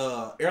said,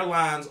 the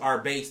airlines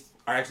are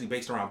actually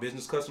based around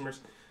business customers.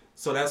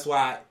 So that's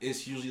why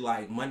it's usually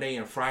like Monday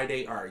and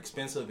Friday are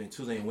expensive and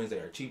Tuesday and Wednesday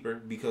are cheaper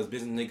because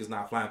business niggas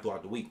not flying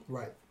throughout the week.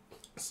 Right.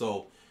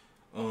 So,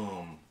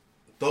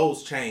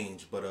 those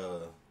change, but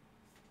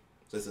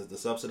the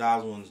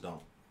subsidized ones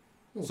don't.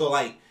 So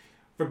like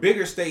for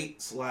bigger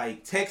states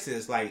like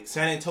Texas, like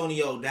San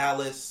Antonio,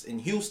 Dallas, and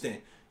Houston,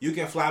 you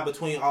can fly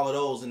between all of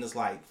those and it's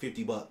like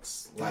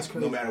 $50. Like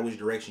no matter which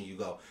direction you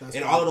go. That's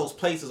and crazy. All of those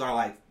places are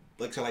like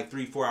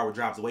 3-4 hour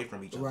drives away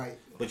from each other. Right.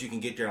 But you can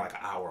get there in like an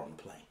hour on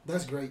the plane.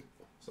 That's great.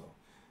 So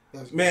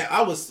man,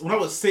 when I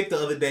was sick the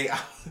other day,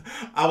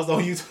 I was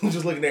on YouTube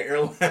just looking at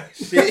airline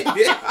shit.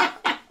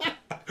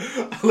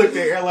 I looked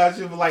at airline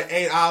shit for like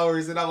 8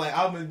 hours and I'm like,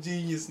 I'm a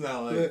genius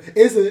now. Like,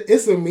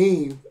 it's a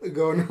meme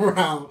going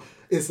around.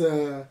 It's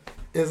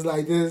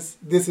like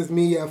this is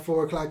me at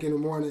 4:00 in the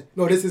morning.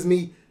 No, this is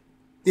me.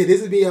 Yeah,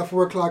 this is me at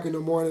 4:00 in the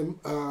morning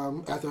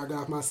after I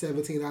got off my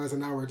 $17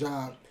 an hour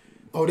job.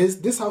 Oh,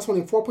 this house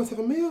only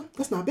 $4.7 million?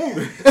 That's not bad.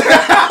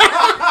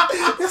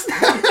 that's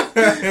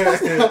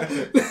not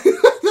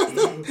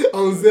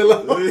on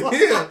Zillow.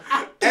 Yeah.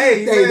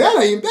 Hey, that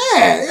ain't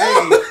bad.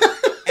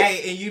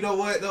 Hey, and you know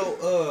what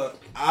though?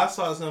 I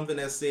saw something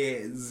that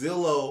said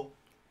Zillow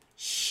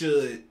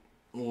should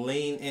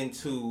lean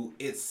into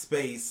its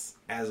space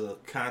as a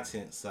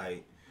content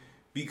site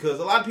because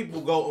a lot of people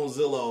go on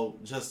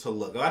Zillow just to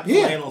look. A lot of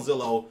people land on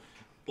Zillow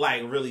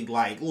like really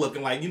like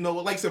looking like, you know,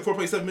 like I said,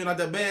 4.7 million not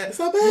that bad. It's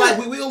not bad. Like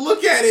we'll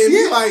look at it and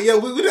be like, yeah,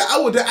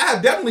 I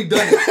have definitely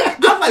done it.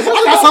 I'm like,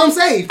 that's what I'm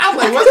saying. I'm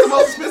like, what's the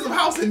most expensive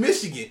house in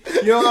Michigan?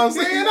 You know what I'm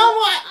saying? I'm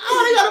like,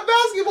 oh, they got a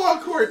basketball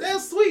court.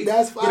 That's sweet.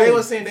 That's fine. But they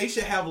were saying they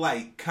should have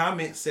like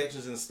comment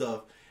sections and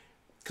stuff.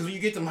 Because when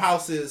you get them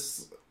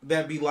houses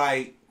that be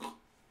like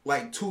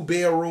 2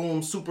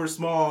 bedrooms, super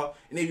small,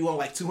 and they be want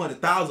like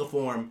 $200,000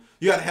 for them,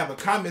 you got to have a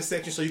comment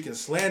section so you can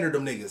slander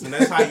them niggas, and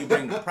that's how you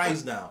bring the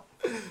price down.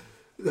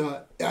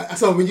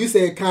 So when you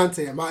said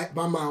content, my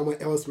mind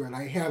went elsewhere.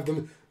 Like have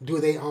them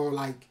do they own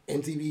like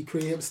MTV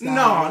Cribs?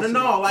 No.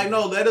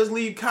 Let us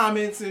leave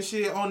comments and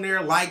shit on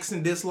there, likes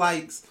and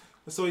dislikes.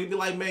 So you'd be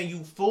like, man,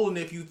 you fooling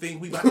if you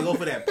think we about to go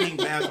for that pink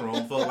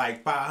bathroom for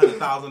like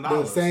 $500,000.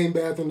 The same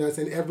bathroom that's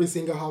in every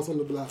single house on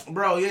the block.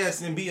 Bro,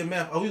 yes, in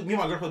BMF. Oh, me and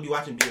my girlfriend be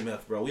watching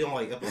BMF, bro. We on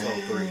like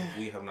episode 3.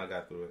 We have not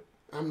got through it.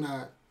 I'm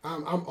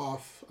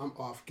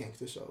off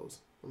gangster shows.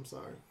 I'm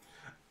sorry.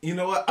 You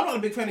know what? I'm not a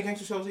big fan of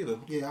gangster shows either.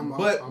 Yeah,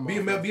 But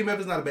BMF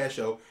is not a bad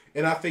show.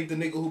 And I think the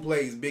nigga who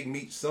plays Big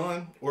Meech's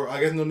son, or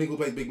I guess no nigga who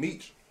plays Big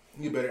Meech,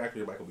 you better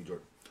actor Michael B.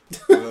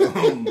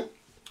 Jordan.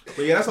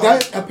 But yeah, that's all.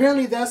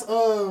 Apparently that's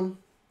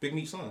Big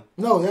Meech's son.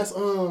 No, that's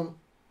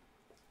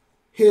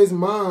his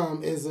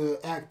mom is an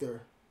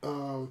actor.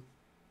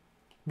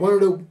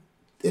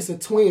 It's a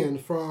twin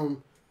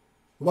from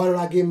Why Did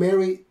I Get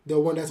Married? The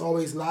one that's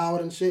always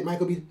loud and shit.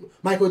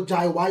 Michael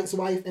Jai White's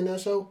wife in that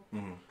show.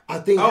 Mm-hmm. I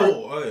think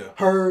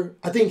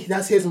I think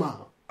that's his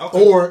mom.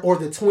 Okay. Or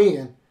the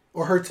twin.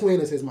 Or her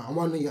twin is his mom.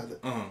 One or the other.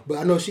 Uh-huh. But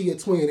I know she a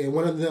twin and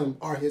one of them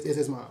is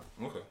his mom.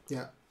 Okay.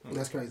 Yeah. Okay.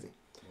 That's crazy.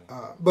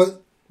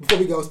 But before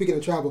we go, speaking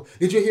of travel,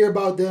 did you hear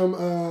about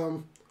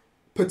them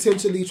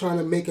potentially trying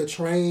to make a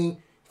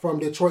train from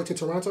Detroit to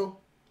Toronto?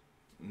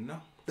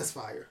 No. That's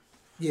fire.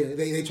 Yeah,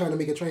 they trying to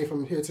make a train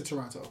from here to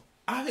Toronto.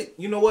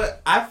 You know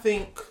what? I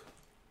think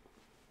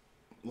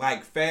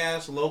like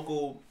fast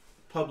local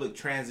public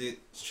transit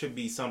should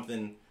be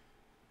something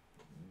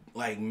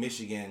like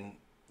Michigan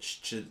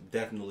should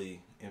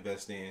definitely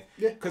invest in.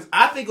 Yeah. Because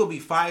I think it'll be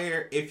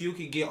fire if you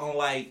could get on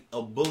like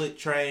a bullet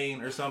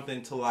train or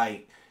something to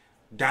like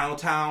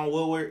downtown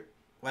Woodward.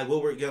 Like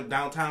Woodward, get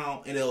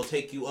downtown, and it'll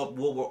take you up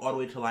Woodward all the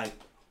way to like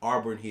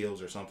Auburn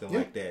Hills or something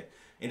like that.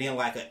 And then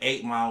like an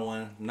 8 mile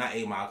one, not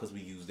 8 mile because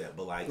we use that,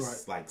 but like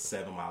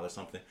 7 mile or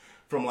something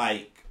from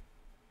like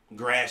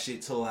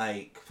Gratiot to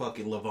like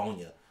fucking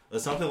Livonia or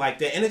something like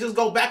that, and it just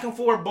go back and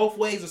forth both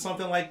ways or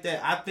something like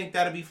that. I think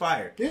that'd be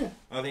fire. Yeah,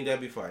 I think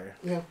that'd be fire.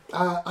 Yeah,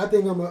 I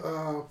think I'm a.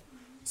 I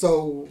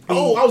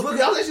was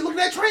actually looking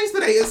at trains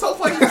today. It's so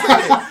funny you said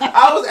that.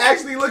 I was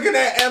actually looking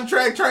at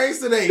Amtrak trains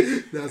today.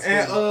 That's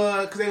and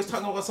because they was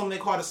talking about something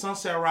they call the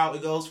Sunset Route.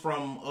 It goes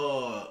from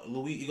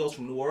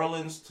New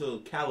Orleans to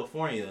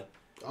California.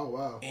 Oh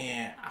wow!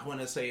 And I want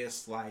to say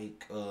it's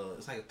like a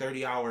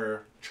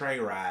 30-hour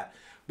train ride.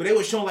 But they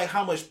was showing like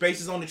how much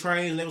space is on the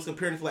trains, and they was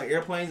comparing it to like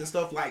airplanes and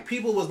stuff. Like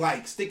people was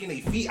like sticking their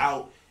feet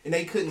out, and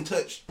they couldn't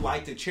touch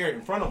like the chair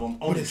in front of them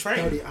on the train.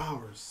 30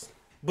 hours.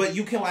 But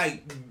you can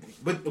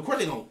but of course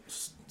they don't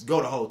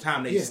go the whole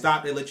time. They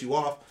stop, they let you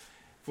off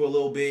for a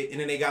little bit, and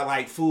then they got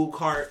like food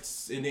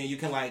carts, and then you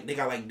can they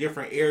got like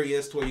different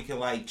areas to where you can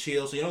like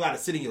chill, so you don't got to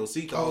sit in your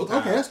seat the whole time.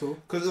 Okay, that's cool.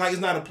 Because like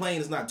it's not a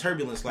plane, it's not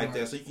turbulence like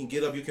that, so you can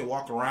get up, you can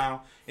walk around,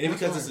 and then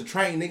because it's a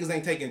train, niggas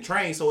ain't taking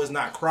trains, so it's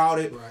not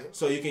crowded,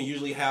 so you can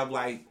usually have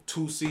like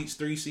 2 seats,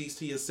 3 seats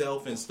to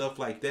yourself and stuff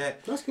like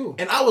that. That's cool.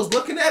 And I was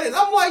looking at it,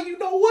 I'm like, you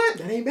know what?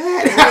 That ain't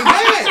bad.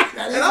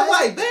 And I'm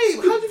like, babe,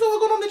 how'd you feel about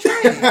going on the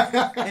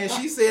train? And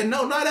she said,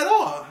 no, not at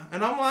all.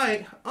 And I'm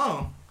like,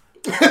 oh,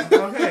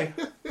 okay.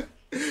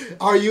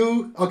 Are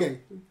you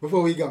okay?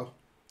 Before we go,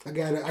 I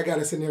got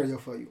a scenario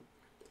for you.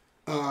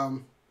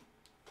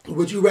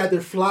 Would you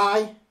rather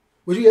fly?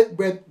 Would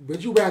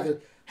you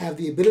rather have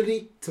the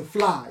ability to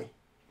fly,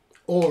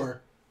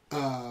 or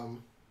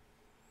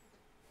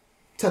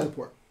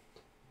teleport?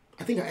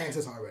 I think I asked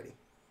this already.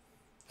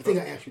 I think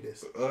I asked you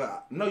this.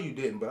 No, you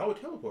didn't. But I would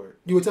teleport.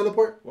 You would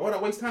teleport? Why would I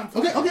waste time?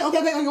 Okay.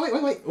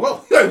 Wait.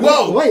 Whoa.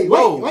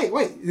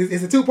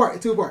 It's a two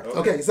part.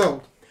 Okay,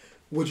 so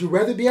would you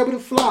rather be able to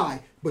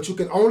fly, but you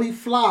can only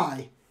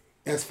fly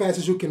as fast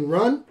as you can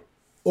run,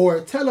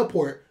 or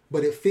teleport,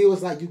 but it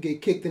feels like you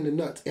get kicked in the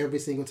nuts every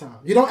single time?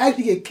 You don't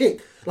actually get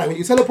kicked. Like when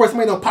you teleport,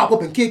 somebody don't pop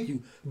up and kick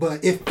you,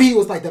 but it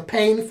feels like the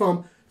pain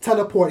from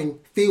teleporting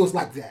feels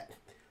like that.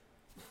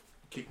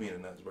 Kick me in the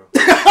nuts, bro.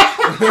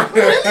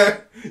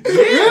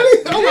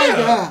 Really? Oh my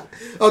God.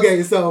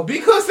 Okay, so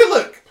because see,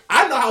 look,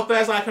 I know how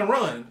fast I can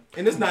run,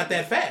 and it's not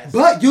that fast.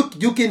 But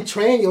you can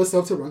train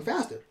yourself to run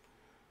faster.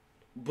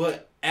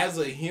 But as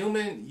a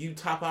human, you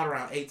top out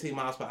around 18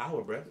 miles per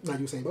hour, bro. Like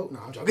Usain Bolt? No,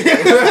 I'm joking.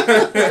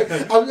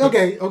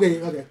 Okay.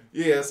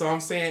 Yeah, so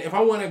I'm saying if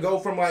I want to go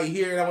from like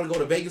here and I want to go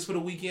to Vegas for the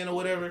weekend or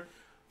whatever,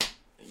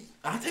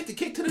 I'll take the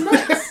kick to the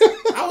nuts.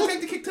 I would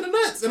take the kick to the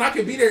nuts, and I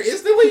can be there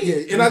instantly.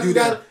 Yeah, and I just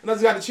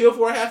got to chill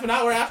for a half an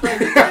hour after I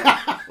get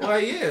there.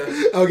 Like, yeah.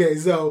 Okay,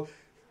 so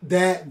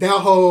that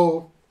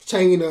whole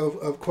chain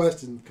of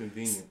questions,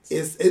 convenience,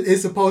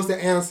 is supposed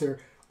to answer: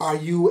 Are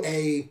you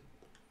a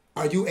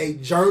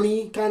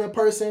journey kind of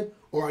person,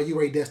 or are you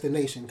a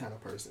destination kind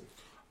of person?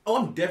 Oh,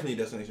 I'm definitely a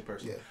destination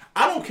person. Yeah.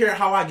 I don't care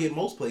how I get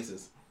most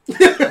places.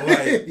 Like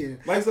I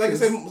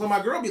said, so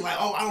my girl be like,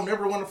 "Oh, I don't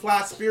ever want to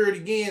fly Spirit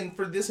again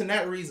for this and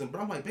that reason." But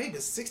I'm like, "Babe,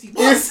 it's $60."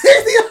 It's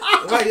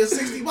 $60. Like it's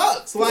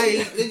 $60.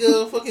 Like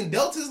nigga, fucking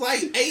Delta's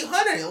like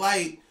 $800.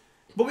 Like,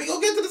 but we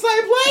gonna get to the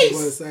same place.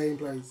 Well, the same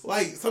place.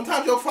 Like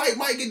sometimes your flight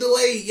might get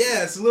delayed.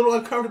 Yes, a little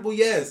uncomfortable.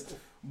 Yes,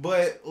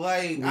 but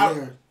like,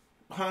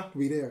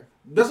 We there.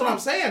 That's what I'm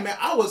saying, man.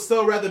 I would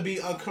still rather be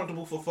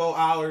uncomfortable for 4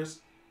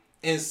 hours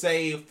and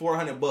save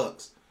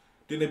 $400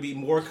 than to be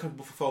more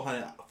comfortable for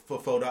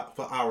 4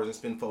 hours and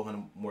spend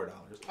 $400 more.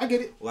 I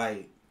get it.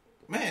 Like,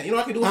 man, you know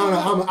I can do. I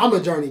don't know. I'm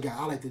a journey guy.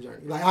 I like the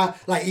journey.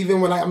 Like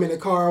even when I'm in a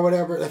car or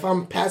whatever. If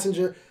I'm a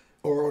passenger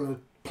or on a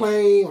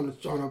plane,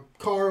 on a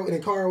car, in a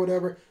car or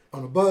whatever,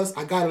 on a bus,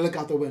 I gotta look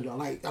out the window.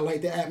 I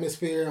like the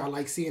atmosphere. I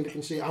like seeing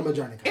different shit. I'm a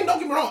journey guy. And don't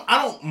get me wrong,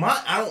 I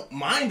don't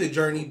mind the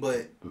journey,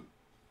 but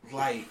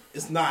like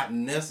it's not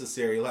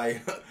necessary.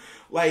 Like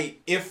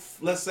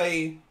if let's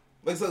say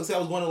I was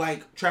going to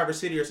like Traverse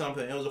City or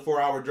something, and it was a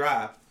 4-hour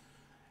drive.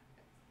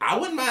 I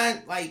wouldn't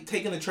mind like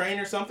taking the train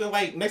or something.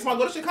 Like next time I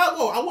go to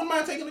Chicago, I wouldn't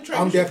mind taking the train.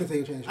 I'm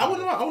definitely taking the train.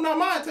 I would not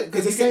mind taking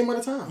because it's the same amount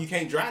of time. You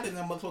can't drive it in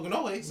that motherfucker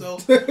no way. So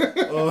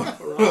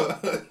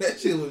that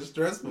shit was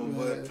stressful.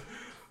 But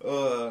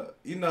I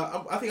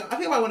think I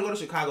might want to go to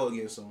Chicago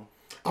again soon.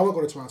 I want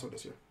to go to Toronto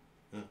this year.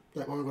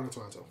 Like I want to go to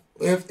Toronto.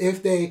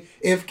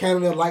 If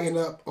Canada lighten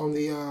up on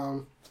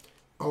the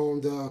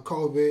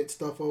COVID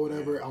stuff or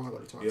whatever, I want to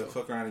go to Toronto. Yeah,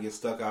 fuck around and get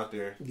stuck out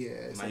there.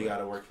 Yeah. Now you got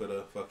to work for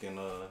the fucking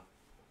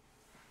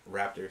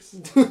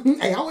Raptors.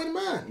 Hey, I wouldn't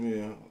mind.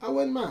 Yeah. I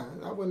wouldn't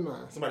mind.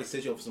 Somebody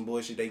set you up for some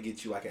bullshit, they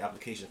get you like an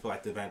application for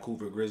like the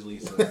Vancouver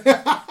Grizzlies. I'm like,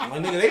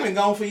 nigga, they been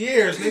gone for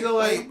years. Nigga,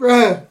 like,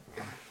 bruh.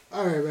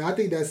 All right, man. I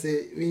think that's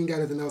it. We ain't got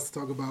anything else to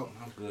talk about.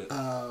 I'm good.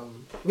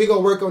 We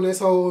gonna work on this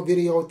whole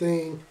video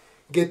thing,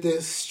 get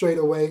this straight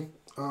away.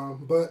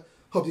 But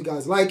hope you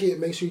guys like it.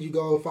 Make sure you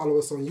go follow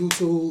us on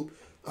YouTube,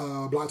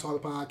 Block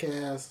Talk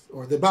Podcast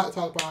or the Block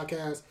Talk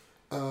Podcast.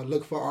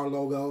 Look for our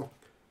logo.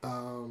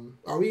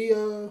 Are we?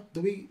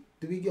 Do we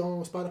get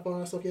on Spotify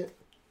and stuff yet?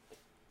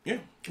 Yeah.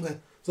 Okay.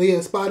 So yeah,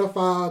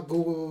 Spotify,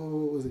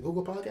 Google. Is it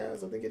Google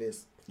Podcasts? I think it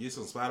is. It's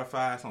on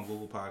Spotify, it's on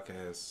Google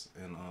Podcasts,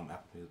 and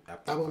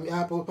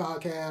Apple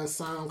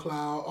Podcasts,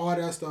 SoundCloud, all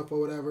that stuff or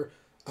whatever.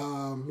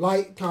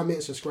 Like,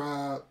 comment,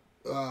 subscribe,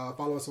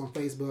 follow us on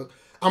Facebook.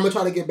 I'm gonna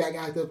try to get back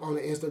active on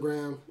the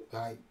Instagram.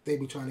 Like they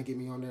be trying to get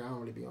me on there. I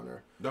don't really be on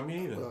there. Don't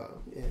me either.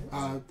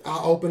 Yeah,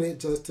 I'll open it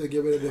just to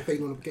get rid of the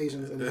fake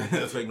notifications.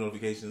 Fake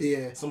notifications.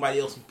 Yeah. Somebody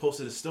else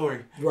posted a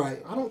story.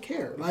 Right. I don't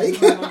care. Like,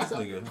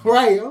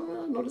 right. I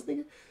don't know this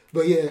nigga.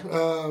 But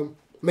yeah,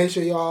 make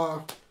sure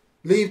y'all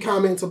leave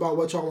comments about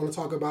what y'all want to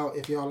talk about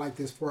if y'all like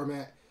this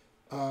format.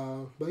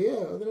 But yeah,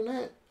 other than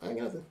that, I ain't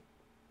got nothing.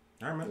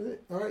 All right, man. That's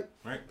it. All right.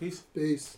 All right. Peace. Peace.